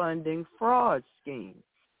crowdfunding fraud scheme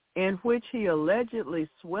in which he allegedly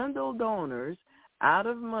swindled donors out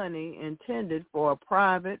of money intended for a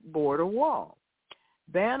private border wall.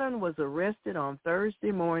 Bannon was arrested on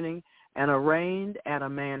Thursday morning and arraigned at a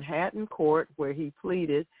Manhattan court where he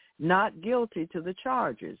pleaded not guilty to the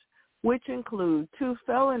charges, which include 2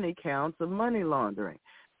 felony counts of money laundering,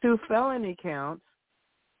 2 felony counts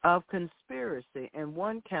of conspiracy, and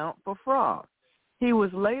 1 count for fraud. He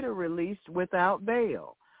was later released without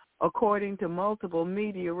bail, according to multiple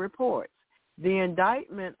media reports. The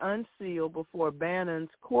indictment unsealed before Bannon's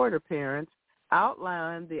court appearance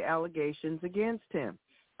outlined the allegations against him,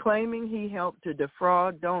 claiming he helped to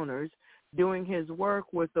defraud donors doing his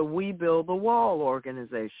work with the We Build the Wall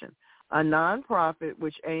organization, a nonprofit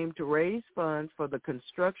which aimed to raise funds for the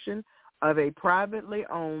construction of a privately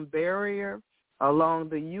owned barrier along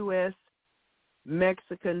the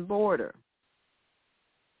U.S.-Mexican border.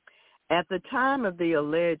 At the time of the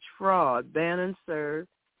alleged fraud, Bannon served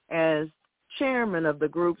as chairman of the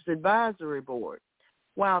group's advisory board.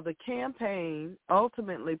 While the campaign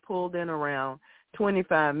ultimately pulled in around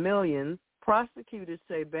 $25 million, prosecutors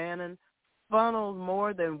say Bannon funneled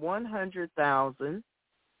more than $100,000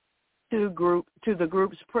 to the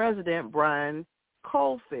group's president, Brian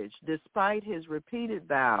Kolfage, despite his repeated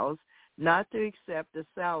vows not to accept a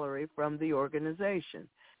salary from the organization.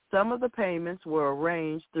 Some of the payments were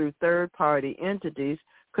arranged through third-party entities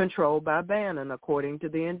controlled by Bannon, according to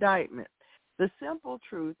the indictment. The simple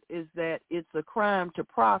truth is that it's a crime to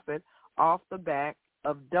profit off the back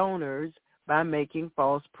of donors by making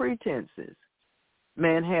false pretenses.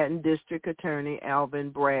 Manhattan District Attorney Alvin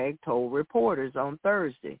Bragg told reporters on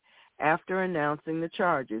Thursday after announcing the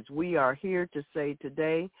charges, "We are here to say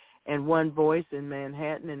today, in one voice in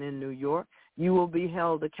Manhattan and in New York, you will be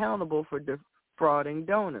held accountable for defrauding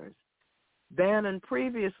donors." Bannon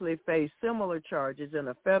previously faced similar charges in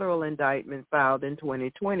a federal indictment filed in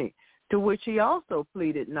 2020, to which he also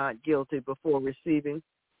pleaded not guilty before receiving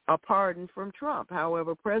a pardon from Trump.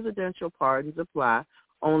 However, presidential pardons apply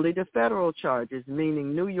only to federal charges,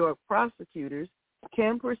 meaning New York prosecutors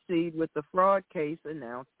can proceed with the fraud case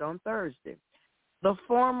announced on Thursday. The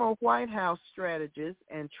former White House strategist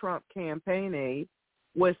and Trump campaign aide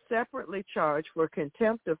was separately charged for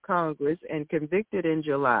contempt of Congress and convicted in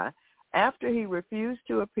July after he refused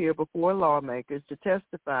to appear before lawmakers to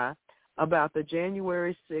testify about the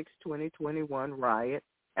January 6, 2021 riot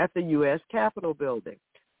at the U.S. Capitol building.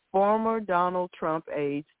 Former Donald Trump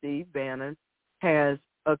aide Steve Bannon has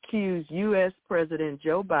accused U.S. President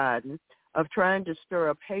Joe Biden of trying to stir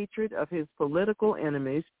up hatred of his political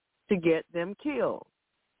enemies to get them killed.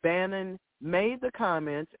 Bannon made the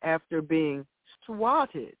comments after being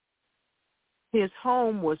swatted. His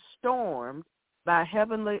home was stormed by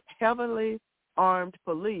heavily armed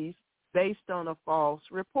police based on a false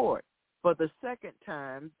report for the second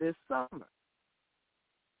time this summer.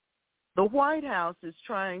 The White House is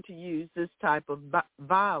trying to use this type of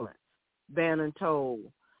violence, Bannon told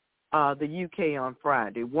the UK on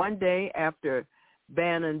Friday, one day after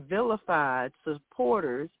Bannon vilified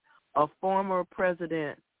supporters of former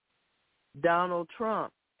President Donald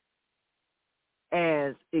Trump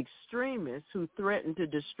as extremists who threaten to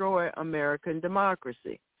destroy American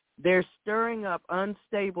democracy. They're stirring up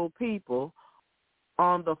unstable people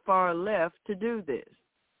on the far left to do this.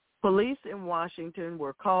 Police in Washington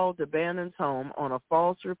were called to Bannon's home on a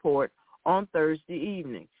false report on Thursday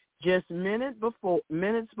evening, just minutes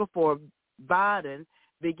before Biden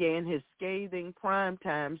began his scathing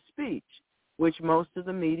primetime speech, which most of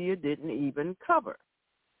the media didn't even cover.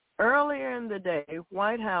 Earlier in the day,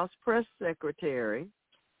 White House press secretary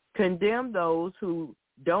condemned those who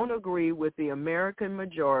don't agree with the American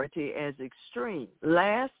majority as extreme.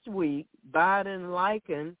 Last week, Biden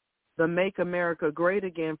likened the Make America Great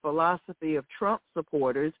Again philosophy of Trump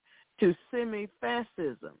supporters to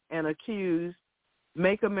semi-fascism and accused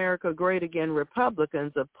Make America Great Again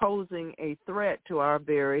Republicans of posing a threat to our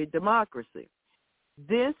very democracy.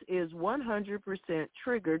 This is 100%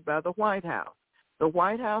 triggered by the White House. The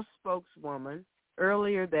White House spokeswoman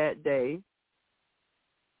earlier that day,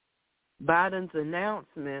 Biden's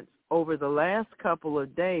announcements over the last couple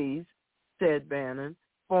of days, said Bannon,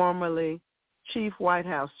 formerly chief White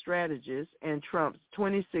House strategist and Trump's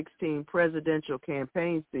 2016 presidential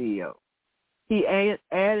campaign CEO. He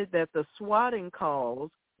added that the swatting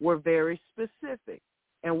calls were very specific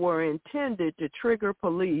and were intended to trigger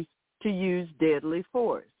police to use deadly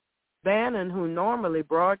force. Bannon, who normally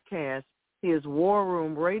broadcasts his War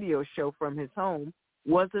Room radio show from his home,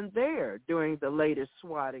 wasn't there during the latest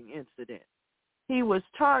swatting incident. He was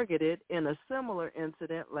targeted in a similar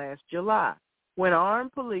incident last July when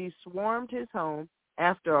armed police swarmed his home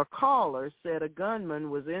after a caller said a gunman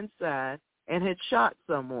was inside and had shot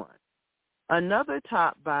someone. Another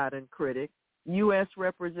top Biden critic, U.S.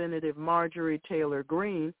 Representative Marjorie Taylor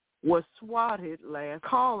Greene, was swatted last.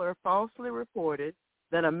 Caller falsely reported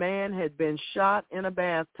that a man had been shot in a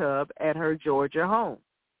bathtub at her Georgia home.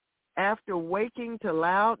 After waking to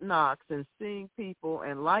loud knocks and seeing people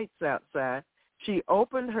and lights outside, she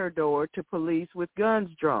opened her door to police with guns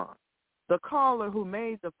drawn. The caller who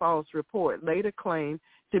made the false report later claimed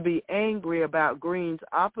to be angry about Greene's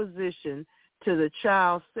opposition to the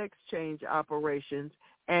child sex change operations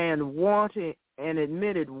and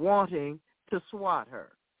admitted wanting to swat her.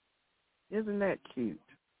 Isn't that cute?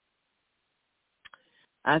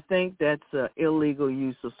 I think that's illegal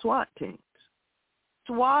use of SWAT teams.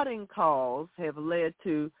 Swatting calls have led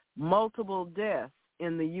to multiple deaths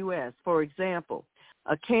in the U.S. For example,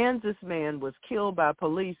 a Kansas man was killed by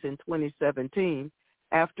police in 2017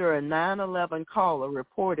 after a 9/11 caller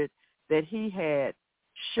reported that he had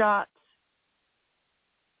shot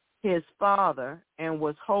his father and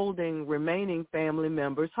was holding remaining family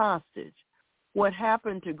members hostage. What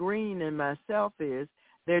happened to Greene and myself is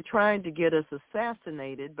they're trying to get us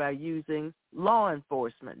assassinated by using law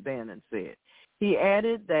enforcement, Bannon said. He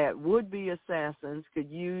added that would-be assassins could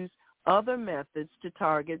use other methods to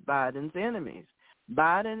target Biden's enemies.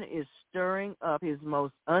 Biden is stirring up his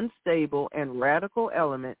most unstable and radical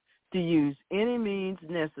element to use any means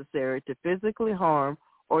necessary to physically harm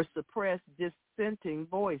or suppress dissenting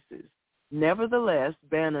voices. Nevertheless,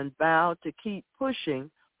 Bannon vowed to keep pushing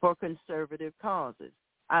for conservative causes.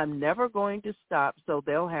 I'm never going to stop, so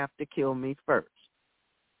they'll have to kill me first.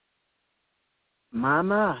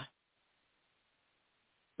 My.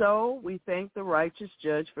 So we thank the righteous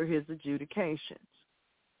judge for his adjudications.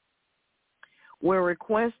 We're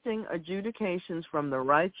requesting adjudications from the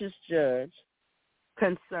righteous judge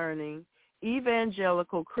concerning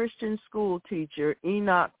evangelical Christian school teacher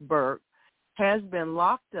Enoch Burke has been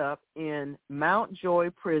locked up in Mountjoy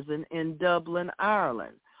Prison in Dublin,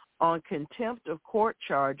 Ireland, on contempt of court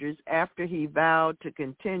charges after he vowed to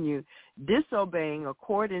continue disobeying a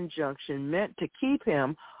court injunction meant to keep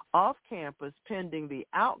him off campus pending the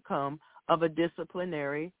outcome of a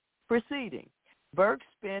disciplinary proceeding. Burke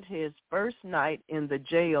spent his first night in the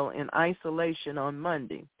jail in isolation on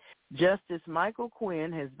Monday. Justice Michael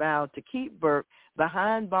Quinn has vowed to keep Burke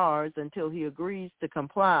behind bars until he agrees to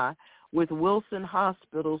comply with Wilson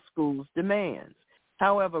Hospital School's demands.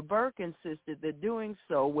 However, Burke insisted that doing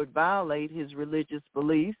so would violate his religious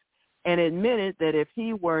beliefs and admitted that if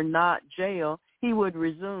he were not jailed, he would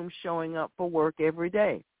resume showing up for work every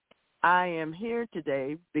day. I am here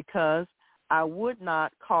today because I would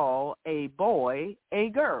not call a boy a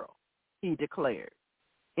girl, he declared,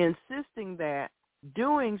 insisting that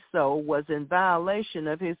doing so was in violation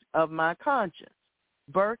of my conscience.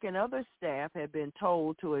 Burke and other staff had been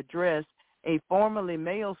told to address a formerly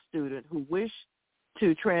male student who wished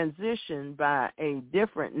to transition by a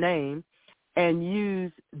different name and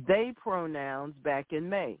use they pronouns back in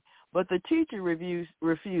May. But the teacher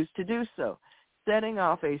refused to do so, setting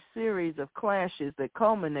off a series of clashes that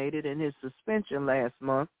culminated in his suspension last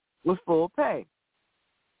month with full pay.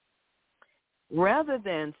 Rather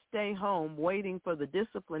than stay home waiting for the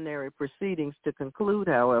disciplinary proceedings to conclude,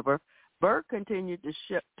 however, Burke continued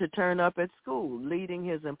to turn up at school, leading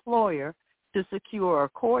his employer to secure a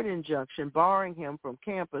court injunction barring him from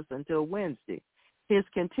campus until Wednesday. His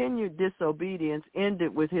continued disobedience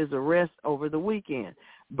ended with his arrest over the weekend.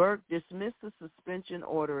 Burke dismissed the suspension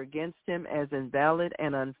order against him as invalid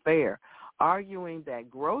and unfair, arguing that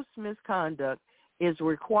gross misconduct is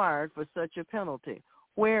required for such a penalty,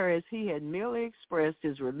 whereas he had merely expressed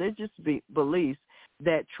his religious beliefs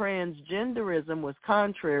that transgenderism was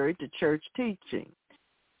contrary to church teaching.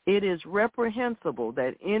 It is reprehensible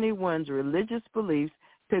that anyone's religious beliefs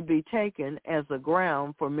could be taken as a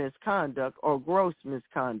ground for misconduct or gross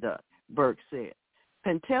misconduct, Burke said.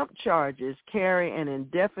 Contempt charges carry an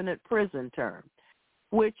indefinite prison term,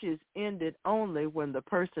 which is ended only when the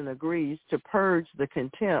person agrees to purge the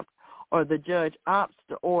contempt or the judge opts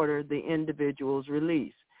to order the individual's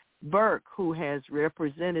release. Burke, who has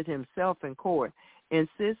represented himself in court,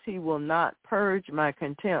 insists he will not purge my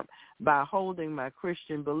contempt by holding my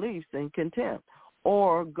Christian beliefs in contempt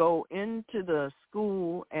or go into the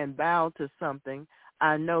school and bow to something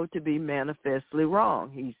I know to be manifestly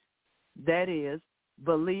wrong. That is,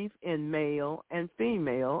 belief in male and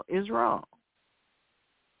female is wrong.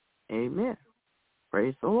 Amen.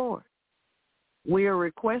 Praise the Lord. We are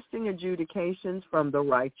requesting adjudications from the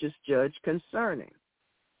righteous judge concerning.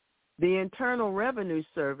 The Internal Revenue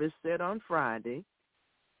Service said on Friday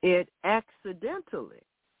it accidentally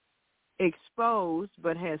exposed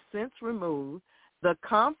but has since removed the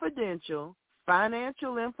confidential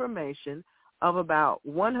financial information of about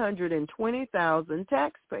 120,000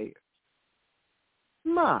 taxpayers.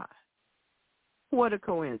 My, what a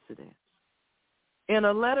coincidence. In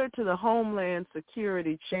a letter to the Homeland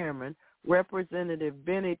Security Chairman, Representative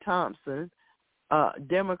Benny Thompson,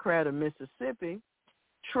 Democrat of Mississippi,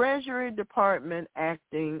 Treasury Department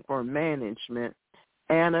Acting for Management,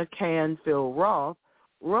 Anna Canfield Roth,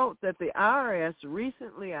 wrote that the IRS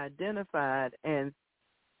recently identified an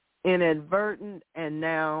inadvertent and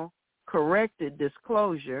now corrected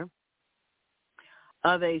disclosure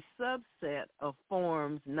of a subset of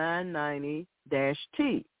Forms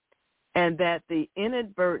 990-T, and that the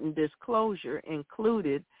inadvertent disclosure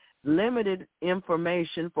included limited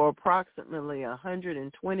information for approximately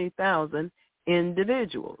 120,000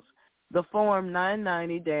 individuals. The Form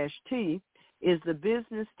 990-T is the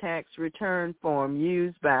business tax return form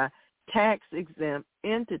used by tax-exempt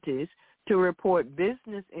entities to report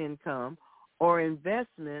business income or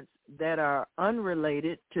investments that are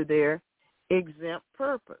unrelated to their exempt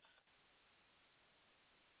purpose.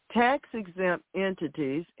 Tax-exempt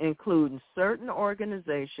entities include certain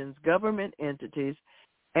organizations, government entities,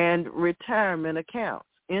 and retirement accounts.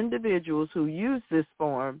 Individuals who use this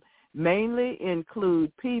form mainly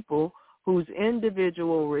include people whose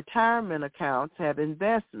individual retirement accounts have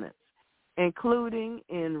investments, including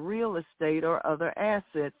in real estate or other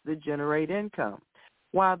assets that generate income.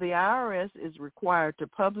 While the IRS is required to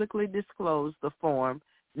publicly disclose the Form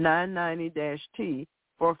 990-T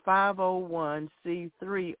for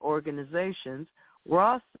 501c3 organizations,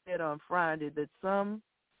 Ross said on Friday that some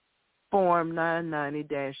Form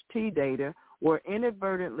 990-T data were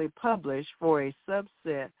inadvertently published for a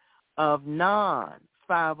subset of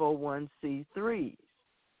non-501c3s,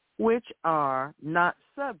 which are not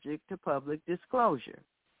subject to public disclosure.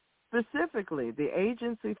 Specifically, the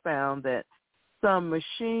agency found that some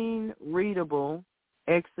machine-readable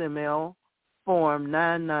XML Form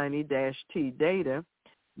 990-T data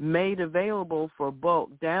made available for bulk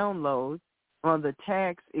download on the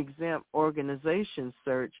tax-exempt organization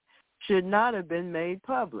search should not have been made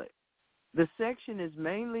public. The section is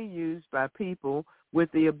mainly used by people with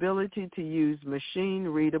the ability to use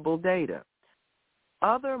machine-readable data.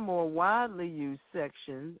 Other more widely used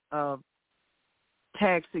sections of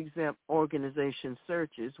tax-exempt organization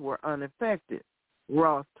searches were unaffected,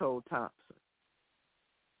 Roth told Thompson.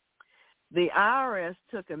 The IRS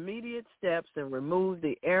took immediate steps and removed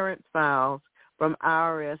the errant files from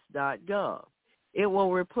IRS.gov. It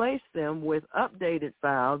will replace them with updated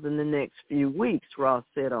files in the next few weeks, Roth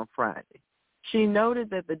said on Friday. She noted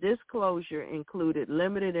that the disclosure included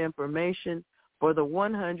limited information for the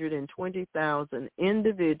 120,000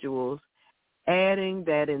 individuals, adding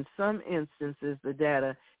that in some instances the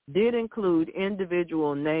data did include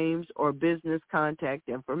individual names or business contact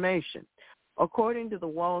information. According to the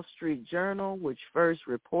Wall Street Journal, which first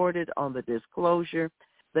reported on the disclosure,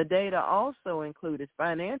 the data also included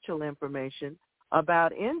financial information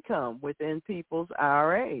about income within people's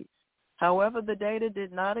IRAs. However, the data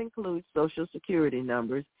did not include Social Security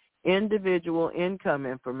numbers, individual income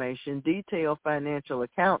information, detailed financial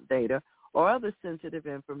account data, or other sensitive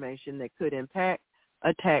information that could impact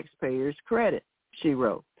a taxpayer's credit, she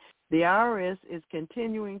wrote. The IRS is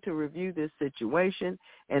continuing to review this situation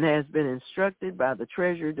and has been instructed by the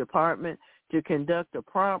Treasury Department to conduct a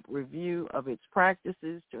prompt review of its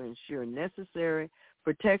practices to ensure necessary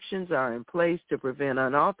protections are in place to prevent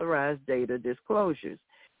unauthorized data disclosures.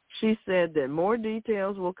 She said that more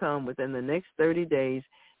details will come within the next 30 days,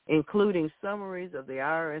 including summaries of the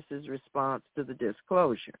IRS's response to the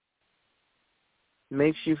disclosure.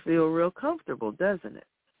 Makes you feel real comfortable, doesn't it?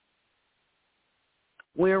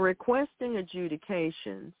 We're requesting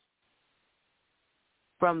adjudications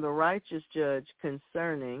from the righteous judge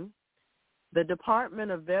concerning the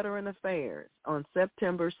Department of Veteran Affairs on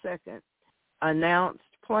September 2nd announced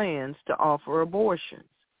plans to offer abortions,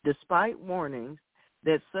 despite warnings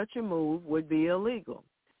that such a move would be illegal.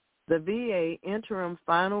 The VA interim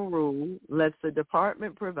final rule lets the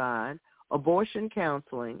department provide abortion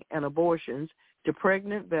counseling and abortions to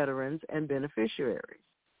pregnant veterans and beneficiaries.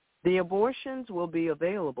 The abortions will be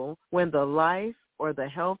available when the life or the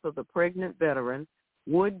health of the pregnant veteran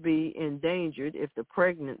would be endangered if the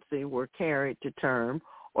pregnancy were carried to term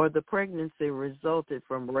or the pregnancy resulted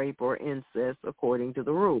from rape or incest, according to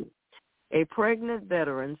the rule. A pregnant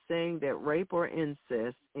veteran saying that rape or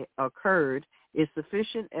incest occurred is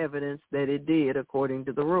sufficient evidence that it did, according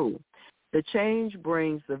to the rule. The change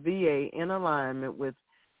brings the VA in alignment with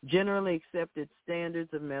generally accepted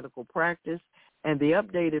standards of medical practice, and the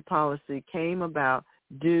updated policy came about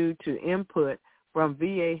due to input from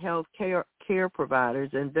VA health care providers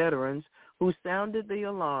and veterans who sounded the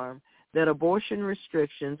alarm that abortion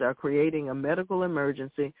restrictions are creating a medical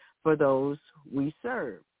emergency for those we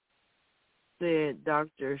serve, said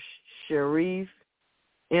Dr. Sharif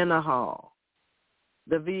Inahal,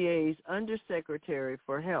 the VA's Undersecretary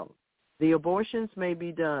for Health. The abortions may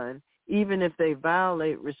be done even if they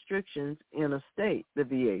violate restrictions in a state, the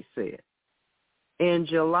VA said. In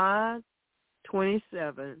July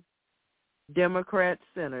 27, Democratic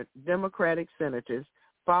senators,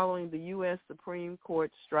 following the U.S. Supreme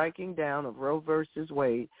Court striking down of Roe v.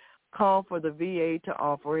 Wade, called for the VA to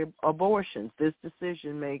offer abortions. This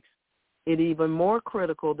decision makes it even more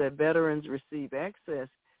critical that veterans receive access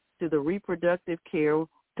to the reproductive care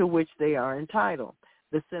to which they are entitled,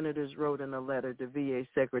 the senators wrote in a letter to VA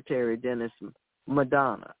Secretary Dennis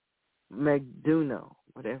Magduno,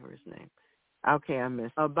 whatever his name. Okay, I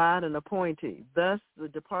missed. A Biden appointee. Thus, the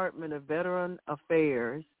Department of Veteran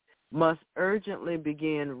Affairs must urgently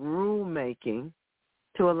begin rulemaking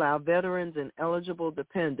to allow veterans and eligible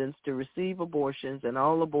dependents to receive abortions and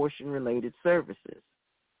all abortion-related services.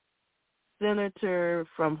 Senator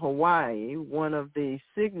from Hawaii, one of the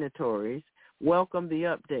signatories, welcomed the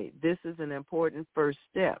update. This is an important first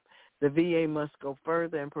step. The VA must go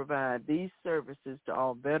further and provide these services to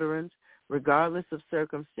all veterans, regardless of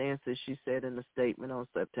circumstances, she said in a statement on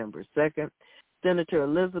September 2nd. Senator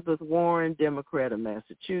Elizabeth Warren, Democrat of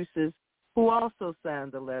Massachusetts, who also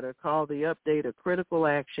signed the letter, called the update a critical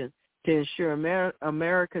action to ensure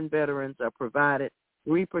American veterans are provided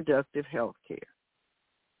reproductive health care.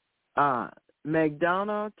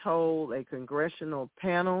 McDonough told a congressional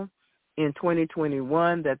panel in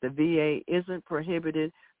 2021 that the VA isn't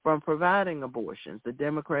prohibited from providing abortions. The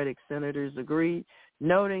Democratic senators agreed,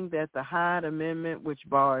 noting that the Hyde Amendment, which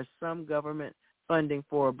bars some government funding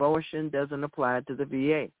for abortion, doesn't apply to the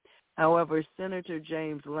VA. However, Senator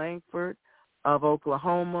James Lankford of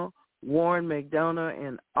Oklahoma warned McDonough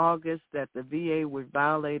in August that the VA would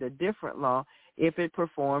violate a different law if it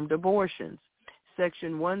performed abortions.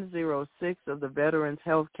 Section 106 of the Veterans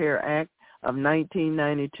Health Care Act of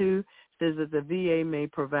 1992 says that the VA may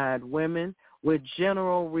provide women with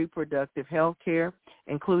general reproductive health care,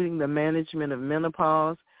 including the management of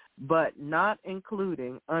menopause, but not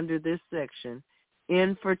including, under this section,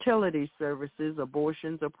 infertility services,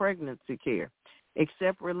 abortions, or pregnancy care,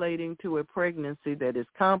 except relating to a pregnancy that is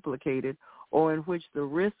complicated or in which the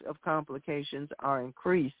risk of complications are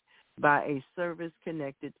increased by a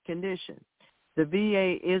service-connected condition. The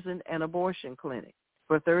VA isn't an abortion clinic.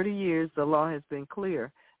 For 30 years, the law has been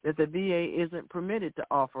clear that the VA isn't permitted to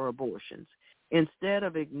offer abortions. Instead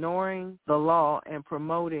of ignoring the law and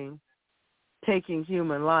promoting taking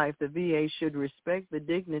human life, the VA should respect the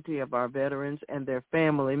dignity of our veterans and their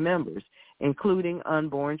family members, including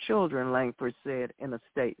unborn children, Langford said in a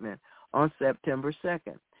statement on September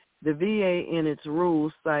 2nd. The VA, in its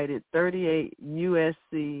rules, cited 38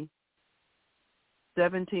 U.S.C.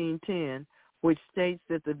 1710, which states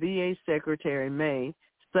that the VA secretary may,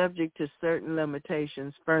 subject to certain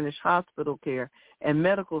limitations, furnish hospital care and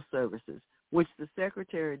medical services, which the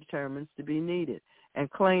secretary determines to be needed, and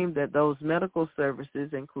claimed that those medical services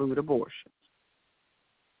include abortions.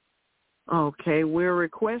 Okay, we're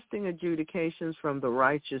requesting adjudications from the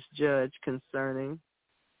righteous judge concerning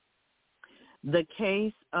the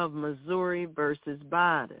case of Missouri versus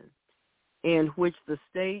Biden, in which the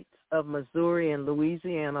states of Missouri and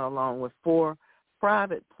Louisiana, along with 4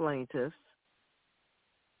 private plaintiffs,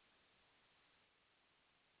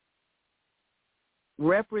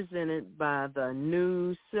 represented by the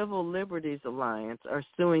New Civil Liberties Alliance, are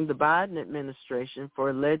suing the Biden administration for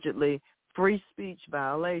allegedly free speech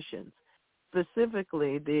violations.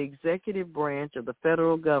 Specifically, the executive branch of the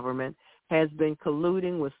federal government has been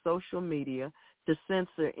colluding with social media to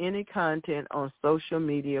censor any content on social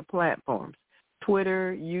media platforms.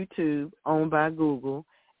 Twitter, YouTube, owned by Google,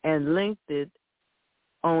 and LinkedIn,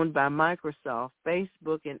 owned by Microsoft,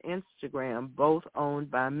 Facebook, and Instagram, both owned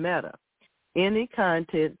by Meta. Any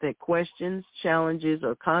content that questions, challenges,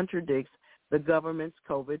 or contradicts the government's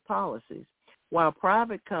COVID policies. While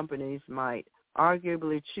private companies might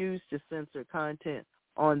arguably choose to censor content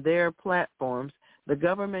on their platforms, the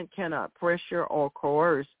government cannot pressure or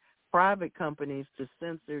coerce private companies to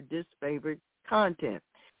censor disfavored content.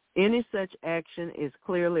 Any such action is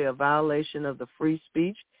clearly a violation of the free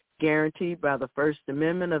speech guaranteed by the First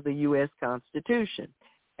Amendment of the U.S. Constitution.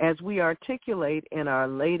 As we articulate in our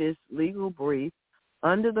latest legal brief,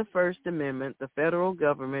 under the First Amendment, the federal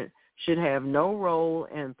government should have no role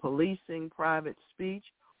in policing private speech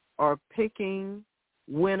or picking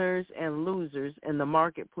winners and losers in the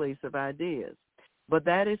marketplace of ideas. But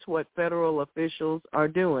that is what federal officials are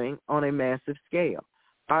doing on a massive scale.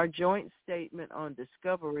 Our joint statement on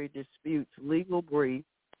discovery disputes legal brief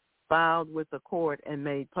filed with the court and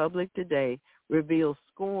made public today reveals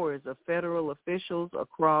scores of federal officials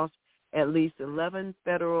across at least 11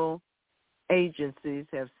 federal agencies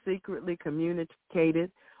have secretly communicated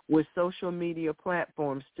with social media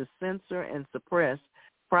platforms to censor and suppress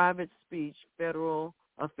private speech federal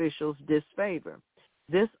officials disfavor.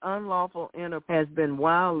 This unlawful enterprise has been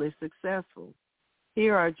wildly successful.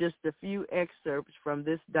 Here are just a few excerpts from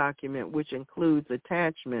this document, which includes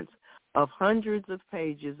attachments of hundreds of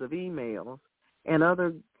pages of emails and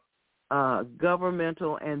other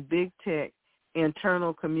governmental and big tech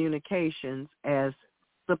internal communications as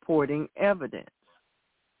supporting evidence.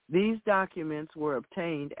 These documents were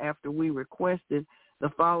obtained after we requested the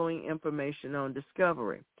following information on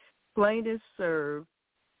discovery. Plaintiffs served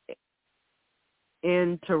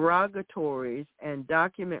interrogatories and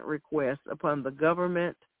document requests upon the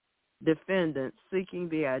government defendants seeking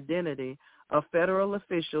the identity of federal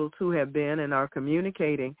officials who have been and are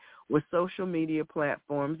communicating with social media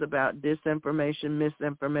platforms about disinformation,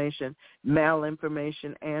 misinformation,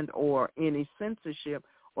 malinformation, and or any censorship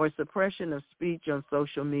or suppression of speech on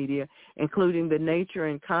social media, including the nature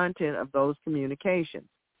and content of those communications.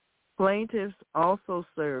 Plaintiffs also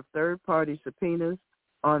served third-party subpoenas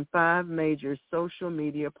on 5 major social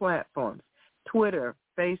media platforms: Twitter,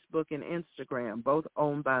 Facebook, and Instagram, both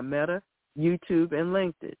owned by Meta, YouTube, and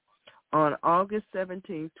LinkedIn. On August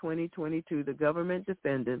 17, 2022, the government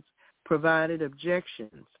defendants provided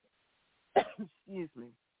objections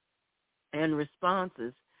and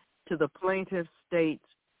responses to the plaintiff's state's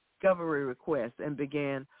discovery request and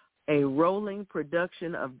began a rolling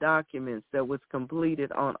production of documents that was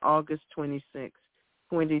completed on August 26,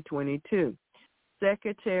 2022.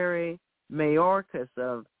 Secretary Mayorkas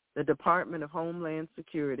of the Department of Homeland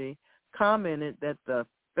Security commented that the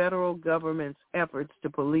federal government's efforts to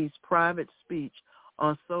police private speech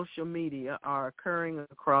on social media are occurring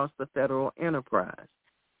across the federal enterprise.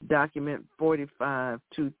 Document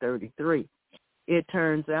 45-233. It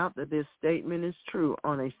turns out that this statement is true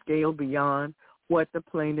on a scale beyond what the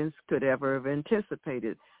plaintiffs could ever have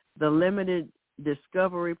anticipated. The limited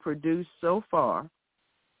discovery produced so far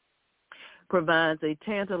provides a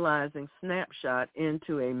tantalizing snapshot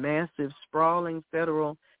into a massive, sprawling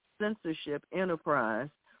federal censorship enterprise,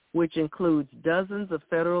 which includes dozens of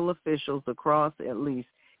federal officials across at least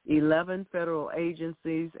 11 federal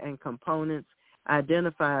agencies and components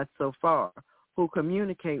identified so far, who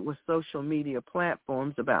communicate with social media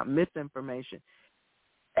platforms about misinformation,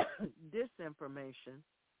 disinformation,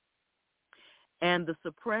 and the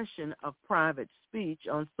suppression of private speech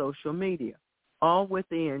on social media, all with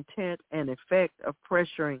the intent and effect of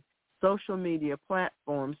pressuring social media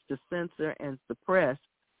platforms to censor and suppress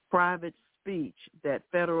private speech that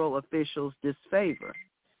federal officials disfavor.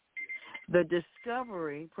 The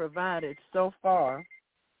discovery provided so far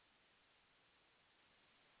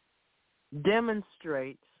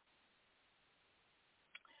demonstrates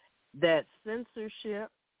that censorship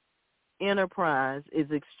enterprise is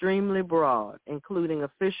extremely broad, including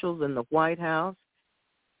officials in the White House,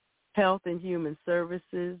 Health and Human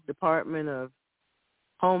Services, Department of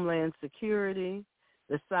Homeland Security,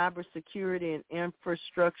 the Cybersecurity and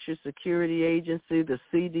Infrastructure Security Agency, the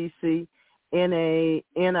CDC, NIAID,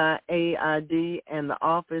 and the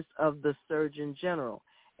Office of the Surgeon General,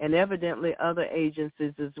 and evidently other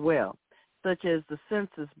agencies as well, such as the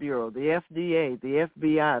Census Bureau, the FDA, the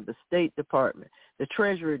FBI, the State Department, the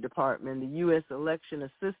Treasury Department, the U.S. Election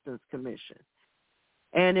Assistance Commission.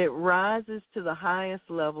 And it rises to the highest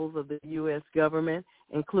levels of the U.S. government,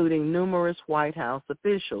 including numerous White House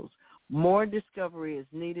officials. More discovery is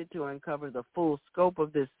needed to uncover the full scope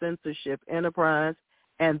of this censorship enterprise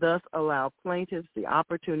and thus allow plaintiffs the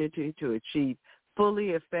opportunity to achieve fully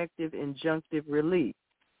effective injunctive relief.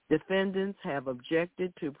 Defendants have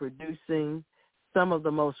objected to producing some of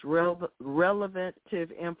the most relevant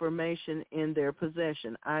information in their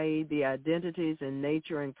possession, i.e. the identities and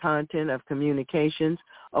nature and content of communications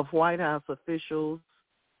of White House officials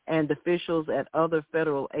and officials at other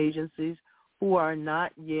federal agencies who are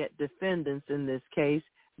not yet defendants in this case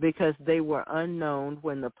because they were unknown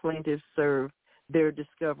when the plaintiffs served their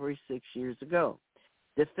discovery 6 years ago.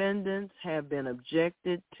 Defendants have been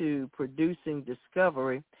objected to producing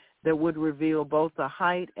discovery that would reveal both the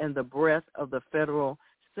height and the breadth of the federal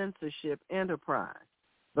censorship enterprise.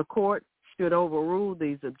 The court should overrule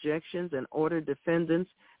these objections and order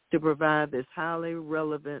defendants to provide this highly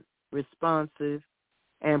relevant, responsive,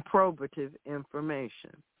 and probative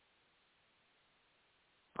information.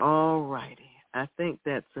 All righty. I think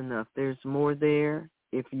that's enough. There's more there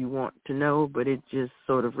if you want to know, but it just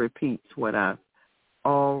sort of repeats what I've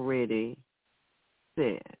already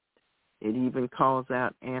said. It even calls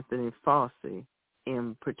out Anthony Fauci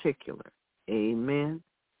in particular. Amen.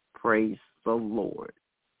 Praise the Lord.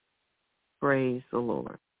 Praise the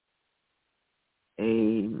Lord.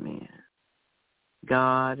 Amen.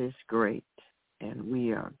 God is great, and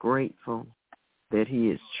we are grateful that he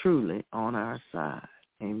is truly on our side.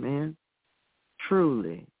 Amen.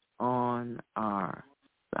 Truly on our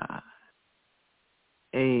side.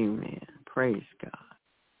 Amen. Praise God.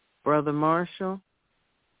 Brother Marshall.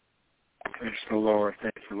 Praise the Lord.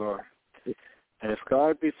 Thank you, Lord. And if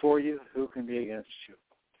God be for you, who can be against you?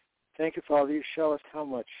 Thank you, Father. You show us how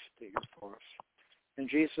much that you're for us. And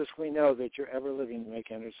Jesus, we know that you're ever living to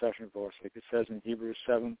make intercession for us, like it says in Hebrews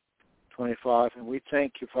 7:25. And we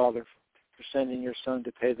thank you, Father, for sending your Son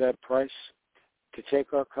to pay that price, to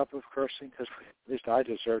take our cup of cursing, because at least I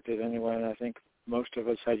deserved it anyway, and I think most of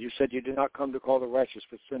us had. You said you did not come to call the righteous,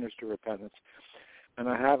 but sinners to repentance. And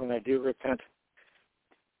I have, and I do repent.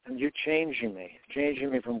 And you changing me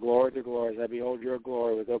from glory to glory as I behold your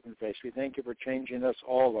glory with open face. We thank you for changing us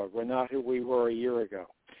all, Lord. We're not who we were a year ago.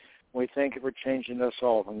 We thank you for changing us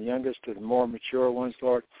all, from the youngest to the more mature ones,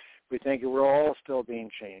 Lord. We thank you we're all still being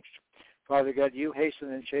changed. Father God, you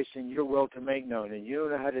hasten and chasten your will to make known, and you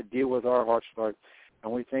know how to deal with our hearts, Lord.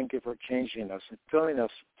 And we thank you for changing us and filling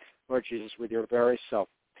us, Lord Jesus, with your very self.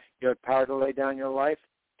 You have power to lay down your life,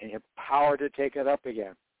 and you have power to take it up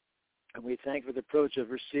again. And we thank you for the privilege of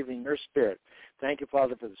receiving your Spirit. Thank you,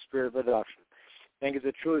 Father, for the Spirit of adoption. Thank you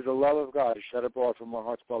that truly the love of God is shed abroad from our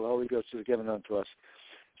hearts by the Holy Ghost who is given unto us.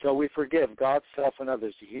 So we forgive God, self, and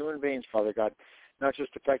others, the human beings, Father God, not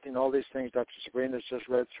just affecting all these things Dr. Sabrina has just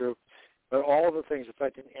read through, but all the things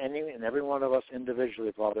affecting any and every one of us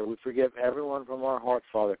individually, Father. We forgive everyone from our heart,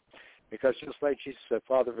 Father, because just like Jesus said,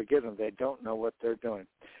 Father, forgive them. They don't know what they're doing.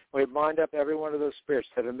 We bind up every one of those spirits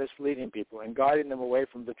that are misleading people and guiding them away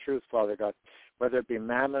from the truth, Father God, whether it be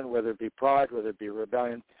mammon, whether it be pride, whether it be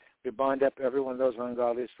rebellion. We bind up every one of those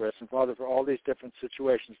ungodly spirits. And, Father, for all these different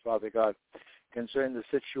situations, Father God, concerning the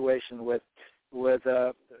situation with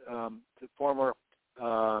the former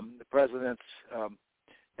the president's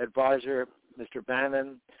advisor, Mr.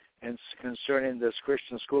 Bannon, and concerning this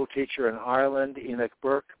Christian school teacher in Ireland, Enoch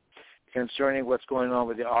Burke, concerning what's going on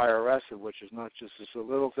with the IRS, which is not just this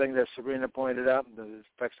little thing that Sabrina pointed out that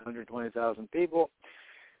affects 120,000 people.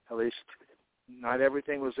 At least not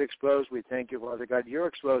everything was exposed. We thank you, Father God. You're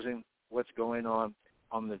exposing what's going on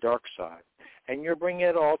the dark side. And you're bringing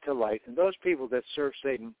it all to light. And those people that serve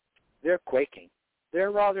Satan, they're quaking.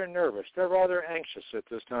 They're rather nervous. They're rather anxious at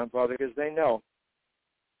this time, Father, because they know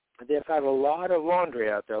they've had a lot of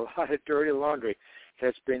laundry out there, a lot of dirty laundry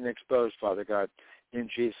that's been exposed, Father God, in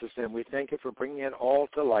Jesus' name. We thank you for bringing it all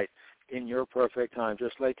to light in your perfect time,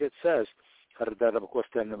 just like it says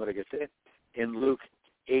in Luke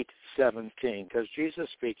 8:17, because Jesus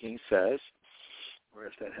speaking says, where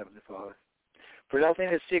is that, Heavenly Father? For nothing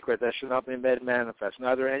is secret that shall not be made manifest,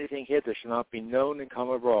 neither anything hid that shall not be known and come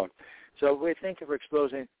abroad. So we think of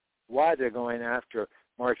exposing why they're going after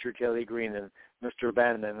Marjorie Taylor Greene and Mr.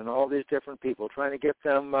 Bannon and all these different people, trying to get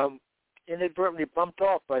them inadvertently bumped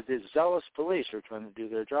off by the zealous police who are trying to do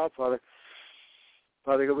their job, Father.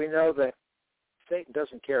 Father, we know that Satan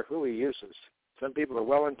doesn't care who he uses. Some people are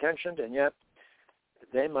well-intentioned, and yet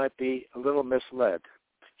they might be a little misled.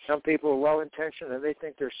 Some people are well-intentioned, and they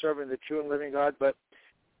think they're serving the true and living God, but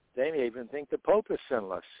they may even think the Pope is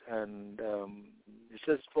sinless. And it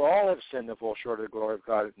says, for all have sinned and fall short of the glory of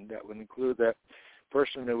God, and that would include that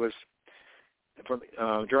person who was from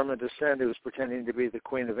German descent who was pretending to be the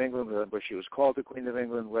Queen of England, but she was called the Queen of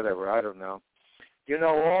England, whatever, I don't know. You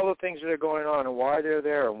know all the things that are going on and why they're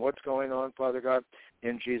there and what's going on, Father God,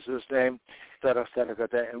 in Jesus' name,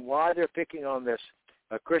 and why they're picking on this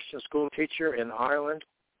Christian school teacher in Ireland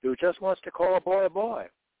who just wants to call a boy a boy.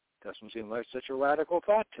 Doesn't seem like such a radical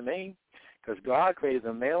thought to me, because God created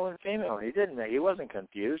them male and female. He didn't. He wasn't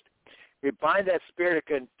confused. We bind that spirit of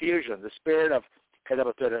confusion, the spirit of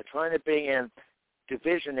trying to bring in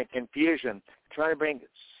division and confusion, trying to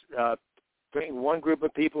bring one group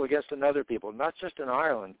of people against another people, not just in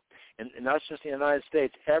Ireland, and not just in the United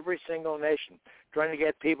States, every single nation, trying to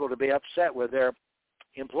get people to be upset with their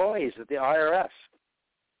employees at the IRS,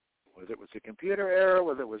 whether it was a computer error,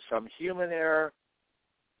 whether it was some human error.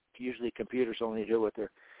 Usually computers only do what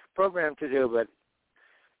they're programmed to do, but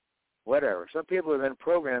whatever. Some people have been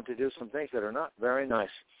programmed to do some things that are not very nice,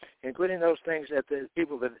 including those things at the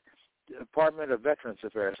Department of Veterans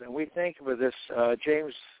Affairs. And we think of this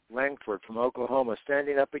James Langford from Oklahoma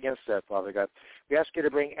standing up against that, Father God. We ask you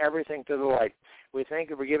to bring everything to the light. We thank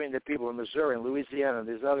you for giving the people in Missouri and Louisiana and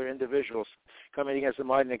these other individuals coming against the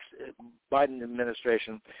Biden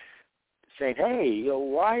administration, saying, hey,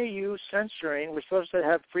 why are you censoring? We're supposed to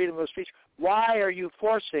have freedom of speech. Why are you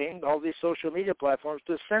forcing all these social media platforms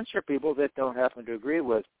to censor people that don't happen to agree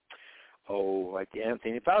with, like the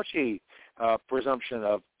Anthony Fauci presumption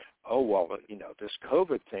of, this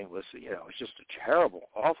COVID thing was, it's just a terrible,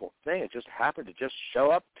 awful thing. It just happened to just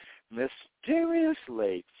show up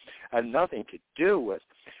mysteriously and nothing to do with,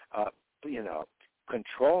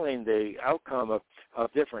 controlling the outcome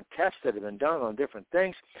of different tests that have been done on different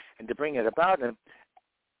things and to bring it about. And,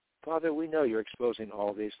 Father, we know you're exposing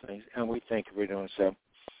all these things, and we thank you for doing so.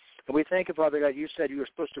 And we thank you, Father God, you said you were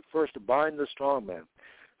supposed to first bind the strong man.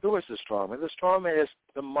 Who is the strong man? The strong man is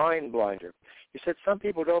the mind blinder. You said some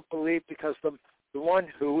people don't believe because the one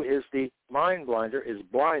who is the mind blinder is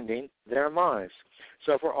blinding their minds.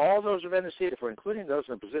 So for all those who have interceded for, including those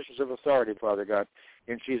in positions of authority, Father God,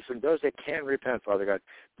 in Jesus, and those that can repent, Father God,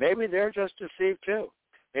 maybe they're just deceived too.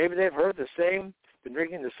 Maybe they've heard been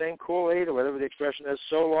drinking the same Kool-Aid or whatever the expression is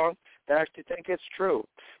so long, they actually think it's true.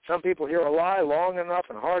 Some people hear a lie long enough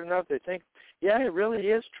and hard enough, they think, yeah, it really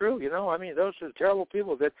is true. Those are the terrible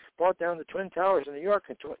people that brought down the Twin Towers in New York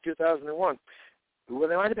in 2001. Well,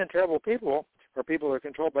 they might have been terrible people, or people who are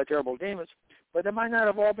controlled by terrible demons, but they might not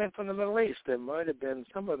have all been from the Middle East. There might have been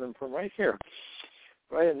some of them from right here,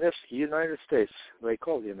 right in this United States, they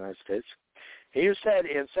call the United States. You said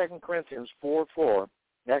in 2 Corinthians 4:4,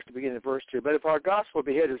 actually beginning in verse 2, but if our gospel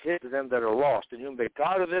be hid, is hid to them that are lost, in whom the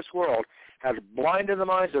God of this world has blinded the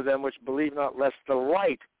minds of them which believe not, lest the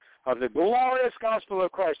light of the glorious gospel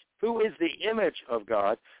of Christ, who is the image of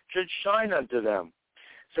God, should shine unto them.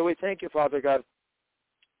 So we thank you, Father God.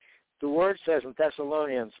 The word says in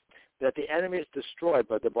Thessalonians that the enemy is destroyed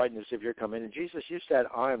by the brightness of your coming. And Jesus, you said,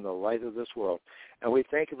 I am the light of this world. And we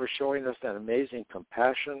thank you for showing us that amazing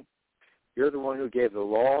compassion. You're the one who gave the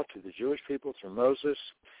law to the Jewish people through Moses.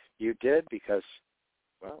 You did because,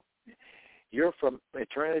 You're from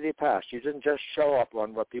eternity past. You didn't just show up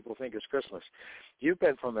on what people think is Christmas. You've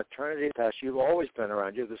been from eternity past. You've always been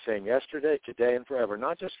around. You're the same yesterday, today, and forever.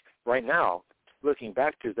 Not just right now, looking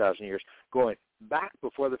back 2,000 years, going back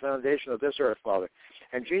before the foundation of this earth, Father.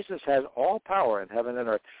 And Jesus has all power in heaven and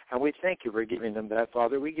earth. And we thank you for giving him that,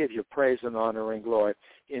 Father. We give you praise and honor and glory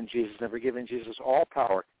in Jesus and for giving Jesus all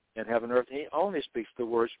power in heaven and earth. And he only speaks the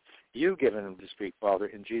words you've given him to speak, Father,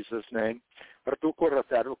 in Jesus' name. And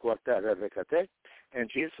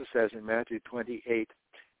Jesus says in Matthew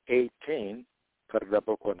 28:18,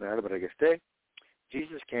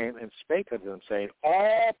 Jesus came and spake unto them, saying,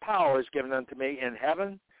 all power is given unto me in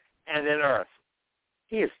heaven and in earth.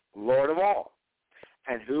 He is Lord of all.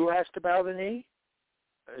 And who has to bow the knee?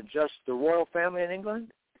 Just the royal family in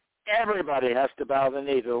England? Everybody has to bow the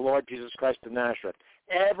knee to the Lord Jesus Christ of Nazareth.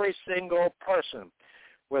 Every single person,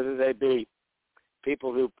 whether they be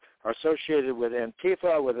people who are associated with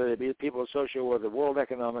Antifa, whether they be people associated with the World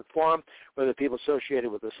Economic Forum, whether people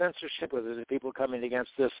associated with the censorship, whether the people coming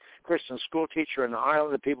against this Christian school teacher in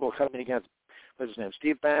Ireland, the people coming against, what's his name,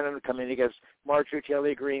 Steve Bannon, coming against Marjorie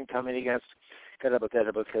Taylor Greene, coming against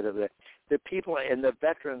the people in the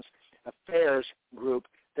Veterans Affairs group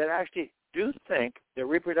that actually do think that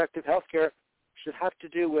reproductive health care should have to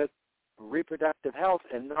do with reproductive health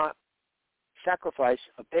and not sacrifice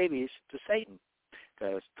of babies to Satan.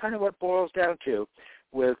 That's kind of what it boils down to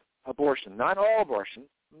with abortion. Not all abortion,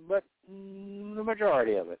 but the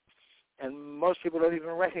majority of it. And most people don't even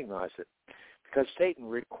recognize it because Satan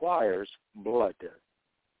requires blood.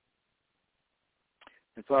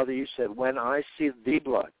 And Father, you said, when I see the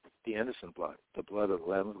blood, the innocent blood, the blood of the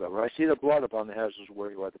Lamb of God, when I see the blood upon the houses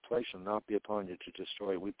where you are, the place shall not be upon you to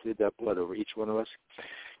destroy. We plead that blood over each one of us,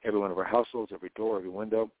 every one of our households, every door, every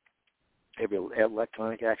window, every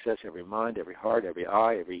electronic access, every mind, every heart, every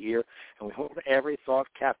eye, every ear, and we hold every thought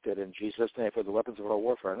captive in Jesus' name. For the weapons of our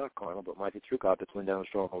warfare are not carnal, but mighty through God to pulling down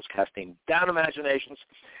strongholds, casting down imaginations,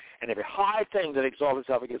 and every high thing that exalts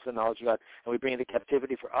itself against the knowledge of God, and we bring into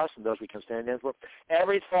captivity for us and those we can stand in for.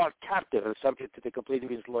 Every thought captive is subject to the complete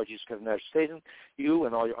obedience of the Lord Jesus Christ of Nazareth. Satan, you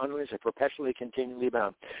and all your underlings are perpetually, continually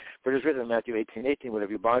bound. For it is written in Matthew 18:18,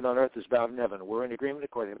 whatever you bind on earth is bound in heaven. We're in agreement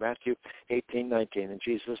according to Matthew 18:19. In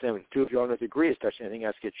Jesus' name, if two of you on earth agree as touching anything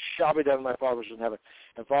else, it shall be done in my Father's in heaven.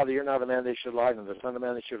 And Father, you're not a man that you should lie, and the Son of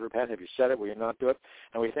Man that should repent. Have you said it? Will you not do it?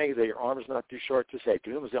 And we thank you that your arm is not too short to save.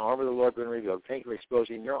 To whom is the arm of the Lord been revealed? Thank you for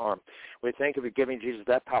exposing your arm. We thank you for giving Jesus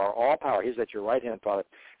that power, all power. He's at your right hand, Father,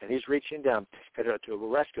 and he's reaching down to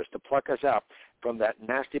rescue us, to pluck us out from that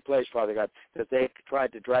nasty place, Father God, that they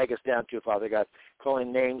tried to drag us down to, Father God,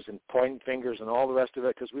 calling names and pointing fingers and all the rest of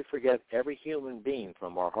it, because we forget every human being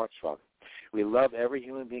from our hearts, Father. We love every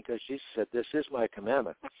human being because Jesus said, this is my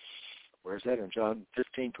commandment. Where's that in John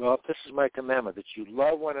 15:12? This is my commandment, that you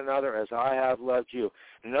love one another as I have loved you.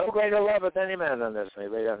 No greater love hath any man than this, and he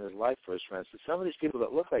laid down his life for his friends. So some of these people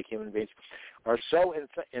that look like human beings are so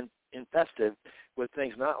infested with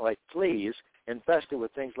things not like fleas, infested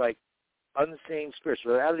with things like unseen spirits.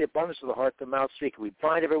 So out of the abundance of the heart, the mouth speaks. We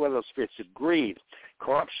bind every one of those spirits of greed,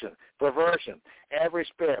 corruption, perversion, every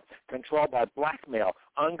spirit controlled by blackmail,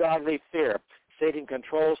 ungodly fear. Satan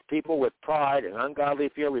controls people with pride and ungodly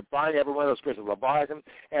fear. We bind every one of those spirits of Leviathan,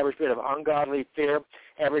 every spirit of ungodly fear,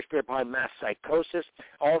 every spirit behind mass psychosis,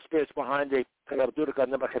 all spirits behind the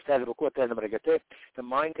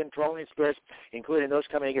mind-controlling spirits, including those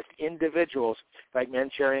coming against individuals like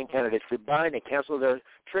Manchurian candidates. We bind and cancel their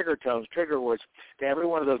trigger tones, trigger words to every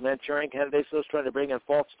one of those Manchurian candidates, those trying to bring in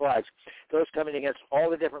false flags, those coming against all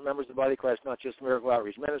the different members of the body of Christ, not just Miracle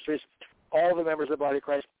Outreach Ministries, all the members of the body of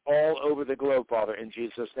Christ all over the globe, Father, in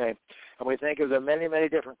Jesus' name. And we think of the many, many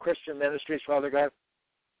different Christian ministries, Father God.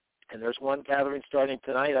 And there's one gathering starting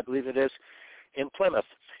tonight, I believe it is, in Plymouth,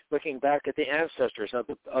 looking back at the ancestors of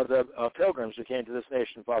the pilgrims who came to this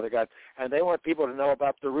nation, Father God. And they want people to know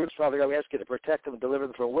about the roots, Father God. We ask you to protect them and deliver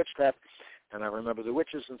them from witchcraft. And I remember the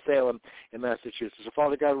witches in Salem in Massachusetts. So,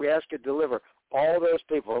 Father God, we ask you to deliver all those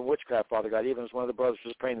people from witchcraft, Father God, even as one of the brothers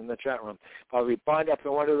was praying in the chat room. Father, we bind up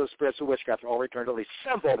in one of those spirits of witchcraft, all returned to least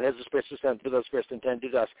assembled as the spirits descend to those spirits intend to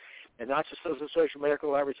do dust. And not just those associated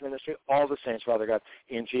Miracle Outreach Ministry, all the saints, Father God,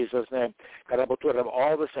 in Jesus' name. God,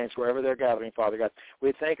 all the saints, wherever they're gathering, Father God.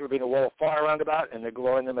 We thank you for being a wall of fire round about and the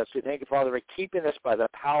glory in the midst. We thank you, Father, for keeping us by the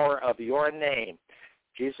power of your name.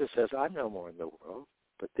 Jesus says, I'm no more in the world,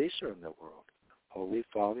 but these are in the world. Holy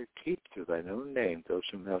Father, keep through thine own name those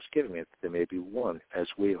whom thou hast given me, that they may be one as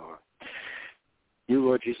we are. You,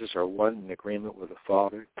 Lord Jesus, are one in agreement with the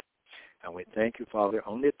Father. And we thank you, Father.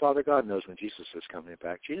 Only Father God knows when Jesus is coming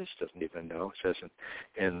back. Jesus doesn't even know. It says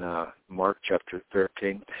in Mark chapter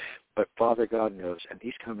 13. But Father God knows, and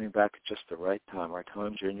he's coming back at just the right time. Our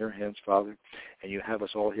times are in your hands, Father, and you have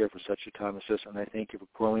us all here for such a time as this. And I thank you for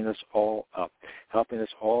growing us all up, helping us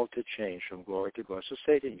all to change from glory to glory. So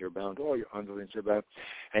Satan, you're bound, all your underlings are bound.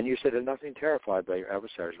 And you said, "And nothing terrified by your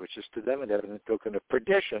adversaries," which is to them an evident token of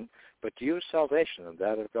perdition, but to you salvation and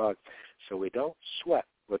that of God. So we don't sweat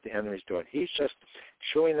what the enemy's doing. He's just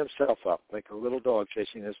chewing himself up like a little dog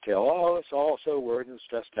chasing his tail. Oh, it's all so worried and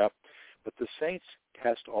stressed out. But the saints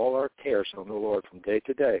cast all our cares on the Lord from day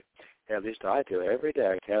to day. At least I do. Every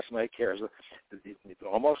day I cast my cares,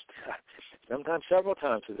 almost, sometimes several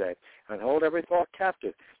times a day, and hold every thought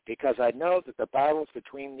captive, because I know that the battle's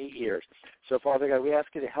between the ears. So, Father God, we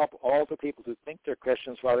ask you to help all the people who think they're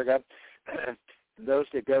Christians, Father God, and those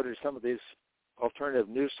that go to some of these alternative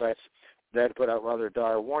news sites that put out rather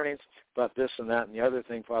dire warnings about this and that and the other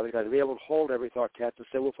thing, Father God, to be able to hold every thought captive,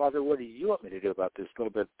 say, well, Father, what do you want me to do about this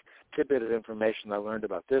little tidbit of information I learned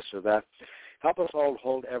about this or that? Help us all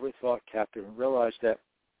hold every thought captive and realize that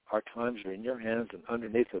our times are in your hands and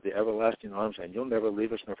underneath are the everlasting arms, and you'll never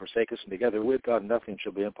leave us nor forsake us, and together with God nothing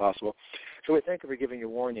shall be impossible. So we thank you for giving your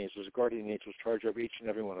warring angels, guardian angels, charge over each and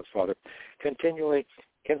every one of us, Father, continually,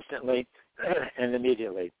 instantly, and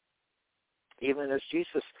immediately. Even as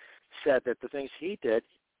Jesus said that the things he did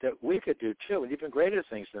that we could do too, and even greater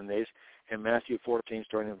things than these, in Matthew 14,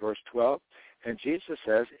 starting in verse 12. And Jesus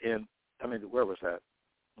says where was that?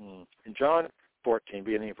 In John 14,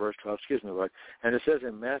 beginning in verse 12, excuse me, Lord. And it says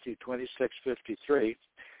in Matthew 26:53,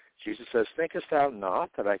 Jesus says, "Thinkest thou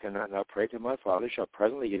not that I cannot now pray to my Father, shall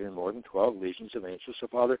presently give him more than 12 legions of angels?" So,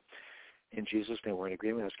 Father, in Jesus' name, we're in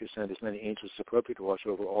agreement. Ask you to send as many angels as appropriate to watch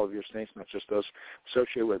over all of your saints, not just those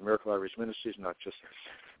associated with Miracle Outreach Ministries, not just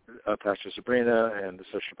Pastor Sabrina and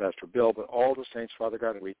Associate Pastor Bill, but all the saints, Father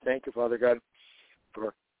God. And we thank you, Father God,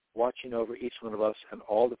 for watching over each one of us and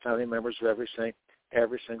all the family members of every saint,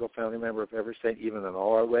 every single family member of every saint, even in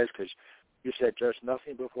all our ways, because you said judge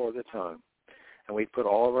nothing before the time. And we put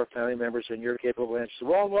all of our family members in your capable hands.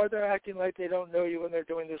 Well, Lord, they're acting like they don't know you and they're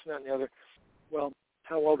doing this and that and the other. Well,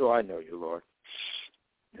 how well do I know you, Lord?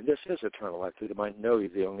 And this is eternal life, that they might know you,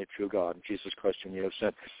 the only true God, and Jesus Christ whom you have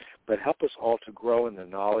sent. But help us all to grow in the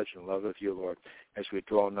knowledge and love of you, Lord, as we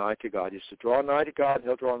draw nigh to God. You said, draw nigh to God, and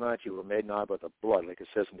he'll draw nigh to you. We're made nigh by the blood, like it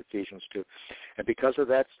says in Ephesians 2. And because of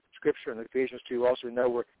that scripture in Ephesians 2, also know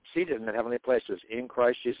we're seated in the heavenly places in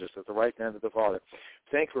Christ Jesus at the right hand of the Father.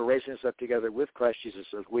 Thank you for raising us up together with Christ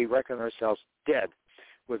Jesus as we reckon ourselves dead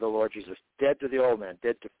with the Lord Jesus, dead to the old man,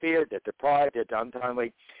 dead to fear, dead to pride, dead to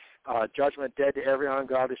untimely judgment, dead to every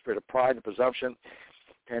ungodly spirit of pride and presumption,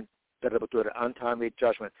 and that it will do an untimely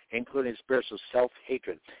judgment, including spirits of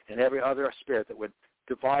self-hatred and every other spirit that would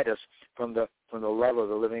divide us from the love of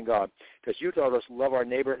the living God. Because you told us love our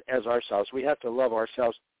neighbor as ourselves. We have to love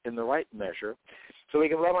ourselves in the right measure so we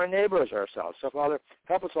can love our neighbor as ourselves. So, Father,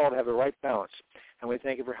 help us all to have the right balance. And we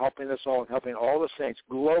thank you for helping us all and helping all the saints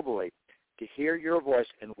globally to hear your voice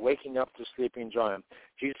and waking up the sleeping giant.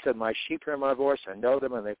 Jesus said, my sheep hear my voice, I know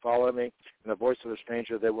them, and they follow me, and the voice of a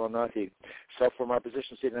stranger they will not heed. So from our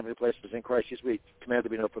position seated in heavenly places in Christ Jesus, we command there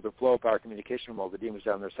be no further flow of our communication from all the demons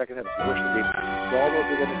down there. Second heaven, worship thee. To all those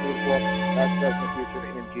who live in the world, past, present, and future,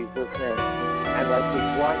 in Jesus' name. And like we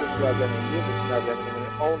blind us now, then, and music now, then,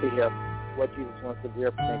 and only hear what Jesus wants to hear.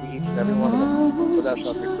 Thank you, each and every one of them. For thou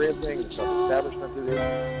shalt be free of things, and shalt establish unto thee,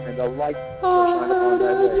 and the light shall shine upon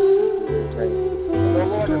thy way. And the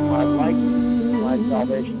Lord is my light, my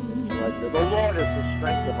salvation. The Lord is the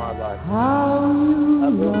strength of my life.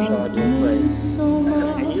 Of whom shall I be afraid?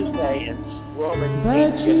 And you say in Romans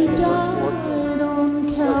 8, beginning in verse 14,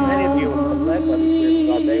 because many of you are led by the Spirit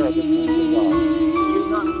of God, they are the sons of God. You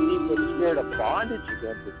have not received the spirit of bondage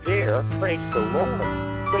again to fear, praise the Lord,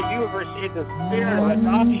 but you have received the spirit of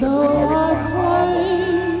adoption, where we cry, Father,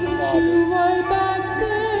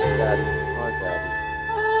 Daddy, our Daddy.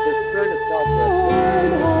 The Spirit itself has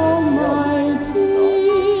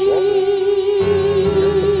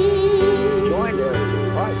joined us in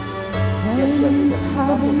Christ. Yes, that we can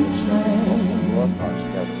couple this and glorify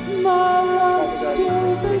together. Father God, you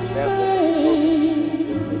make the example of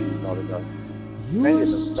Father God. Many of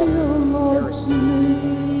them suffer very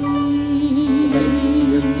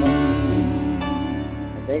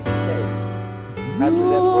and they say, after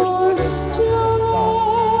that first winter,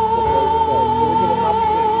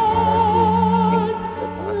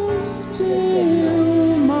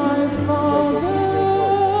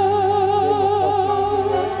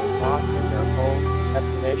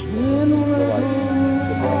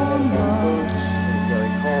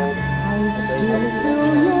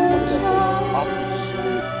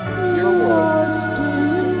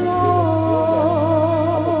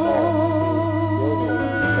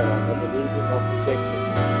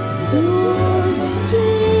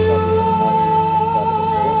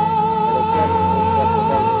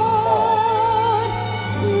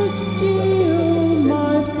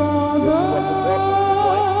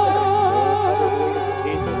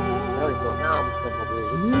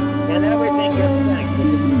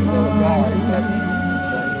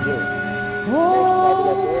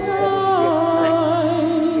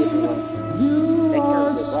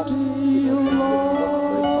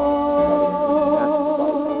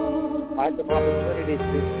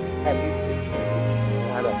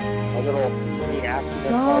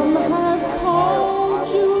 Some have called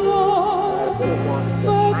you Lord, but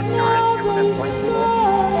not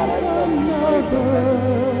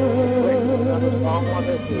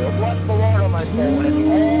Bless the Lord, O my soul, and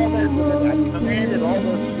all that is within me. I commanded all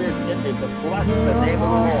those spirits in me to bless the name of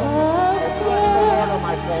the Lord. Oh, bless the Lord, O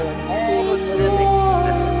my soul, and all that's within me,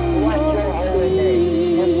 and bless your holy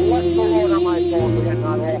name. Oh, bless the Lord, O my soul, and forget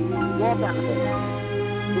not all your benefits.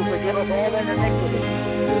 To forgive us all their iniquities.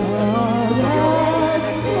 To forgive us all their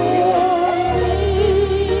iniquities. Heal us all their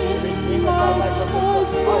diseases. To redeem us our life from the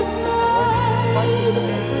pit. Oh, Christ is the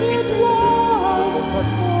name. Jesus is the name. To put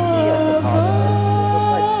me at the power of the name.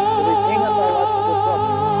 To redeem us our life from the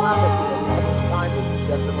pit. Promise to us loving kindness and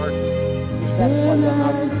tender mercy. To satisfy your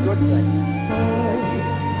mouth with good things. That you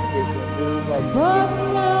is the news like the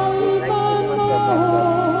we thank you for doing so, Father God.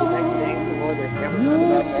 We thank you, the angel, Lord, that never sent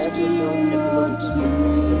about all the healing and deliverance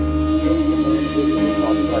and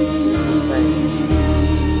Father God. We thank you.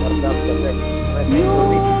 What about the day? And I thank you for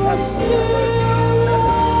these testimonies. I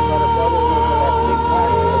know that a brother who had big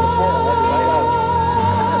plaques on the forehead right out.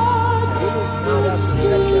 And he was found out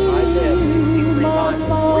conception, Isaiah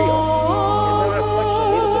 63:9 was real. And no affliction,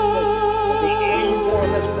 neither was but the angel of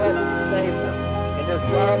his presence saved him. In his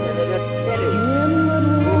love and in his pity,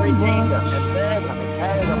 he redeemed them and fed them and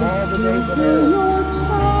carried them all the days of old.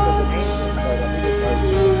 Because an angel said that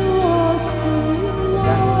he was my but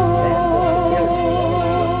that stands for security.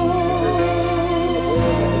 The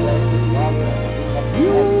word and the way is God and we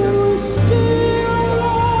have to have them.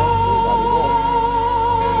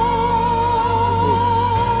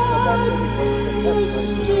 So that's what we take the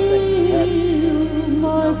testimony to the things we have.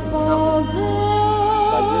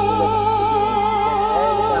 By your deliverance,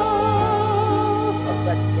 all the benefits of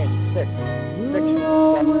 2 Kings 6, 7,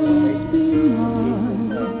 8.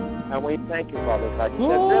 And we thank you, Father God. You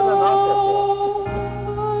said, they're not therefore.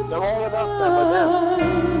 They're all of us and with them.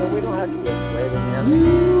 So we don't have to get afraid of them.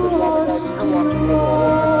 Because Father God, you're watching over all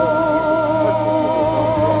of us.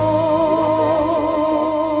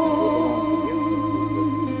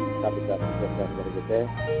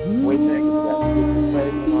 We thank you for that. We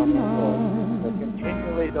praise and honor and glory for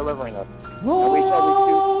continually delivering us. And we shall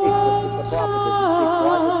refuse speak the prophet that you speak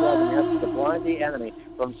blind yourself and yes, to blind the enemy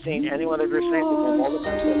from seeing any one of your saints again. All the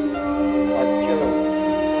benefits are cheerful.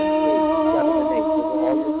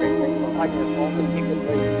 All your great things for hiding us, all the secret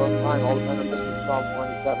places of time, all the benefits of Psalm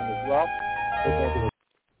 27 as well. We thank you